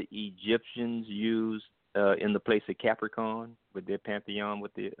what the Egyptians used in the place of Capricorn with their pantheon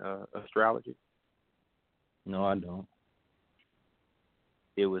with the astrology? No, I don't.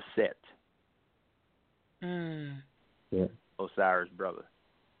 It was Set, Mm. Yeah. Osiris' brother.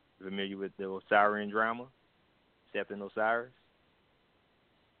 Familiar with the Osirian drama, Seth and Osiris?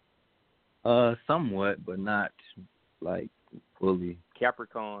 Somewhat, but not like fully.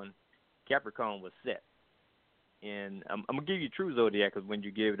 Capricorn was set. And I'm gonna give you true zodiac because when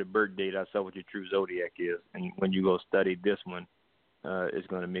you gave it a birth date, I saw what your true zodiac is, and when you go study this one, it's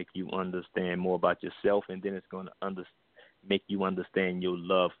gonna make you understand more about yourself, and then it's gonna make you understand your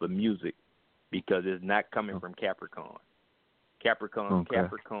love for music, because it's not coming from Capricorn. Capricorn.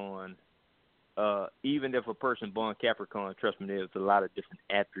 Even if a person born Capricorn, trust me, there's a lot of different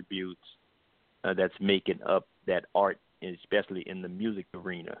attributes that's making up that art, especially in the music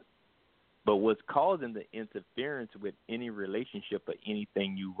arena. But what's causing the interference with any relationship or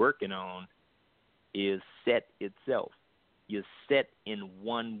anything you're working on is set itself. You're set in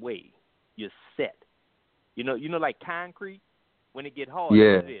one way. You're set. You know, like concrete, when it get hard,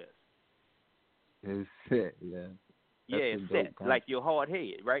 it is. It's set, yeah. That's it's set. Like your hard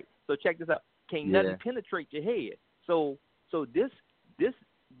head, right? So check this out. Can't nothing penetrate your head. So this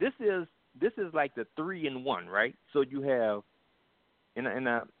is like the 3-in-1, right? So you have, and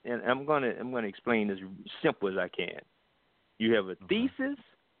I'm gonna explain as simple as I can. You have a thesis,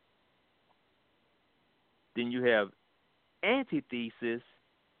 then you have antithesis,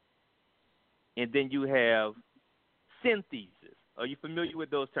 and then you have synthesis. Are you familiar with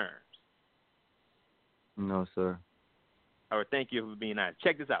those terms? No, sir. All right, thank you for being honest.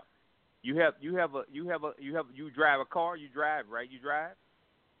 Check this out. You drive a car. You drive, right? You drive.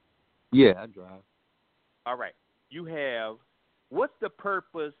 Yeah, I drive. All right. You have. What's the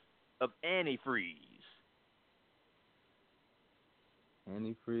purpose of antifreeze?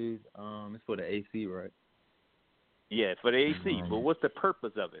 Antifreeze. It's for the AC, right? Yeah, for the AC. But what's the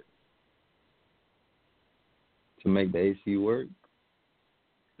purpose of it? To make the AC work.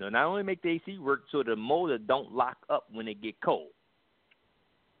 So not only make the AC work, so the motor don't lock up when it get cold.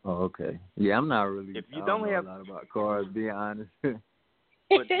 Oh, okay. Yeah, I'm not really. If you I don't know have a lot about cars, being honest.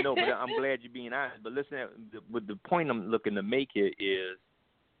 but I'm glad you're being honest. But listen, with the point I'm looking to make here is,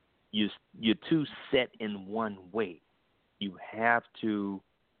 you're too set in one way. You have to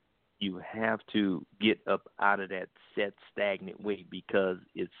get up out of that set, stagnant way, because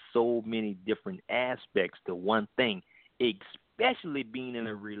it's so many different aspects to one thing, especially being in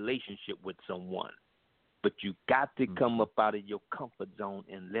a relationship with someone. But you got to come up out of your comfort zone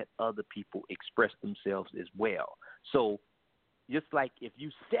and let other people express themselves as well. So just like if you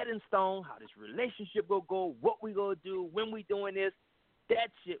set in stone how this relationship will go, what we going to do, when we doing this,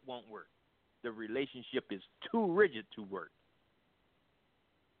 that shit won't work. The relationship is too rigid to work.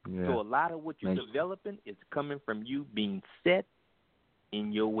 Yeah. So a lot of what you're developing is coming from you being set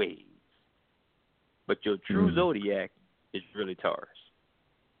in your ways. But your true zodiac is really Taurus.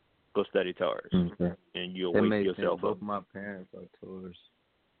 Go study Taurus, and you'll wake yourself up. Both my parents are Taurus.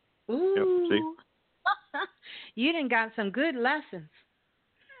 Ooh. Yep, see? You done got some good lessons.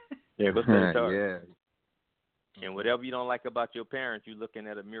 Yeah, go study Taurus. Yeah. And whatever you don't like about your parents, you're looking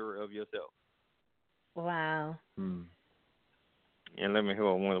at a mirror of yourself. Wow. And let me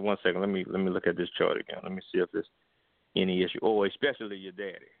hold on one second. Let me look at this chart again. Let me see if there's any issue. Oh, especially your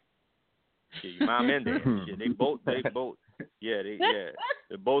daddy. Yeah, your mom and dad. Yeah, they both. Yeah,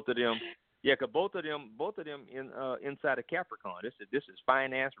 the both of them. Yeah, 'cause both of them inside of Capricorn. This is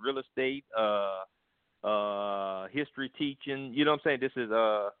finance, real estate, history teaching. You know what I'm saying? This is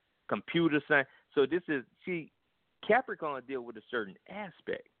computer science. So this is, Capricorn deal with a certain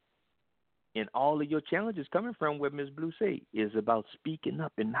aspect. And all of your challenges coming from what Ms. Blue said is about speaking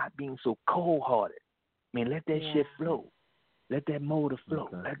up and not being so cold-hearted. Man, let that shit flow. Let that motor flow.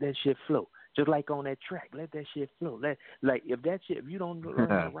 Okay. Let that shit flow. Just like on that track, let that shit flow. If you don't learn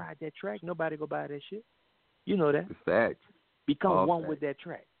how to ride that track, nobody go buy that shit. You know that. Fact. Become one with that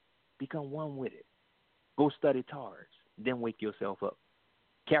track. Become one with it. Go study Taurus. Then wake yourself up.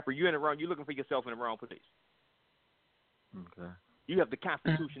 Capri, you're looking for yourself in the wrong place. Okay. You have the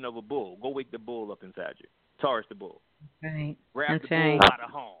constitution of a bull. Go wake the bull up inside you. Taurus the bull. Right. Grab the bull by the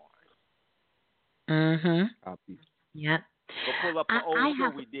horns. Copy. Yep. Go pull up the old show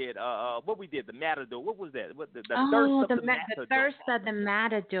we did. What we did, the Matador. What was that? The thirst of the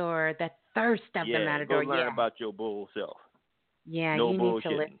Matador. The thirst of the Matador. Go learn about your bull self. Yeah, no you bullshitting. need to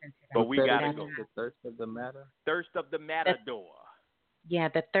listen to that. But we gotta go. The thirst of the matter. Thirst of the Matador.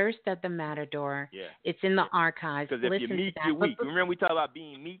 The thirst of the Matador. Yeah. It's in the archives. Because if you're meek, you're weak. Remember we talked about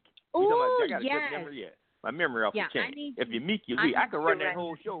being meek? Oh, I got a good memory. Yeah. My memory off the chain. If you're meek, you're weak. I could run that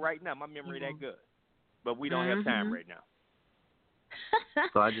whole show right now. My memory that good. But we don't have time right now.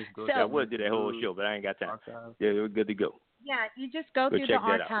 So I just go. I would do that whole show, but I ain't got time. Archives. Yeah, we're good to go. Yeah, you just go through the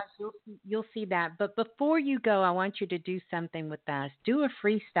archives. You'll see that. But before you go, I want you to do something with us. Do a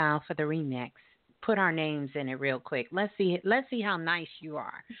freestyle for the remix. put our names in it real quick. Let's see how nice you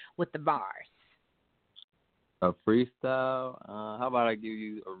are with the bars. A freestyle? How about I give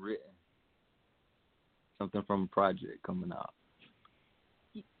you a written? Something from a project coming out.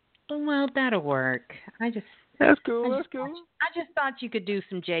 Well, that'll work. That's cool. I just thought you could do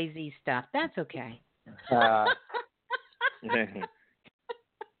some Jay-Z stuff. That's okay. It's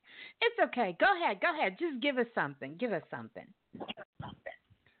okay. Go ahead. Just give us something.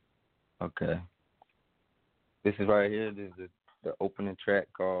 Okay. This is right here. This is the opening track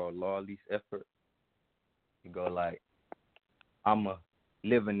called Law Least Effort. You go like, I'm a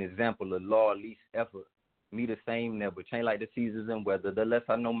living example of law least effort. Me the same, never change like the seasons and weather. The less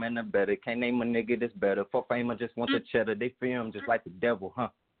I know, man, the better. Can't name a nigga that's better. For fame, I just want the cheddar. They film just like the devil, huh?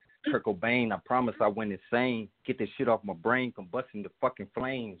 Kurt Cobain, I promise I went insane. Get this shit off my brain, combusting the fucking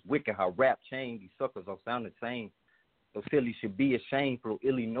flames. Wicked how rap changed. These suckers all sound the same. So silly should be ashamed. Flow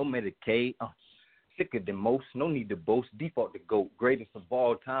illy, no Medicaid. Sicker than most, no need to boast. Default the GOAT, greatest of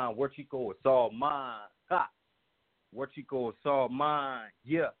all time. Where Chico, it's all mine. Ha! Where Chico, it's all mine.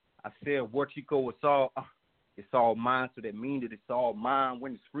 Yeah, I said where Chico, it's all mine. So that means that it's all mine.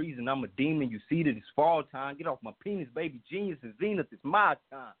 When it's freezing, I'm a demon. You see that it's fall time. Get off my penis, baby. Genius and zenith, it's my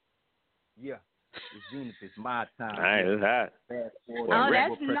time. Yeah, it's zenith, it's my time. All right, it's hot. Oh,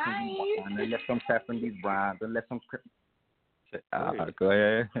 that's nice. Unless I'm tapping these rhymes, unless I'm... Go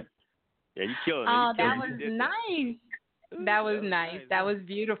ahead. Yeah, you killing it. Oh, that was nice. That was nice. That was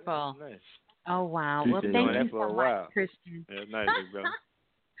beautiful. Nice. Oh, wow. Well, thank you so much, Christian. Yeah, nice, bro.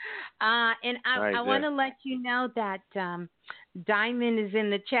 And I want to let you know that Diamond is in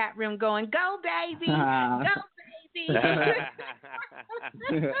the chat room going, go, baby. Go, baby.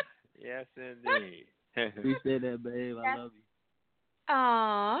 Yes, indeed. Appreciate that, babe. I love you.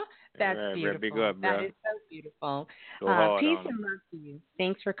 Aw, that's right, beautiful. Big up, bro. That is so beautiful. Go Peace and love to you.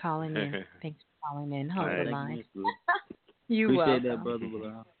 Thanks for calling in. Hold the line. You appreciate welcome. that,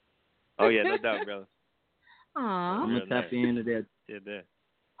 brother. Oh, yeah, no doubt, brother. Aw. I'm going to tap into that. Yeah, that.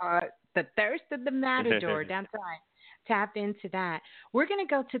 The thirst of the matador. That's right. Tap into that. We're going to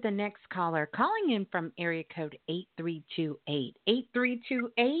go to the next caller. Calling in from area code 8328.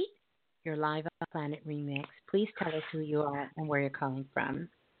 8328. You're live on Planet Remix. Please tell us who you are and where you're calling from.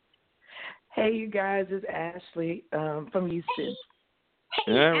 Hey, you guys. It's Ashley from Houston.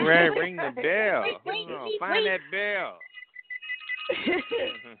 Hey, all right, ring the bell. Wait. Find that bell.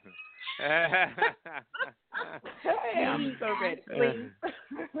 Hey, I'm so ready. Please.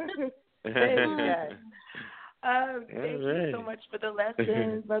 Hey, you guys. Thank you so much for the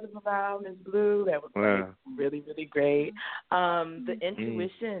lessons, Brother Balah, Ms. Blue. That was really, really great. The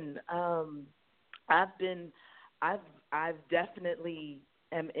intuition. I've definitely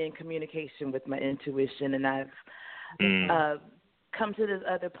am in communication with my intuition, and I've come to this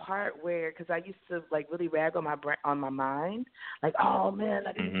other part where, because I used to like really rag on my mind, like, oh man,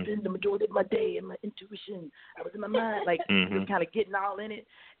 I didn't spend the majority of my day in my intuition. I was in my mind, like just kind of getting all in it,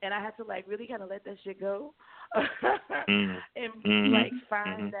 and I had to like really kind of let that shit go, and like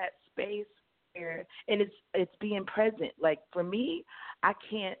find that space where, and it's being present. Like for me, I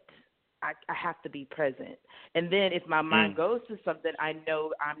can't. I have to be present, and then if my mind goes to something, I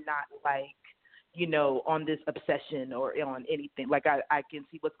know I'm not like, you know, on this obsession or on anything. Like I can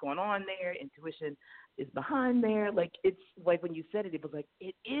see what's going on there. Intuition is behind there. Like it's like when you said it, it was like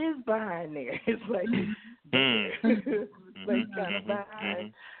it is behind there. It's like it's like kind of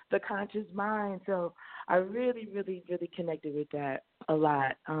behind the conscious mind. So I really, really, really connected with that a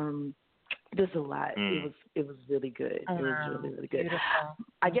lot. Just a lot. It was really good. It was really, really good. Beautiful.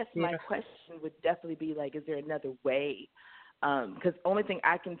 I guess my question would definitely be like, is there another way? Because the only thing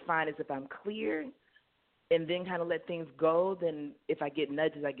I can find is if I'm clear and then kind of let things go, then if I get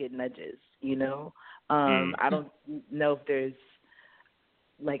nudges, I get nudges, you know? I don't know if there's,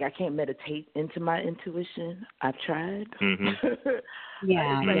 like, I can't meditate into my intuition. I've tried.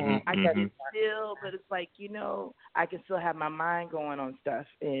 Yeah. I can still, but it's like, you know, I can still have my mind going on stuff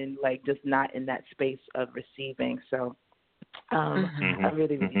and, like, just not in that space of receiving. So I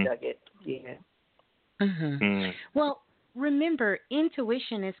really, really dug it. Yeah. Well, remember,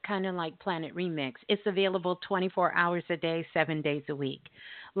 intuition is kind of like Planet Remix. It's available 24 hours a day, 7 days a week.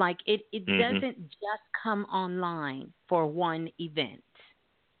 Like, it doesn't just come online for one event.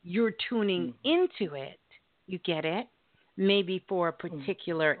 You're tuning into it. You get it? Maybe for a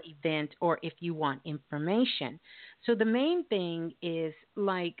particular event or if you want information. So the main thing is,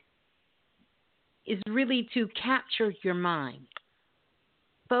 like, is really to capture your mind.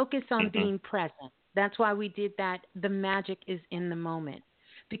 Focus on being present. That's why we did that. The magic is in the moment.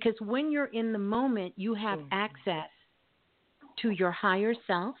 Because when you're in the moment, you have access to your higher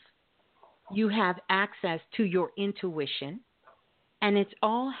self. you have access to your intuition, and it's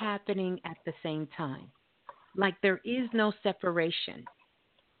all happening at the same time. Like there is no separation.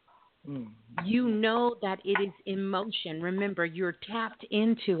 You know that it is in motion. Remember, you're tapped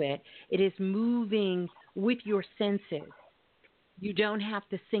into it. It is moving with your senses. You don't have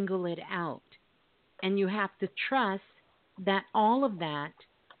to single it out. And you have to trust that all of that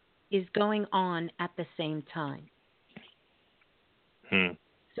is going on at the same time.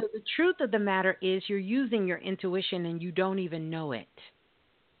 So the truth of the matter is you're using your intuition and you don't even know it.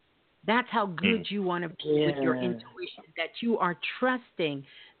 That's how good you want to be with your intuition, that you are trusting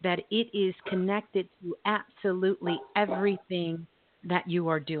that it is connected to absolutely everything that you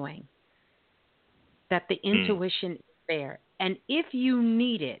are doing, that the intuition is there. And if you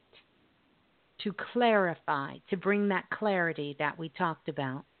need it to clarify, to bring that clarity that we talked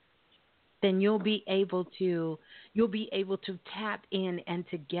about, then you'll be able to tap in and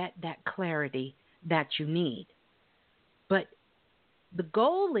to get that clarity that you need. But the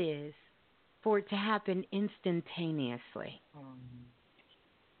goal is for it to happen instantaneously.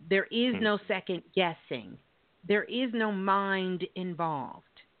 There is no second guessing. There is no mind involved.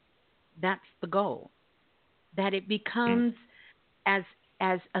 That's the goal. That it becomes as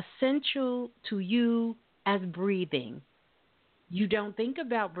essential to you as breathing. You don't think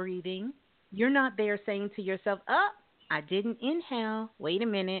about breathing. You're not there saying to yourself, I didn't inhale. Wait a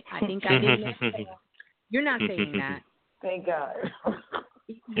minute. I think I didn't exhale. You're not saying that. Thank God.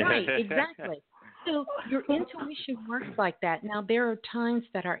 Right, exactly. So your intuition works like that. Now, there are times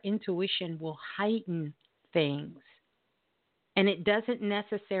that our intuition will heighten things. And it doesn't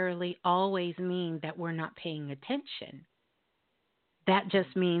necessarily always mean that we're not paying attention. That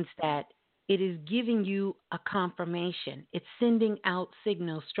just means that it is giving you a confirmation. It's sending out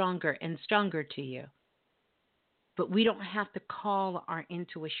signals stronger and stronger to you. But we don't have to call our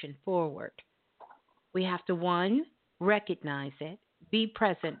intuition forward. We have to, one, recognize it, be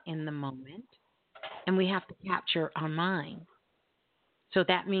present in the moment, and we have to capture our mind. So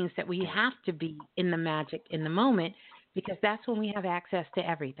that means that we have to be in the magic in the moment, because that's when we have access to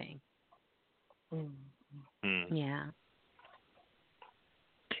everything. Yeah.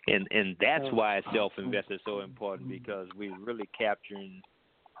 And that's why self-invest is so important, because we're really capturing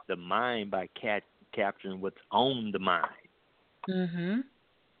the mind by capturing what's on the mind.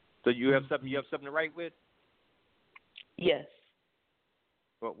 So you have something to write with? Yes.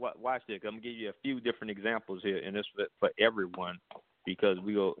 Well, watch this. I'm gonna give you a few different examples here, and this for everyone, because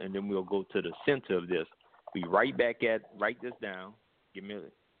we'll go to the center of this. We write this down. Give me a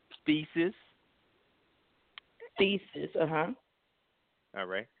thesis. Thesis, All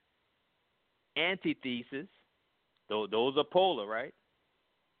right. Antithesis. Those are polar, right?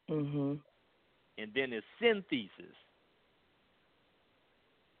 And then it's synthesis,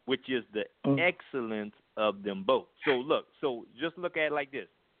 which is the excellence of them both. So just look at it like this.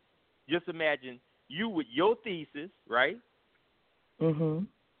 Just imagine you with your thesis, right?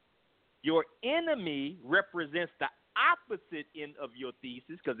 Your enemy represents the opposite end of your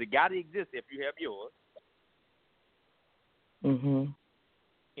thesis, because it got to exist if you have yours.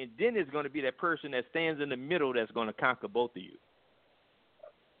 And then it's going to be that person that stands in the middle that's going to conquer both of you.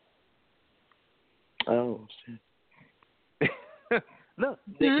 Oh, shit. Look,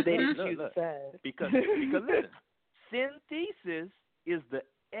 they didn't choose a side. Because listen, synthesis is the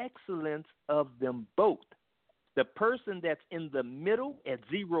excellence of them both. The person that's in the middle at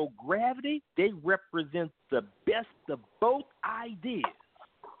zero gravity, they represent the best of both ideas.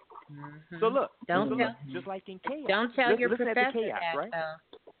 So look, just like in chaos. Don't tell your listen professor at the chaos, that, right? though.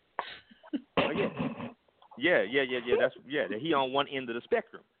 Oh, yeah. That's he on one end of the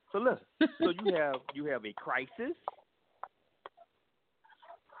spectrum. So listen, so you have a crisis.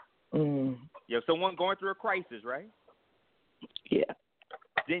 You have someone going through a crisis, right? Yeah.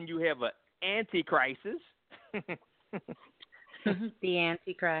 Then you have an anti-crisis. The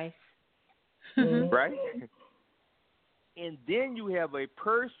Antichrist. Right? And then you have a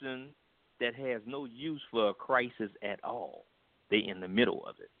person that has no use for a crisis at all. They in the middle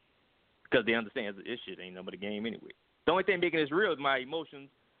of it, because they understand this shit ain't nothing but a game anyway. The only thing making this real is my emotions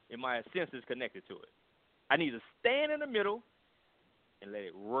and my senses connected to it. I need to stand in the middle and let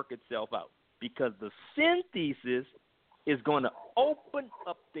it work itself out, because the synthesis is going to open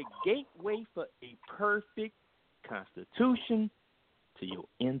up the gateway for a perfect constitution to your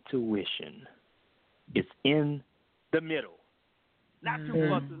intuition. It's in the middle. Not too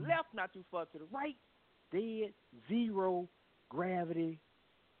far to the left, not too far to the right. Dead, zero gravity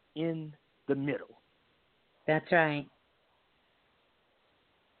in the middle. That's right.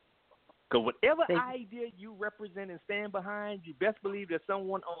 Because whatever They- idea you represent and stand behind, you best believe there's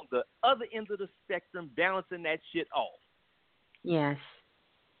someone on the other end of the spectrum balancing that shit off. Yes.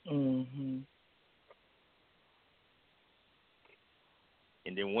 Mhm.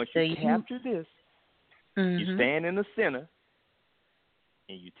 And then once So you you- capture this, you Mhm. stand in the center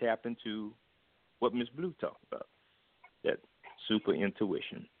and you tap into what Miss Blue talked about, that super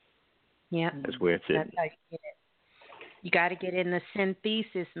intuition. Yeah. That's where it's That's at. how you get it. You got to get in the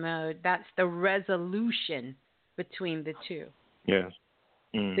synthesis mode. That's the resolution between the two. Yeah.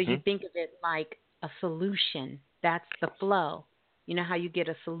 So you think of it like a solution. That's the flow. You know how you get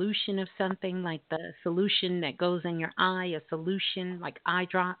a solution of something, like the solution that goes in your eye, a solution like eye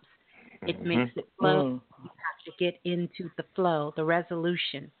drops. It makes it flow. Mm. You have to get into the flow, the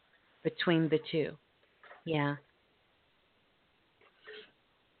resolution between the two. Yeah.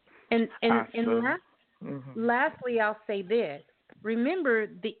 And Awesome. lastly, I'll say this. Remember,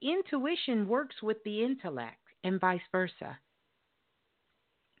 the intuition works with the intellect and vice versa.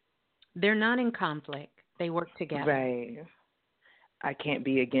 They're not in conflict. They work together. Right. I can't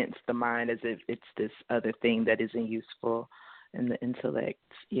be against the mind as if it's this other thing that isn't useful in the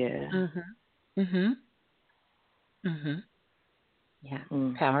intellect. Yeah. Yeah.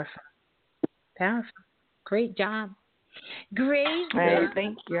 Mm. Powerful. Great job. Great Hey, job.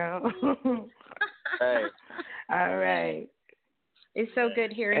 thank you. Hey. All right. It's so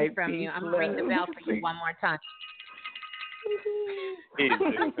good hearing Hey, from you. peace, I'm going to ring the bell for you love. one more time.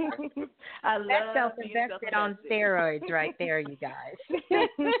 I That's love being self-invested on steroids right there, you guys.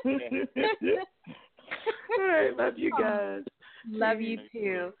 All right, love you guys. Love you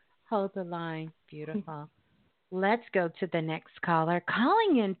too. Hold the line. Beautiful. Let's go to the next caller.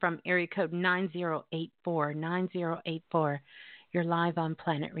 Calling in from area code 9084. 9084. You're live on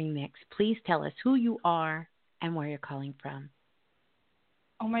Planet Remix. Please tell us who you are and where you're calling from.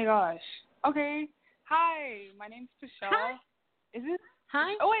 Oh my gosh. Okay. Hi, my name's Michelle. Hi. Is it?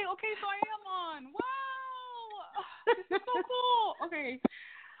 Hi. Oh wait. Okay, so I am on. Wow. This is so cool. Okay.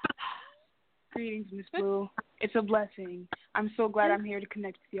 Greetings, Miss Blue. It's a blessing. I'm so glad I'm here to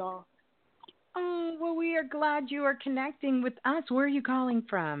connect with y'all. Oh, well, we are glad you are connecting with us. Where are you calling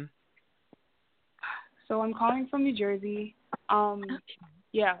from? So I'm calling from New Jersey.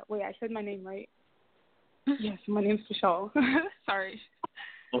 Yeah. Wait, I said my name right. Yes, my name's Michelle. Sorry.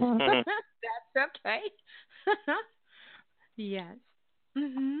 That's okay. Yes.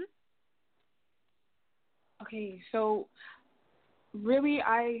 Okay, so really,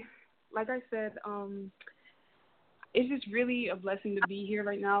 like I said, it's just really a blessing to be here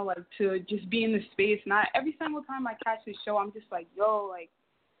right now, like to just be in this space. And every single time I catch this show, I'm just like, yo, like,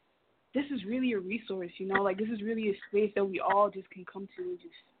 this is really a resource, you know? Like, this is really a space that we all just can come to and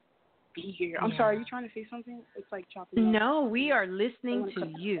just be here. I'm sorry, are you trying to say something? It's like chopping up. No, we are listening to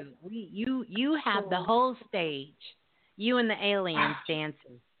you. You have the whole stage. You and the aliens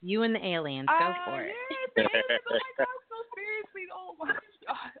dancing. You and the aliens. Go for it. Yeah, the aliens. Oh my God, so seriously. Oh my.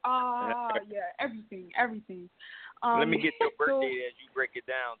 Yeah, everything. Let me get your birthday as you break it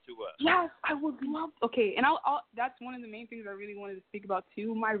down to us. Yes, I would love. Okay, and I'll that's one of the main things I really wanted to speak about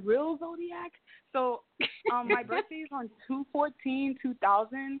too. My real Zodiac. So, my birthday is on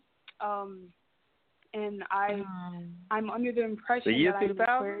 2/14/2000. And I'm under the impression the year that I'm 2000?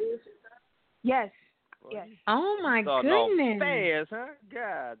 Aquarius. Yes. Yes. Oh my Starting goodness. off fast, huh?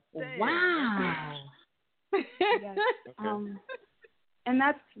 God damn. Wow. Yes. And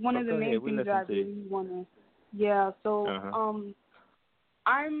that's one of the main things that I really want to. Yeah. So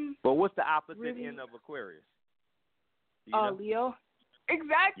I'm. But what's the opposite really, end of Aquarius? Do you know? Leo.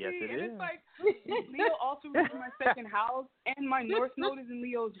 Exactly. Yes, it and is. It's like Leo also is in my second house, and my North Node is in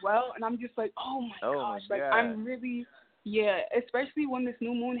Leo as well. And I'm just like, oh my gosh, like God. I'm really, especially when this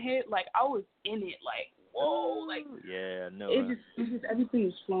new moon hit, like I was in it, like whoa, like no. It's just everything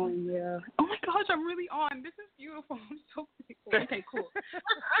is flowing. Yeah. Oh my gosh, I'm really on. This is beautiful. I'm so grateful. Okay, cool.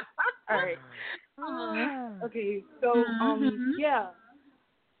 All right. Okay, so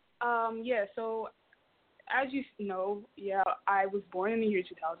so. As you know, I was born in the year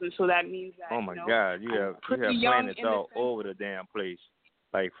 2000, so that means that. Oh my God, you have planets all over the damn place,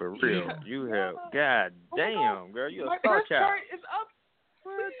 like for real. Yeah. You have, God damn, girl, you're a star My child. chart is up.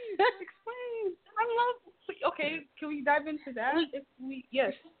 Please explain. Okay, can we dive into that?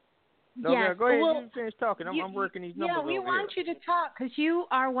 Yes. No, yes. girl, go ahead. Well, you finish talking. I'm working these numbers over we want you to talk because you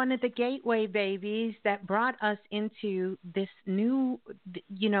are one of the gateway babies that brought us into this new,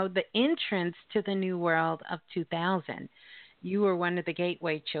 the entrance to the new world of 2000. You were one of the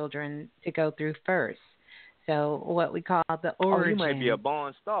gateway children to go through first. So what we call the origin. Oh, you might be a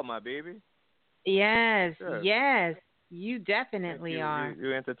born star, my baby. Yes, Sure. yes. You definitely are.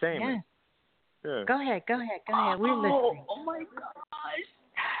 You're entertainment. Yes. Yeah. Go ahead. We're listening. Oh my gosh.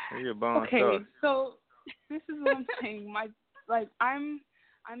 You're a bomb Okay, star. so this is what I'm saying.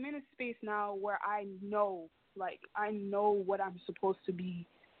 I'm in a space now where I know what I'm supposed to be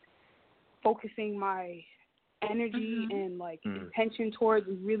focusing my energy and intention towards,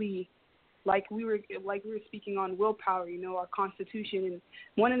 and really like we were speaking on willpower, our constitution. And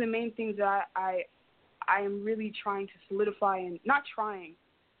one of the main things that I am really trying to solidify, and not trying,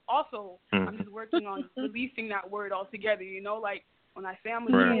 also I'm just working on releasing that word altogether, like when I say I'm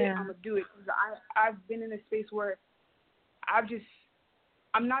gonna do it, I'm gonna do it. 'Cause I've been in a space where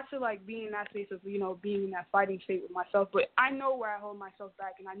I'm not to like be in that space of, being in that fighting state with myself, but I know where I hold myself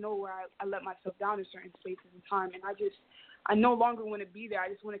back, and I know where I let myself down in certain spaces and time, and I no longer want to be there. I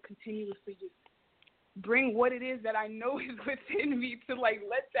just want to continuously just bring what it is that I know is within me to like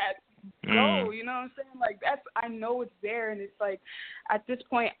let that go, you know what I'm saying? Like I know it's there, and it's like at this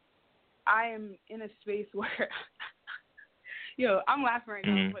point I am in a space where I'm laughing right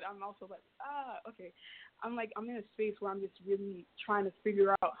now, but I'm also like, okay. I'm in a space where I'm just really trying to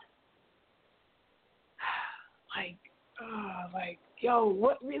figure out,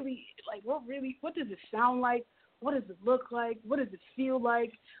 what does it sound like? What does it look like? What does it feel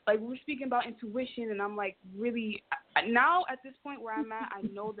like? Like, we're speaking about intuition, and I'm like, really, now at this point where I'm at, I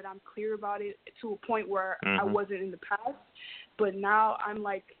know that I'm clear about it to a point where I wasn't in the past, but now I'm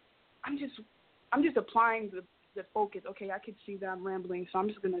like, I'm just applying the focus. Okay, I could see that I'm rambling, so I'm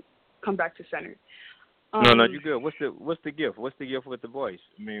just going to come back to center. No, you're good. What's the gift? What's the gift with the voice?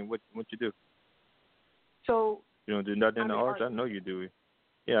 I mean, what you do? So you don't do nothing in the arts? I know you do.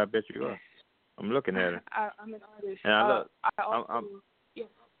 Yeah, I bet you are. I'm looking at it. I'm an artist. And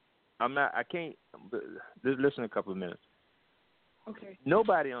I'm not. I can't. Just listen a couple of minutes. Okay.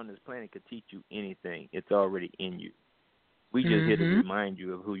 Nobody on this planet could teach you anything. It's already in you. We just here to remind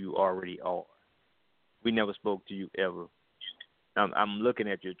you of who you already are. We never spoke to you ever. I'm looking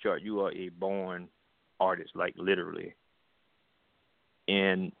at your chart. You are a born artist, like literally.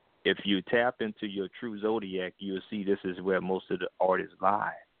 And if you tap into your true zodiac, you'll see this is where most of the artists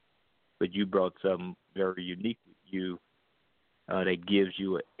lie. But you brought something very unique with you that gives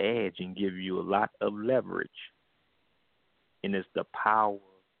you an edge and gives you a lot of leverage. And it's the power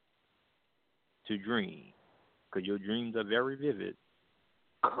to dream, because your dreams are very vivid.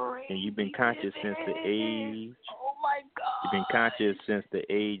 Crazy. And you've been conscious since the age. Oh my God. You've been conscious since the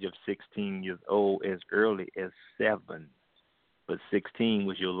age of 16 years old, as early as 7. But 16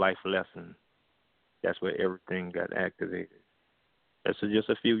 was your life lesson. That's where everything got activated. That's just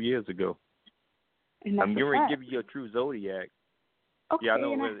a few years ago. I'm going to give you your true zodiac. Okay, yeah, I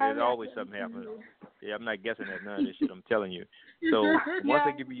know. There's always something happening. Yeah, I'm not guessing at none of this shit. I'm telling you. So once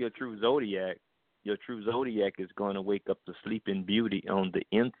I give you your true zodiac is going to wake up the sleeping beauty on the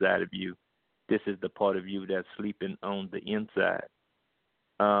inside of you. This is the part of you that's sleeping on the inside.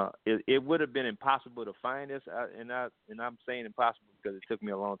 It would have been impossible to find this, and I'm saying impossible because it took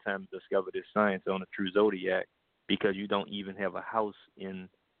me a long time to discover this science on the true zodiac, because you don't even have a house in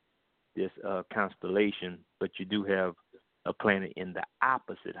this constellation, but you do have a planet in the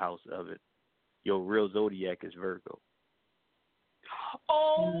opposite house of it. Your real zodiac is Virgo.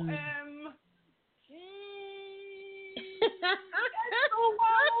 OMG. That's so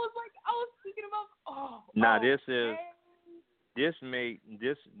wild. I was thinking about. Now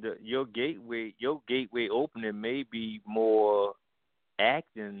your gateway opening may be more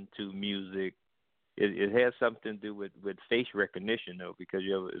acting to music. It has something to do with face recognition, though, because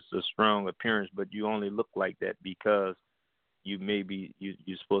it's a strong appearance, but you only look like that because you're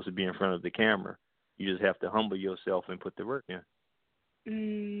supposed to be in front of the camera. You just have to humble yourself and put the work in.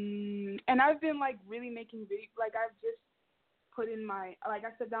 And I've been really making videos. I've just put in I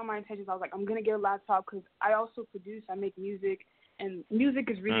set down my intentions. I was like, I'm gonna get a laptop because I also produce. I make music, and music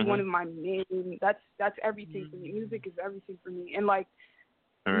is really one of my main. That's everything for me. Music is everything for me, and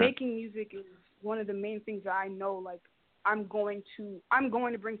making music is one of the main things that I know. I'm going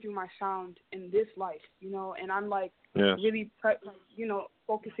to bring through my sound in this life, and I'm really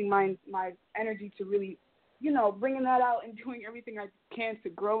focusing my energy to really, bringing that out and doing everything I can to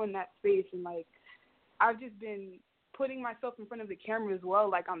grow in that space. And I've just been putting myself in front of the camera as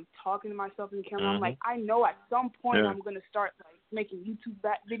well. I'm talking to myself in the camera. I'm I know at some point I'm going to start making YouTube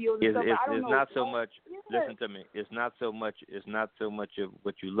videos and stuff. But I don't know. It's not so much. Listen to me. It's not so much of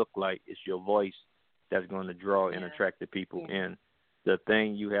what you look like. It's your voice that's going to draw and attract the people in. The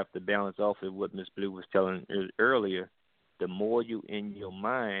thing you have to balance off is what Miss Blue was telling earlier. The more you in your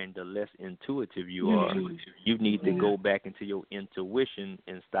mind, the less intuitive you are. You need to go back into your intuition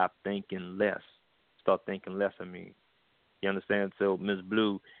and stop thinking less. Start thinking less, You understand? So, Miss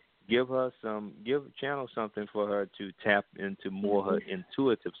Blue, channel something for her to tap into more her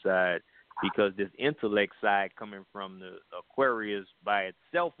intuitive side, because this intellect side coming from the Aquarius by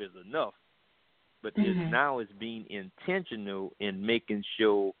itself is enough, but now it's being intentional in making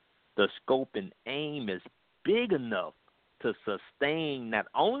sure the scope and aim is big enough to sustain not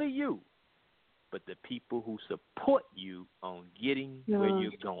only you, but the people who support you on getting where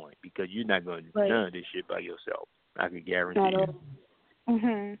you're going, because you're not going to do none of this shit by yourself. I can guarantee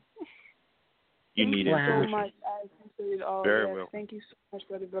you. You need intuition. So much. I appreciate it all. Very well. Thank you so much,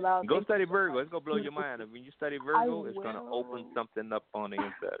 Brother Balah. Go study Virgo. It's going to blow your mind. When you study Virgo, it's going to open something up on the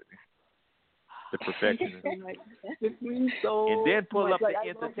inside of you. The perfectionist. And then pull up the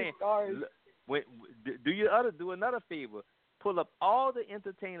entertainment. Do another favor. Pull up all the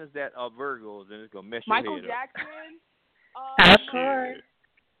entertainers that are Virgos, and it's going to mess your Michael head Jackson. Of course.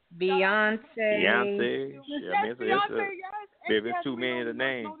 Beyonce. Beyonce. Baby, it's too many to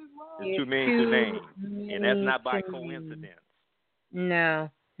name. It's too many to name. And that's not by coincidence. No,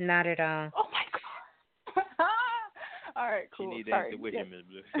 not at all. Oh, my God. All right, cool. She need that intuition, Ms.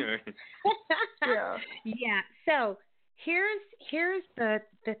 Blue. Yeah. So here's the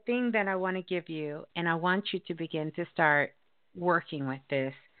thing that I want to give you, and I want you to begin to start working with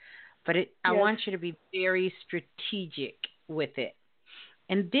this. But I want you to be very strategic with it.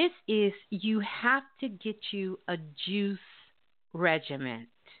 And this is, you have to get you a juice regimen.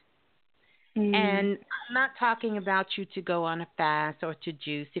 And I'm not talking about you to go on a fast or to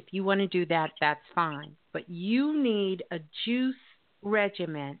juice. If you want to do that, that's fine. But you need a juice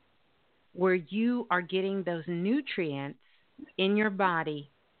regimen where you are getting those nutrients in your body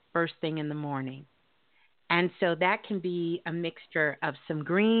first thing in the morning. And so that can be a mixture of some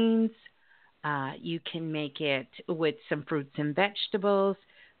greens. You can make it with some fruits and vegetables,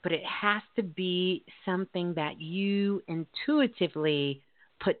 but it has to be something that you intuitively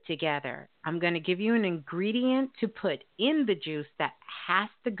put together. I'm going to give you an ingredient to put in the juice that has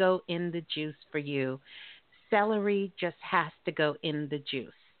to go in the juice for you. Celery just has to go in the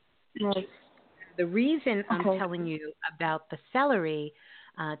juice. Right. The reason I'm telling you about the celery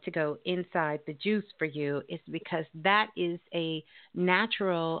to go inside the juice for you is because that is a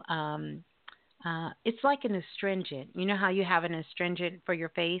natural, it's like an astringent. You know how you have an astringent for your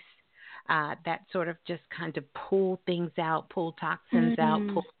face? That sort of just kind of pull things out, pull toxins out,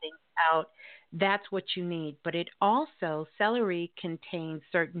 pull things out. That's what you need. But it also, celery contains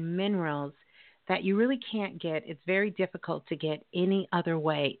certain minerals that you really can't get. It's very difficult to get any other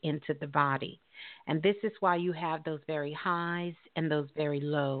way into the body. And this is why you have those very highs and those very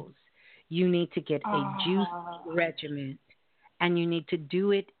lows. You need to get a juice regimen, and you need to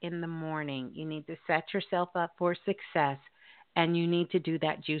do it in the morning. You need to set yourself up for success, and you need to do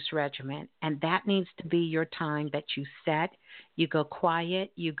that juice regimen. And that needs to be your time that you set. You go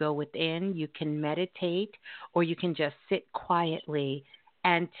quiet, you go within, you can meditate, or you can just sit quietly.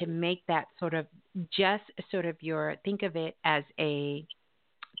 And to make that sort of just sort of your, think of it as a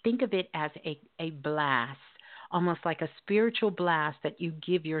blast, almost like a spiritual blast that you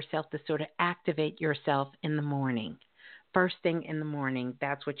give yourself to sort of activate yourself in the morning. First thing in the morning,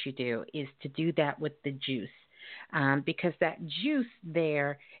 that's what you do, is to do that with the juice. Because that juice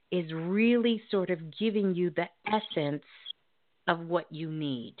there is really sort of giving you the essence of what you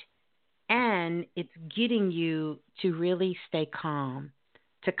need. And it's getting you to really stay calm,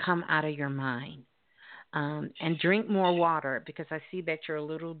 to come out of your mind. And drink more water, because I see that you're a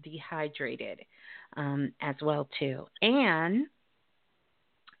little dehydrated as well, too. And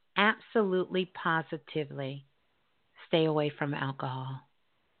absolutely, positively, stay away from alcohol.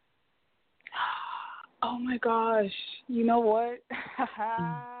 Oh, my gosh. You know what?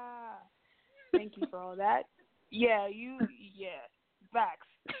 Thank you for all that. Yeah. Facts.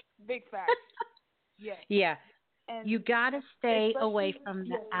 Big facts. Yeah. Yeah. And you got to stay away from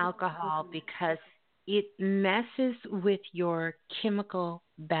the alcohol because it messes with your chemical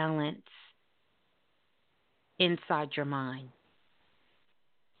balance inside your mind.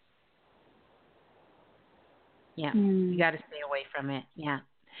 Yeah, you got to stay away from it. Yeah.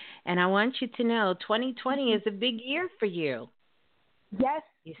 And I want you to know 2020 is a big year for you. Yes.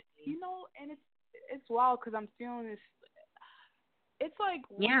 You know, and it's wild because I'm feeling this. It's like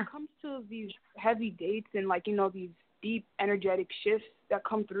when it comes to these heavy dates and, like, you know, these deep energetic shifts that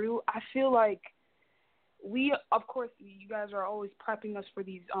come through, I feel like we, of course, you guys are always prepping us for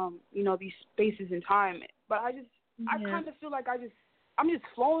these, you know, these spaces in time. But I kind of feel like I'm just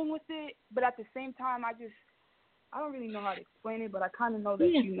flowing with it. But at the same time, I don't really know how to explain it, but I kind of know that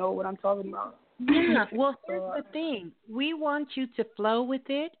you know what I'm talking about. Yeah, well, here's the thing. We want you to flow with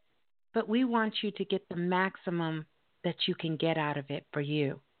it, but we want you to get the maximum that you can get out of it for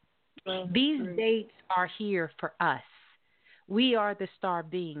you. These dates are here for us. We are the star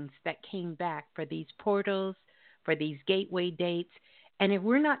beings that came back for these portals, for these gateway dates. And if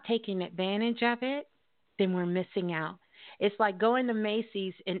we're not taking advantage of it, then we're missing out. It's like going to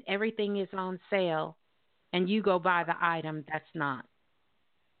Macy's and everything is on sale and you go buy the item that's not.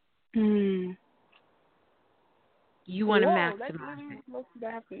 Mm. You want to That's maximize literally it. what's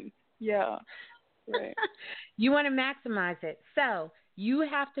happening. Yeah. Right. You want to maximize it. So you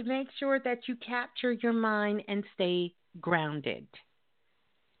have to make sure that you capture your mind and stay grounded.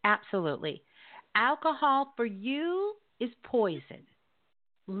 Absolutely. Alcohol for you is poison.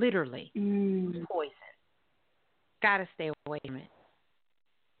 Literally. Poison. Gotta stay away from it.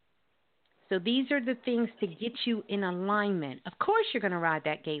 So these are the things to get you in alignment. Of course you're going to ride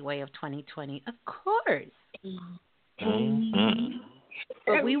that gateway of 2020. Of course.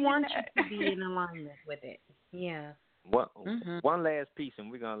 But we want you to be in alignment with it. Yeah. One last piece, and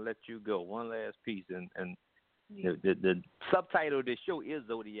we're going to let you go. One last piece. And the subtitle of this show is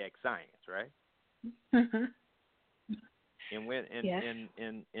Zodiac Science, right? And when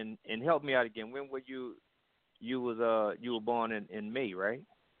and help me out again. When were you were born in May, right?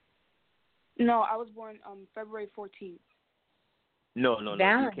 No, I was born February 14th. No.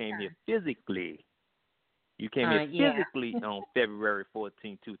 You came here physically. You came here physically on February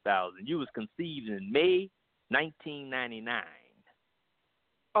 14, 2000. You was conceived in May 1999.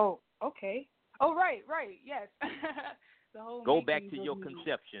 Oh, okay. Oh, right, yes. Go back to your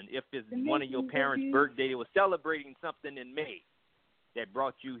conception. If it's one of your parents' birthday, they were celebrating something in May that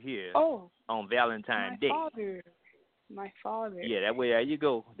brought you here on Valentine's Day. My father. Yeah, that way, there you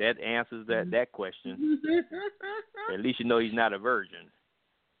go. That answers that question. At least you know he's not a virgin.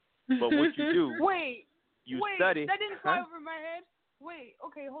 But what you do, you study. That didn't fly over my head. Wait,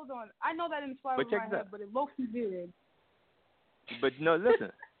 okay, hold on. I know that didn't fly over my head, but it low-key did. But no,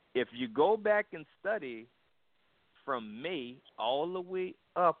 listen. If you go back and study from May all the way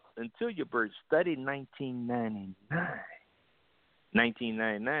up until your birth, study 1999.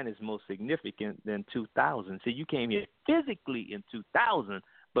 1999 is more significant than 2000. So you came here physically in 2000,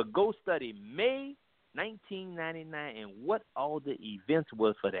 but go study May 1999 and what all the events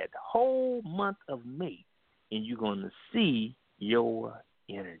was for that whole month of May, and you're going to see your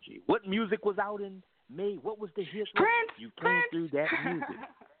energy. What music was out in May? What was the hit? Prince. You came through that music.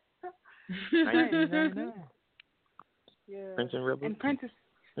 1999. Yeah. Prince and Rebel. And Prince,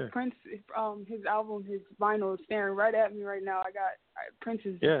 his album, his vinyl is staring right at me right now. I got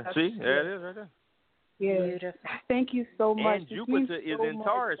Prince's. Yeah, see, there it is right there. Yeah. Beautiful. Thank you so much. And Jupiter is in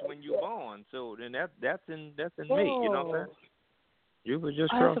Taurus when you're born, so then that's in May. You know what I'm saying? Jupiter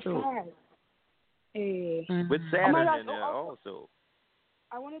just crossed through. Hey. With Saturn in there also.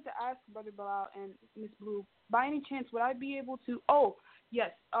 I wanted to ask Brother Balah and Miss Blue, by any chance, would I be able to? Oh,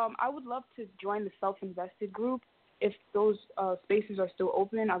 yes. I would love to join the self-invested group. If those spaces are still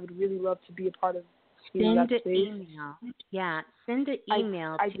open, I would really love to be a part of that space. Email. Yeah, send an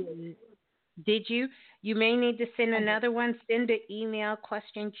email to. Did you? You may need to send another one. Send an email,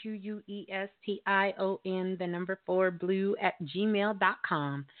 question QUESTION 4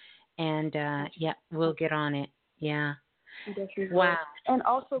 blue@gmail.com. And we'll get on it. Yeah. Wow. And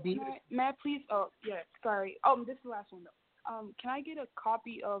also, may I please? Oh, yeah. Sorry. This is the last one though. Can I get a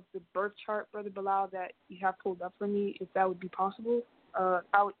copy of the birth chart, Brother Balah, that you have pulled up for me, if that would be possible?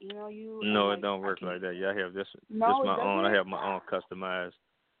 I would email you. No, it don't work like that. Yeah, I have this my own. I have my own customized.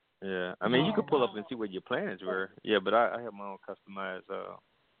 Yeah, I mean, you can pull up and see what your plans were. Yeah, but I have my own customized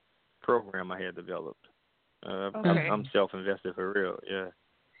program I had developed. I'm self-invested for real. Yeah.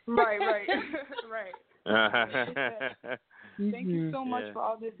 Right. Thank you so much for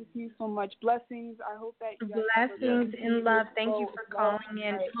all this. It means so much. Blessings. I hope that you guys blessings and love. Thank you for calling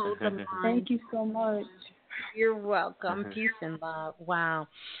in. Hold the line. Thank you so much. You're welcome. Peace and love. Wow.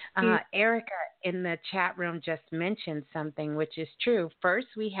 Erica in the chat room just mentioned something which is true.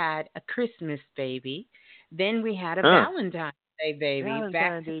 First we had a Christmas baby, then we had a Valentine's Day baby.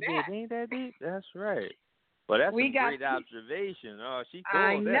 Valentine's Day baby. Ain't that deep? That's right. Well, that's a great observation. Oh, she called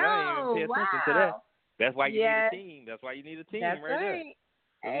I know. I didn't even pay attention to that. That's why you need a team. That's why you need a team that's right there.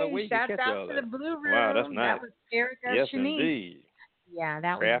 Hey, shout out to the Blue Room. Wow, that's nice. That was Erica Yes, Shanice. indeed. Yeah,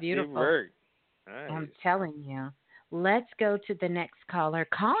 that was Crafty beautiful. Work. Nice. I'm telling you. Let's go to the next caller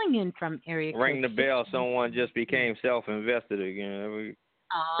calling in from area code. Ring the bell. Someone just became self-invested again.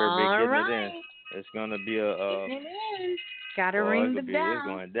 All right. It in. It's going to be a... Got to ring the bell. It's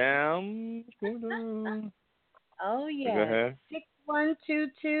going down. Oh, yeah. Go ahead.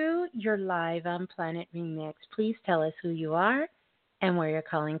 6122, you're live on Planet Remix. Please tell us who you are and where you're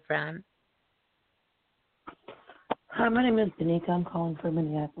calling from. Hi, my name is Danica. I'm calling from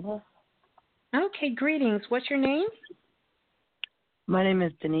Minneapolis. Okay, greetings. What's your name? My name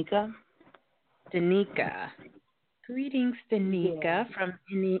is Danica. Danica. Greetings, Danica, from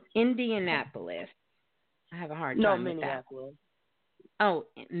Indianapolis. I have a hard time with that. Minneapolis. Oh,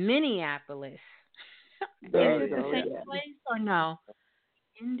 Minneapolis. Is There it the same place or no?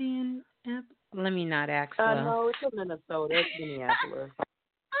 Indian. Let me not ask. No, it's in Minnesota. It's Minneapolis.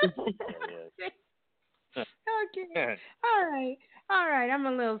 Okay. All right. I'm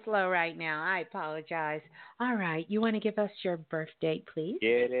a little slow right now. I apologize. All right. You want to give us your birth date, please?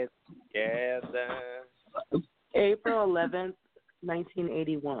 Get it. Yes. April 11th,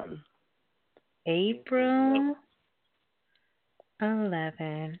 1981. April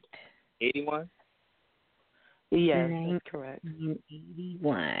 11th. 81? Yes, that's correct.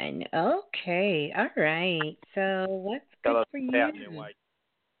 1981. Okay. All right. So what's good for you?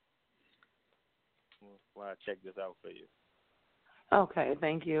 While I check this out for you. Okay,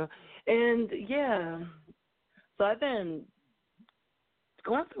 thank you. And yeah, so I've been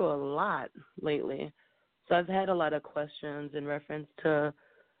going through a lot lately. So I've had a lot of questions in reference to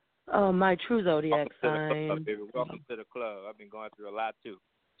my true zodiac sign. Welcome to the club. I've been going through a lot too.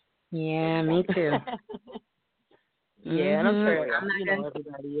 Yeah, me too. Yeah, and I'm sure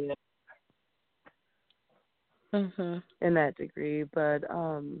everybody is in that degree. But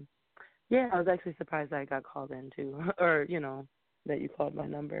yeah, I was actually surprised I got called in too, or that you called my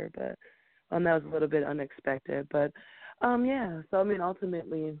number. But that was a little bit unexpected. But yeah, so I mean,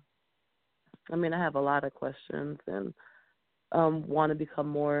 ultimately, I have a lot of questions and want to become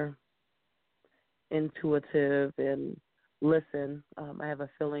more intuitive and listen. I have a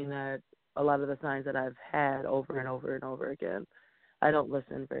feeling that a lot of the signs that I've had over and over and over again, I don't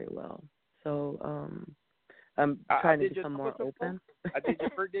listen very well. So I'm trying to become more open. I did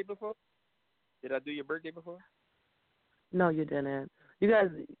your birthday before? Did I do your birthday before? No, you didn't. You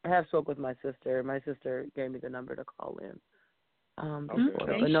guys have spoke with my sister. My sister gave me the number to call in. Before.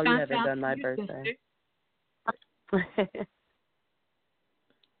 Okay. But no, you haven't done my birthday. Okay.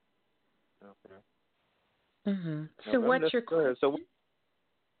 So what's your question? So,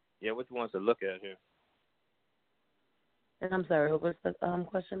 yeah, what you want to look at here? And I'm sorry, what was the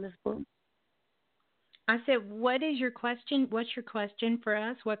question, Ms. Blue? I said, what is your question? What's your question for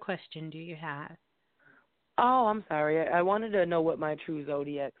us? What question do you have? Oh, I'm sorry. I wanted to know what my true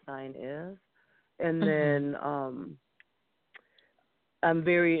zodiac sign is. And then I'm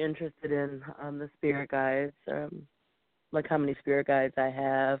very interested in the spirit guides, like how many spirit guides I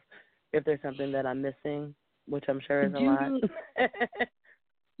have, if there's something that I'm missing, which I'm sure is a lot.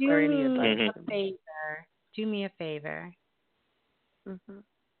 Do me a favor. Do me a favor.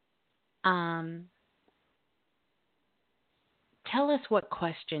 Tell us what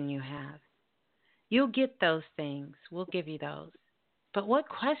question you have. You'll get those things. We'll give you those. But what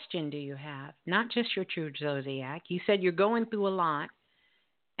question do you have? Not just your true zodiac. You said you're going through a lot,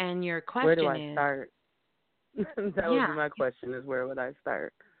 and your question is... Where do I start? That would be my question, is where would I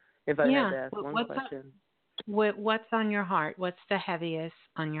start if I had to ask one question? What's on your heart? What's the heaviest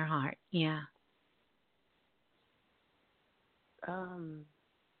on your heart? Yeah.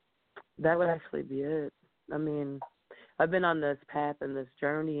 That would actually be it. I mean, I've been on this path and this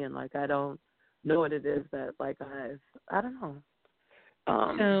journey, and I don't know what it is that I don't know.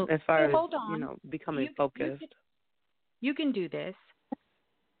 So, as far as becoming focused. You can do this.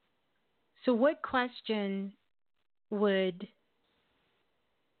 So what question would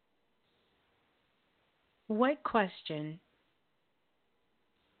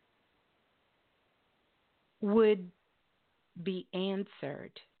be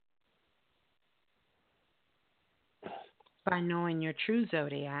answered by knowing your true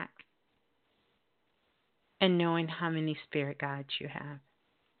zodiac and knowing how many spirit guides you have?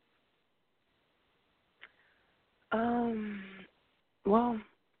 Well,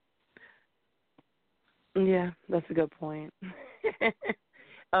 yeah, that's a good point.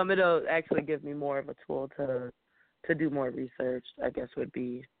 It'll actually give me more of a tool to do more research, I guess, would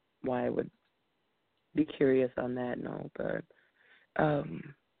be why I would be curious on that note. But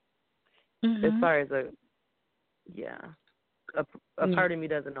as far as a part of me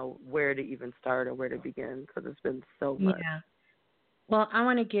doesn't know where to even start or where to begin because it's been so much. Yeah. Well, I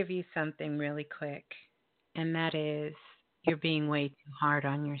want to give you something really quick, and that is you're being way too hard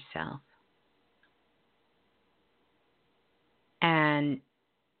on yourself. And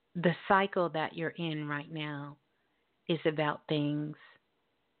the cycle that you're in right now is about things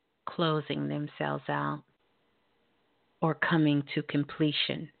closing themselves out or coming to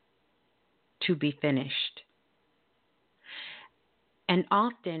completion, to be finished. And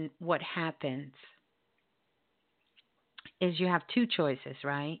often what happens is you have two choices,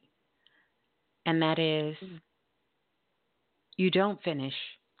 right? And that is you don't finish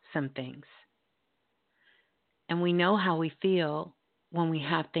some things. And we know how we feel when we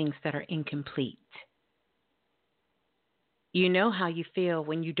have things that are incomplete. You know how you feel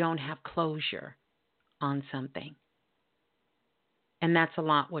when you don't have closure on something. And that's a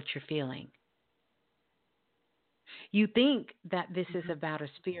lot what you're feeling. You think that this is about a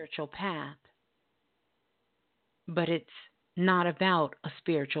spiritual path, but it's not about a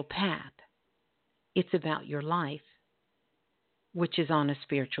spiritual path. It's about your life, which is on a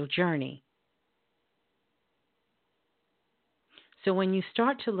spiritual journey. So when you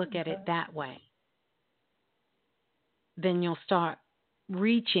start to look at it that way, then you'll start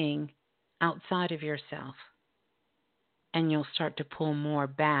reaching outside of yourself and you'll start to pull more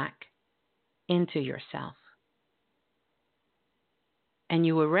back into yourself. And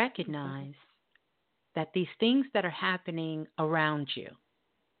you will recognize that these things that are happening around you,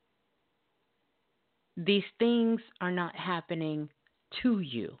 these things are not happening to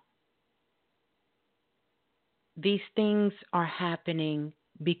you. These things are happening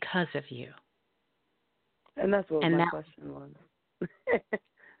because of you. And that's what my question was.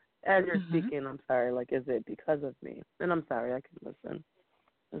 As you're speaking, I'm sorry, like, is it because of me? And I'm sorry, I can listen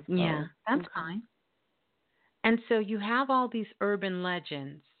as well. Yeah, that's fine. And so you have all these urban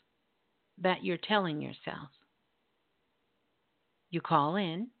legends that you're telling yourself. You call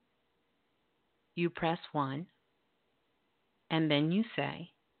in, you press 1, and then you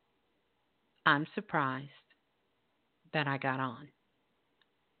say, I'm surprised that I got on.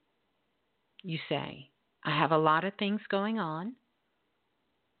 You say, I have a lot of things going on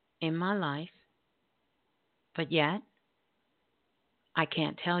in my life, but yet I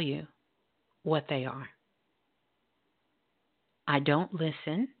can't tell you what they are. I don't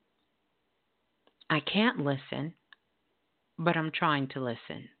listen. I can't listen, but I'm trying to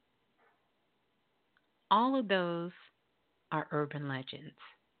listen. All of those are urban legends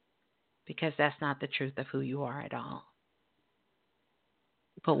because that's not the truth of who you are at all.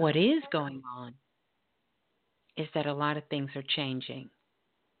 But what is going on is that a lot of things are changing,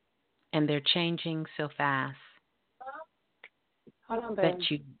 and they're changing so fast that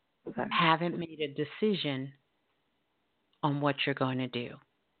you haven't made a decision on what you're going to do.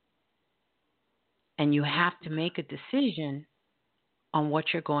 And you have to make a decision on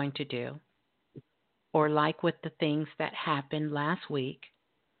what you're going to do. Or like with the things that happened last week,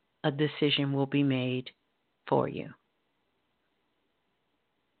 a decision will be made for you.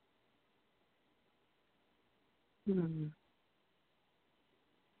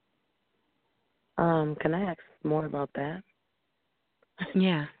 Can I ask more about that?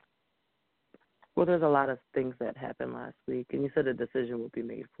 Yeah. Well, there's a lot of things that happened last week, and you said a decision will be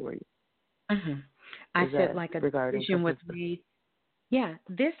made for you. I said like a decision was made. Yeah,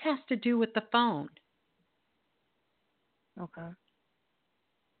 this has to do with the phone. Okay.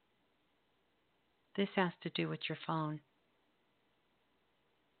 This has to do with your phone.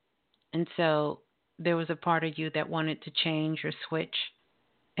 And so there was a part of you that wanted to change or switch,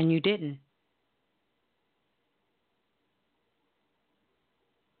 and you didn't.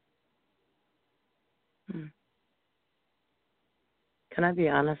 Can I be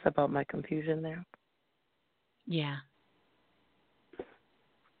honest about my confusion there? Yeah.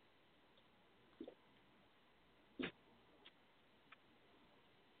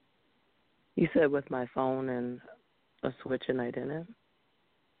 You said with my phone and a switch, and I didn't.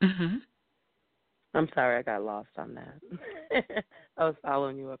 I'm sorry, I got lost on that. I was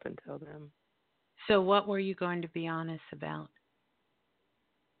following you up until then. So what were you going to be honest about?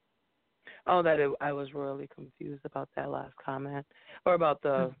 Oh, I was royally confused about that last comment, or about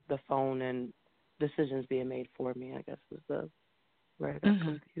the phone and decisions being made for me, I guess is where I got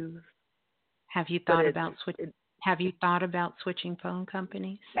confused. Have you thought about Have you thought about switching phone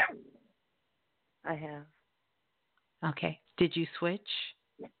companies? I have. Okay. Did you switch?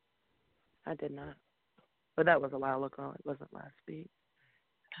 I did not. But that was a while ago. It wasn't last week.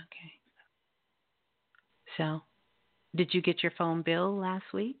 Okay. So, did you get your phone bill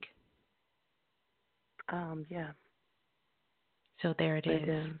last week? Yeah. So there it is. I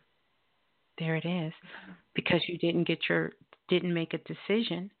did. There it is. Because you didn't make a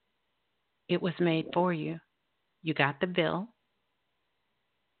decision. It was made for you. You got the bill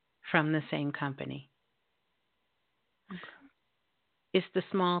from the same company. Okay. It's the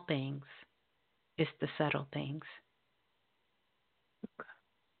small things. It's the subtle things.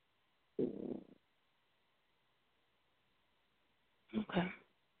 Okay.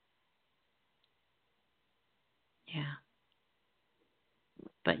 Yeah.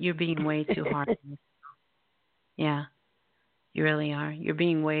 But you're being way too hard on yourself. Yeah. You really are. You're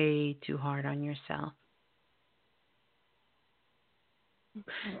being way too hard on yourself.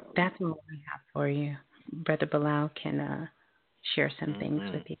 That's what we have for you. Brother Balah can share some things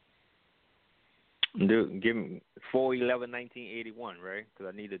with you. Dude, give me 4/11/1981, right?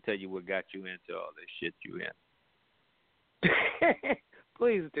 Because I need to tell you what got you into all this shit you in.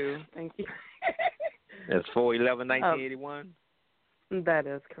 Please do. Thank you. That's 4/11/1981? That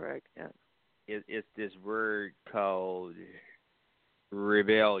is correct, yes. It's this word called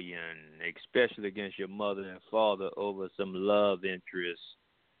rebellion, especially against your mother and father over some love interest.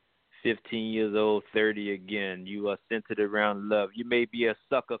 15 years old, 30 again. You are centered around love. You may be a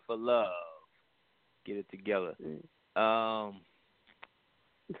sucker for love. Get it together.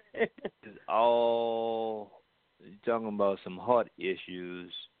 It's all talking about some heart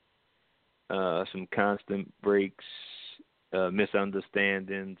issues, some constant breaks,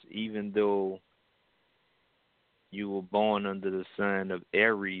 misunderstandings, even though you were born under the sign of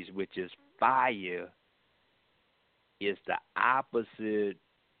Aries, which is fire. It's the opposite.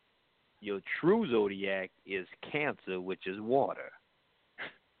 Your true zodiac is Cancer, which is water.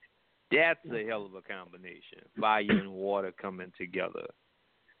 That's a hell of a combination. Fire and water coming together.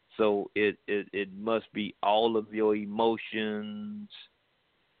 So it must be all of your emotions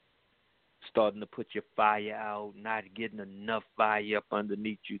starting to put your fire out, not getting enough fire up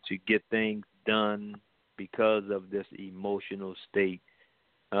underneath you to get things done because of this emotional state.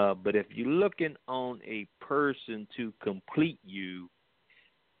 But if you're looking on a person to complete you,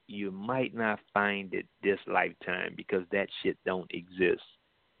 you might not find it this lifetime because that shit don't exist.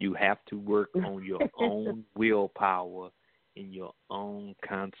 You have to work on your own willpower and your own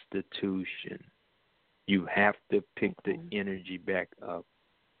constitution. You have to pick the energy back up.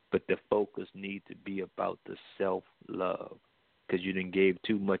 But the focus needs to be about the self-love because you done gave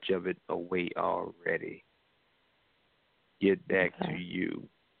too much of it away already. Get back to you.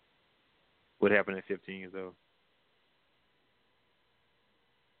 What happened at 15 years old?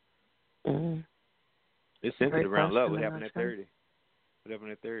 It's centered around love. What happened at 30? What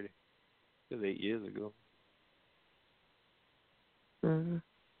happened at 30? It was 8 years ago.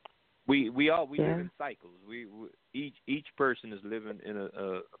 We live in cycles. Each person is living in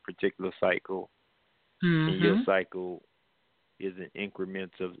a particular cycle, and your cycle is in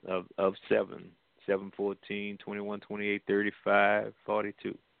increments of 7, 14, 21, 28, 35,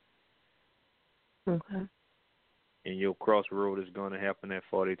 42. Okay. And your crossroad is going to happen at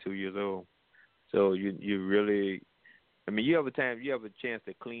 42 years old. So you really, I mean, you have a chance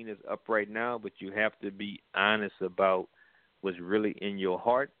to clean this up right now, but you have to be honest about what's really in your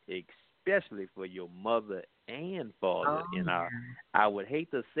heart, especially for your mother and father. And I would hate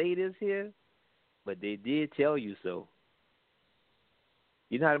to say this here, but they did tell you so.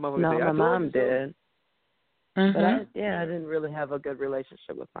 You know how the motherfucker say, my mom did. Mm-hmm. But I didn't really have a good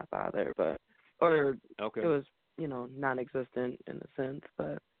relationship with my father, it was, non-existent in a sense,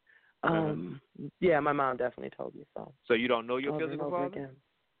 but my mom definitely told me so. So you don't know your physical father?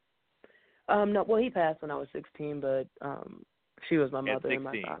 No, well, he passed when I was 16, but she was my mother and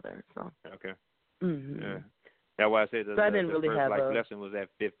my father. So. Okay. Mm-hmm. Yeah. That's why I said the first life lesson was at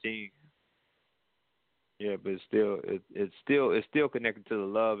 15. Yeah, but it's still connected to the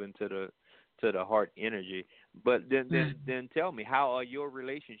love and to the heart energy. But then tell me, how are your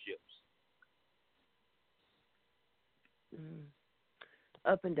relationships?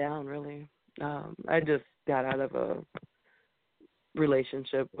 Up and down, really. I just got out of a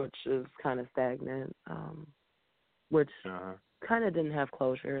relationship which is kind of stagnant, which kind of didn't have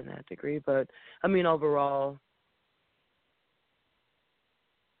closure in that degree. But, I mean, overall,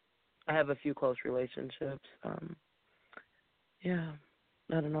 I have a few close relationships. I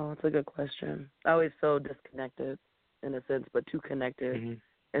don't know. It's a good question. I always feel disconnected in a sense, but too connected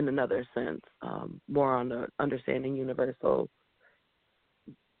in another sense, more on the understanding universal,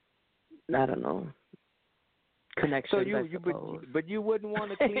 I don't know, connection. But you wouldn't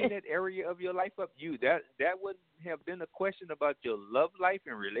want to clean that area of your life up. That wouldn't have been a question about your love life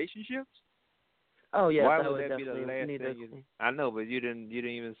and relationships. Oh yeah, why would that be the last thing? I know, but you didn't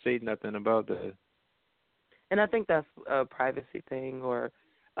even say nothing about that. And I think that's a privacy thing, or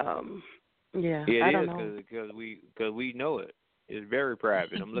I don't know. Because we know it. It's very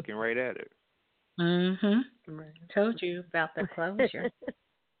private. I'm looking right at it. Right. Told you about the closure.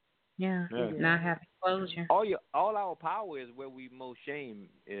 Not having closure. All our power is where we most shame.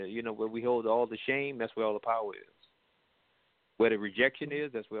 Where we hold all the shame. That's where all the power is. Where the rejection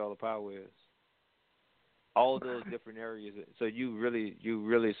is, that's where all the power is. All those different areas. So you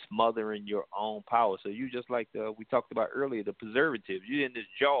really smothering your own power. So you just like we talked about earlier, the preservatives. You're in this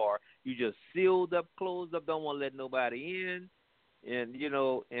jar. You just sealed up, closed up. Don't want to let nobody in. and you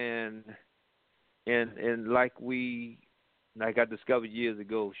know, and like I discovered years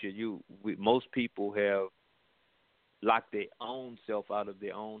ago, most people have locked their own self out of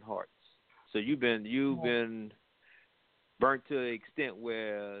their own hearts. So you've been burnt to an extent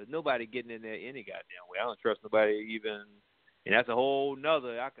where nobody getting in there any goddamn way. I don't trust nobody even, and that's a whole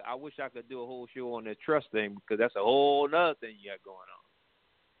nother. I wish I could do a whole show on that trust thing, because that's a whole nother thing you got going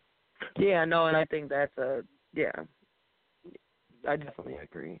on. Yeah, no, and I think that's I definitely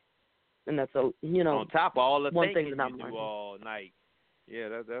agree. And that's on top of all the one thing thinking that I'm you do learning all night. Yeah,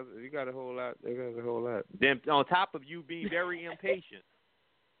 that's you got a whole lot. They got a whole lot. Then on top of you being very impatient.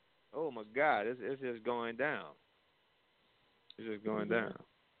 Oh my God, it's just going down. It's just going down.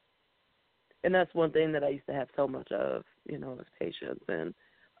 And that's one thing that I used to have so much of, is patience. And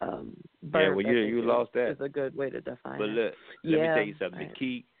you lost that. Is a good way to define but it. Look, let me tell you something.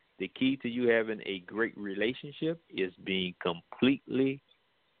 Right. The key to you having a great relationship is being completely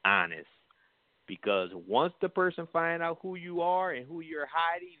honest. Because once the person find out who you are and who you're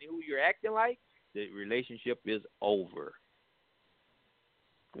hiding and who you're acting like, the relationship is over.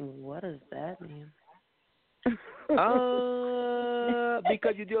 What does that mean?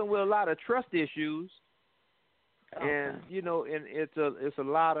 Because you're dealing with a lot of trust issues, and and it's a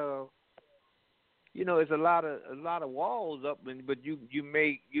lot of, it's a lot of walls up, but you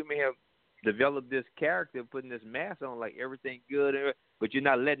may have developed this character, putting this mask on like everything good, but you're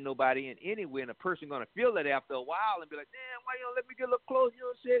not letting nobody in anyway, and a person gonna feel it after a while and be like, damn, why you don't let me get a little close?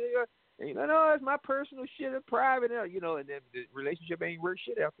 And no, it's my personal shit, it's private, and then the relationship ain't worth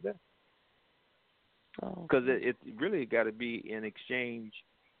shit after that. Because it really got to be an exchange,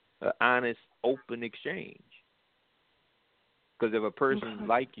 honest, open exchange. Because if a person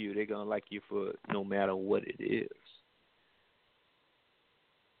like you, they're gonna like you for no matter what it is.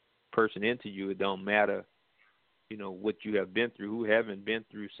 Person into you, it don't matter, what you have been through, who haven't been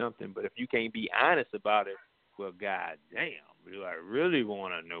through something. But if you can't be honest about it, well, God damn, I really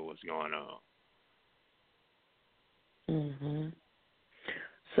want to know what's going on. Mhm.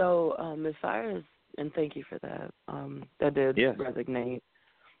 So, as far as, and thank you for that. That did resonate,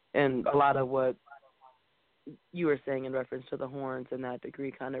 and a lot of what you were saying in reference to the horns and that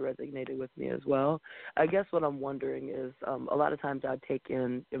degree kind of resonated with me as well. I guess what I'm wondering is, a lot of times I take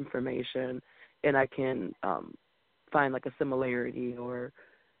in information and I can find like a similarity or,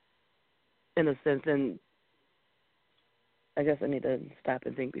 in a sense, and I guess I need to stop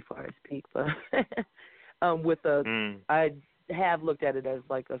and think before I speak, but I have looked at it as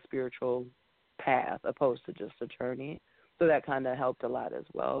like a spiritual path opposed to just a journey. So that kind of helped a lot as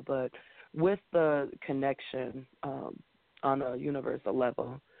well. But with the connection on a universal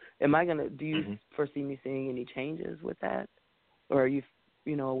level, do you foresee me seeing any changes with that? Or are you,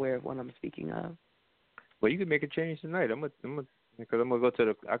 aware of what I'm speaking of? Well, you can make a change tonight. I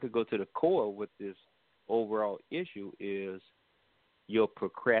could go to the core with this overall issue is your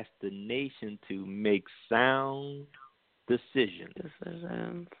procrastination to make sound decisions.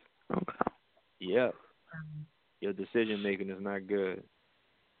 Okay. Yep. Your decision making is not good.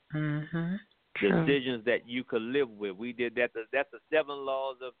 Mhm. Decisions that you could live with. We did that. That's the 7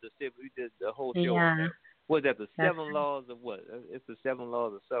 laws of the city. We did the whole show on that. What is that? The 7 laws of what? It's the 7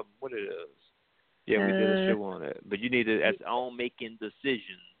 laws of something. What it is? Yeah, we did a show on that. But you need to, that's on making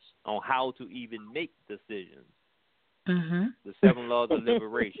decisions, on how to even make decisions. The 7 laws of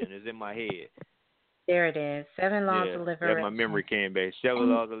liberation is in my head. There it is. 7 laws of liberation. Yeah, my memory came back. 7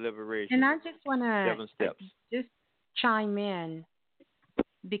 laws of liberation. And I just want to 7 steps. Just chime in,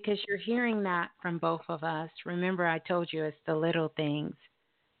 because you're hearing that from both of us. Remember, I told you it's the little things,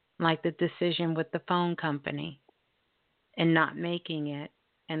 like the decision with the phone company and not making it,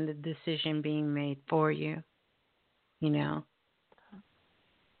 and the decision being made for you, Yeah.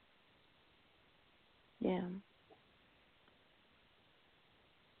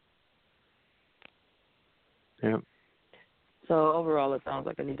 Yeah. So overall, it sounds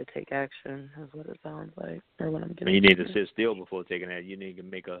like I need to take action. Is what it sounds like, or what I'm getting. You need to sit still before taking that. You need to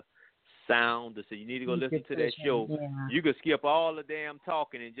make a sound decision. You need to go listen to that show. Yeah. You could skip all the damn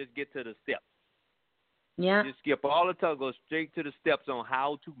talking and just get to the steps. Yeah. Just skip all the talk, go straight to the steps on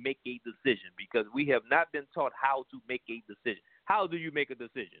how to make a decision, because we have not been taught how to make a decision. How do you make a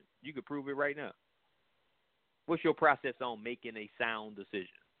decision? You could prove it right now. What's your process on making a sound decision?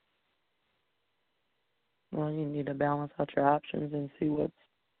 Well, you need to balance out your options and see what's,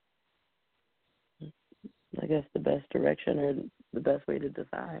 I guess, the best direction or the best way to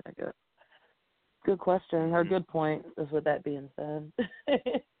decide, I guess. Good question, or good point, is with that being said.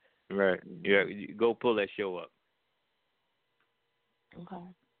 Right. Yeah, go pull that show up. Okay.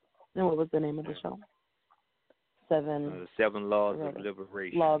 And what was the name of the show? 7 7 laws of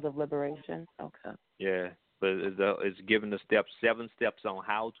liberation. Laws of liberation. Okay. Yeah, but it's given the steps, 7 steps on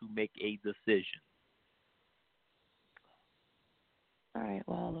how to make a decision. All right.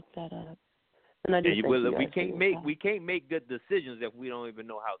 Well, I'll look that up. And I do think we can't make good decisions if we don't even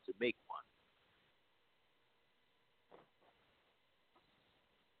know how to make one.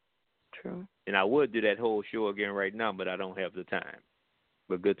 True. And I would do that whole show again right now, but I don't have the time.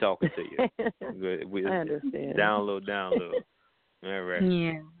 But good talking to you. I understand. Download. All right.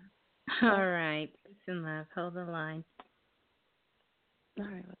 Yeah. All right. Peace and love. Hold the line. All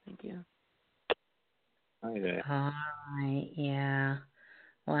right. Well, thank you. Okay. All right. Yeah.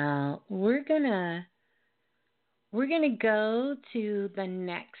 Well, we're gonna go to the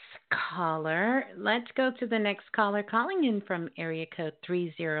next caller. Let's go to the next caller calling in from area code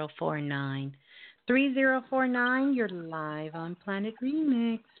 3049. 3049, you're live on Planet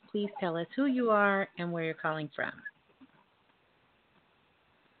Remix. Please tell us who you are and where you're calling from.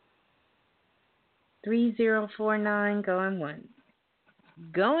 3049, going once.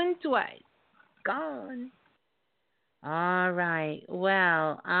 Going twice. Gone. All right.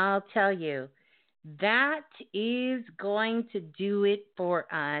 Well, I'll tell you, that is going to do it for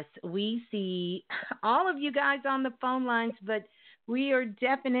us. We see all of you guys on the phone lines, but we are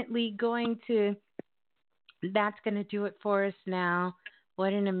definitely that's going to do it for us now.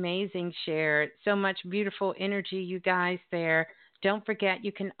 What an amazing share. So much beautiful energy, you guys there. Don't forget,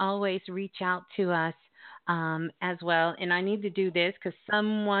 you can always reach out to us as well. And I need to do this because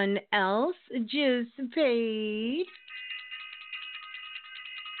someone else just paid.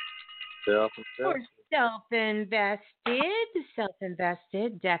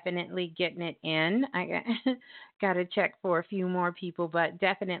 Self-invested, definitely getting it in. I got to check for a few more people, but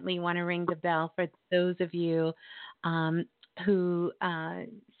definitely want to ring the bell for those of you who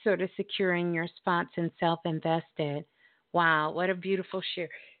sort of securing your spots in self-invested. Wow, what a beautiful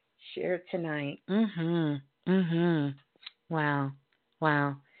share tonight. Wow.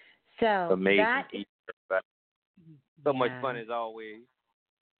 So amazing. So much fun as always.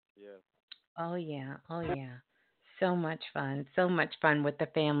 Yeah. Oh yeah. So much fun with the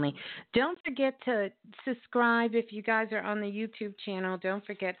family. Don't forget to subscribe if you guys are on the YouTube channel. Don't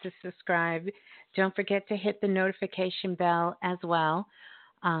forget to subscribe. Don't forget to hit the notification bell as well.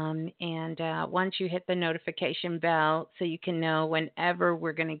 And once you hit the notification bell so you can know whenever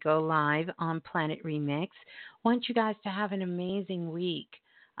we're going to go live on Planet Remix. Want you guys to have an amazing week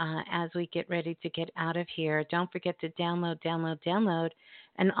as we get ready to get out of here. Don't forget to download.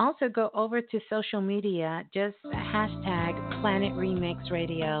 And also go over to social media, just hashtag Planet Remix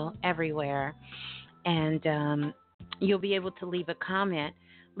Radio everywhere. And you'll be able to leave a comment.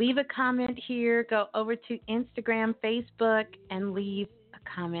 Leave a comment here. Go over to Instagram, Facebook, and leave a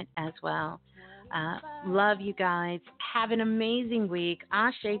comment as well. Love you guys. Have an amazing week.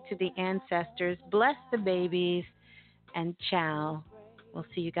 Ashe to the ancestors. Bless the babies. And ciao. We'll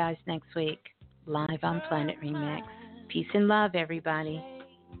see you guys next week, live on Planet Remix. Peace and love, everybody.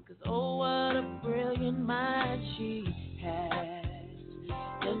 Oh, what a brilliant mind she has.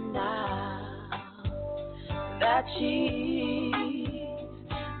 And now that she's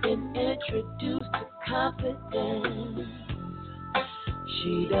been introduced to confidence,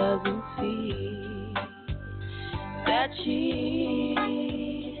 she doesn't see that she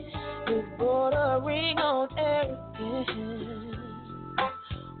is bordering on arrogance.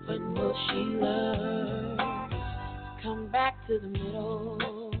 When will she learn to come back to the middle?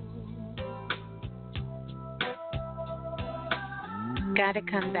 Gotta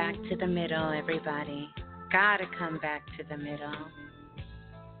come back to the middle, everybody. Gotta come back to the middle.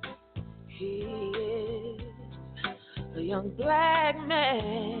 He is a young black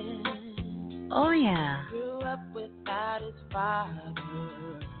man. Oh, yeah. Grew up without his father.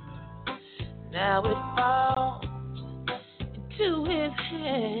 Now it falls into his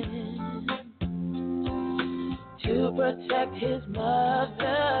hands to protect his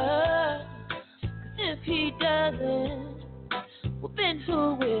mother. 'Cause if he doesn't, well, then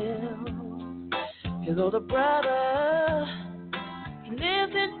who will? His older brother, he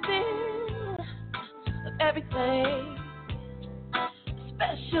lives in fear of everything,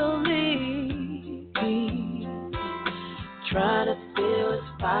 especially trying to fill his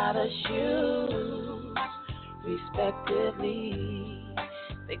father's shoes, respectively.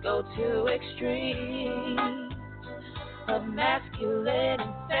 They go to extremes of masculine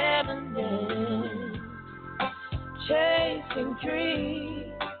and feminine, chasing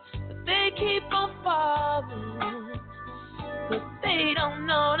dreams, but they keep on falling, but they don't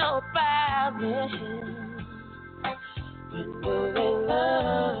know no balance. When will they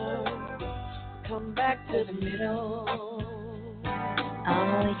learn? Come back. back to the middle.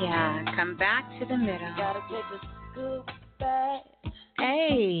 Oh, yeah. Come back to the middle. You gotta take a scoop back.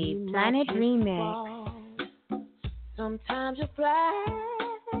 Hey, Planet Remix. Sometimes you fly,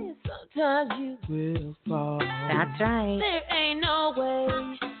 sometimes you will fall. That's right. There ain't no way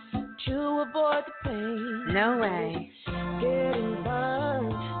to avoid the pain. No way. Getting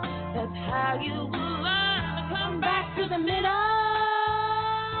burned, that's how you will learn to come back to the middle.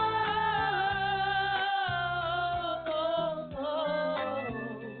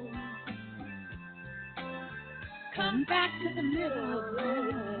 Come back to the middle.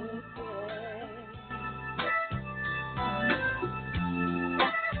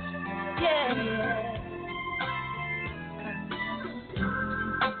 Yeah.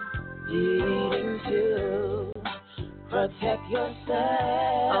 Needing to protect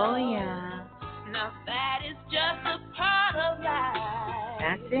yourself. Oh, yeah. Now that is just a part of life.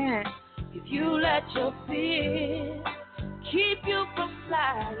 That's it. If you let your fear keep you from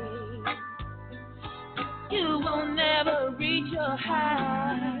flying, you will never reach your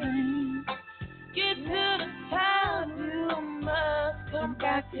high. Get to the top, you must come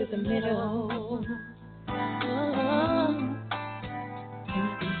back to the middle.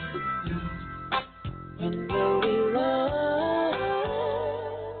 When will we learn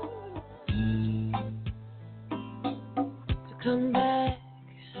to come back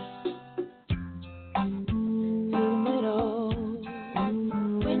to the middle?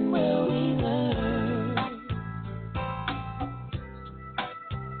 When will we learn?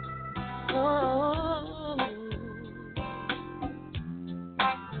 Oh,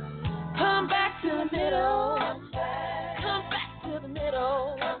 come back to the middle. Come back to the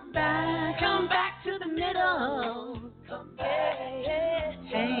middle. Come back to the middle. Come back.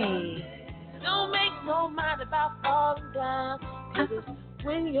 Hey. Don't make no mind about falling down. 'Cause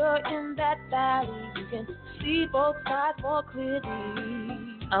when you're in that valley, you can see both sides more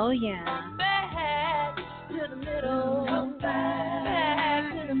clearly. Oh, yeah. Back to the middle. Come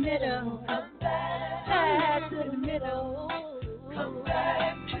back to the middle. Come back to the middle. Come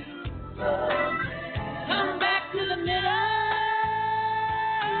back to the middle. Come back to the middle.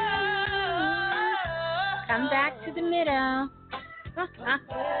 Come back to the middle.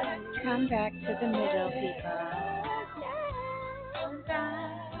 Come back to the middle, people. Come back.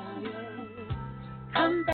 Come back.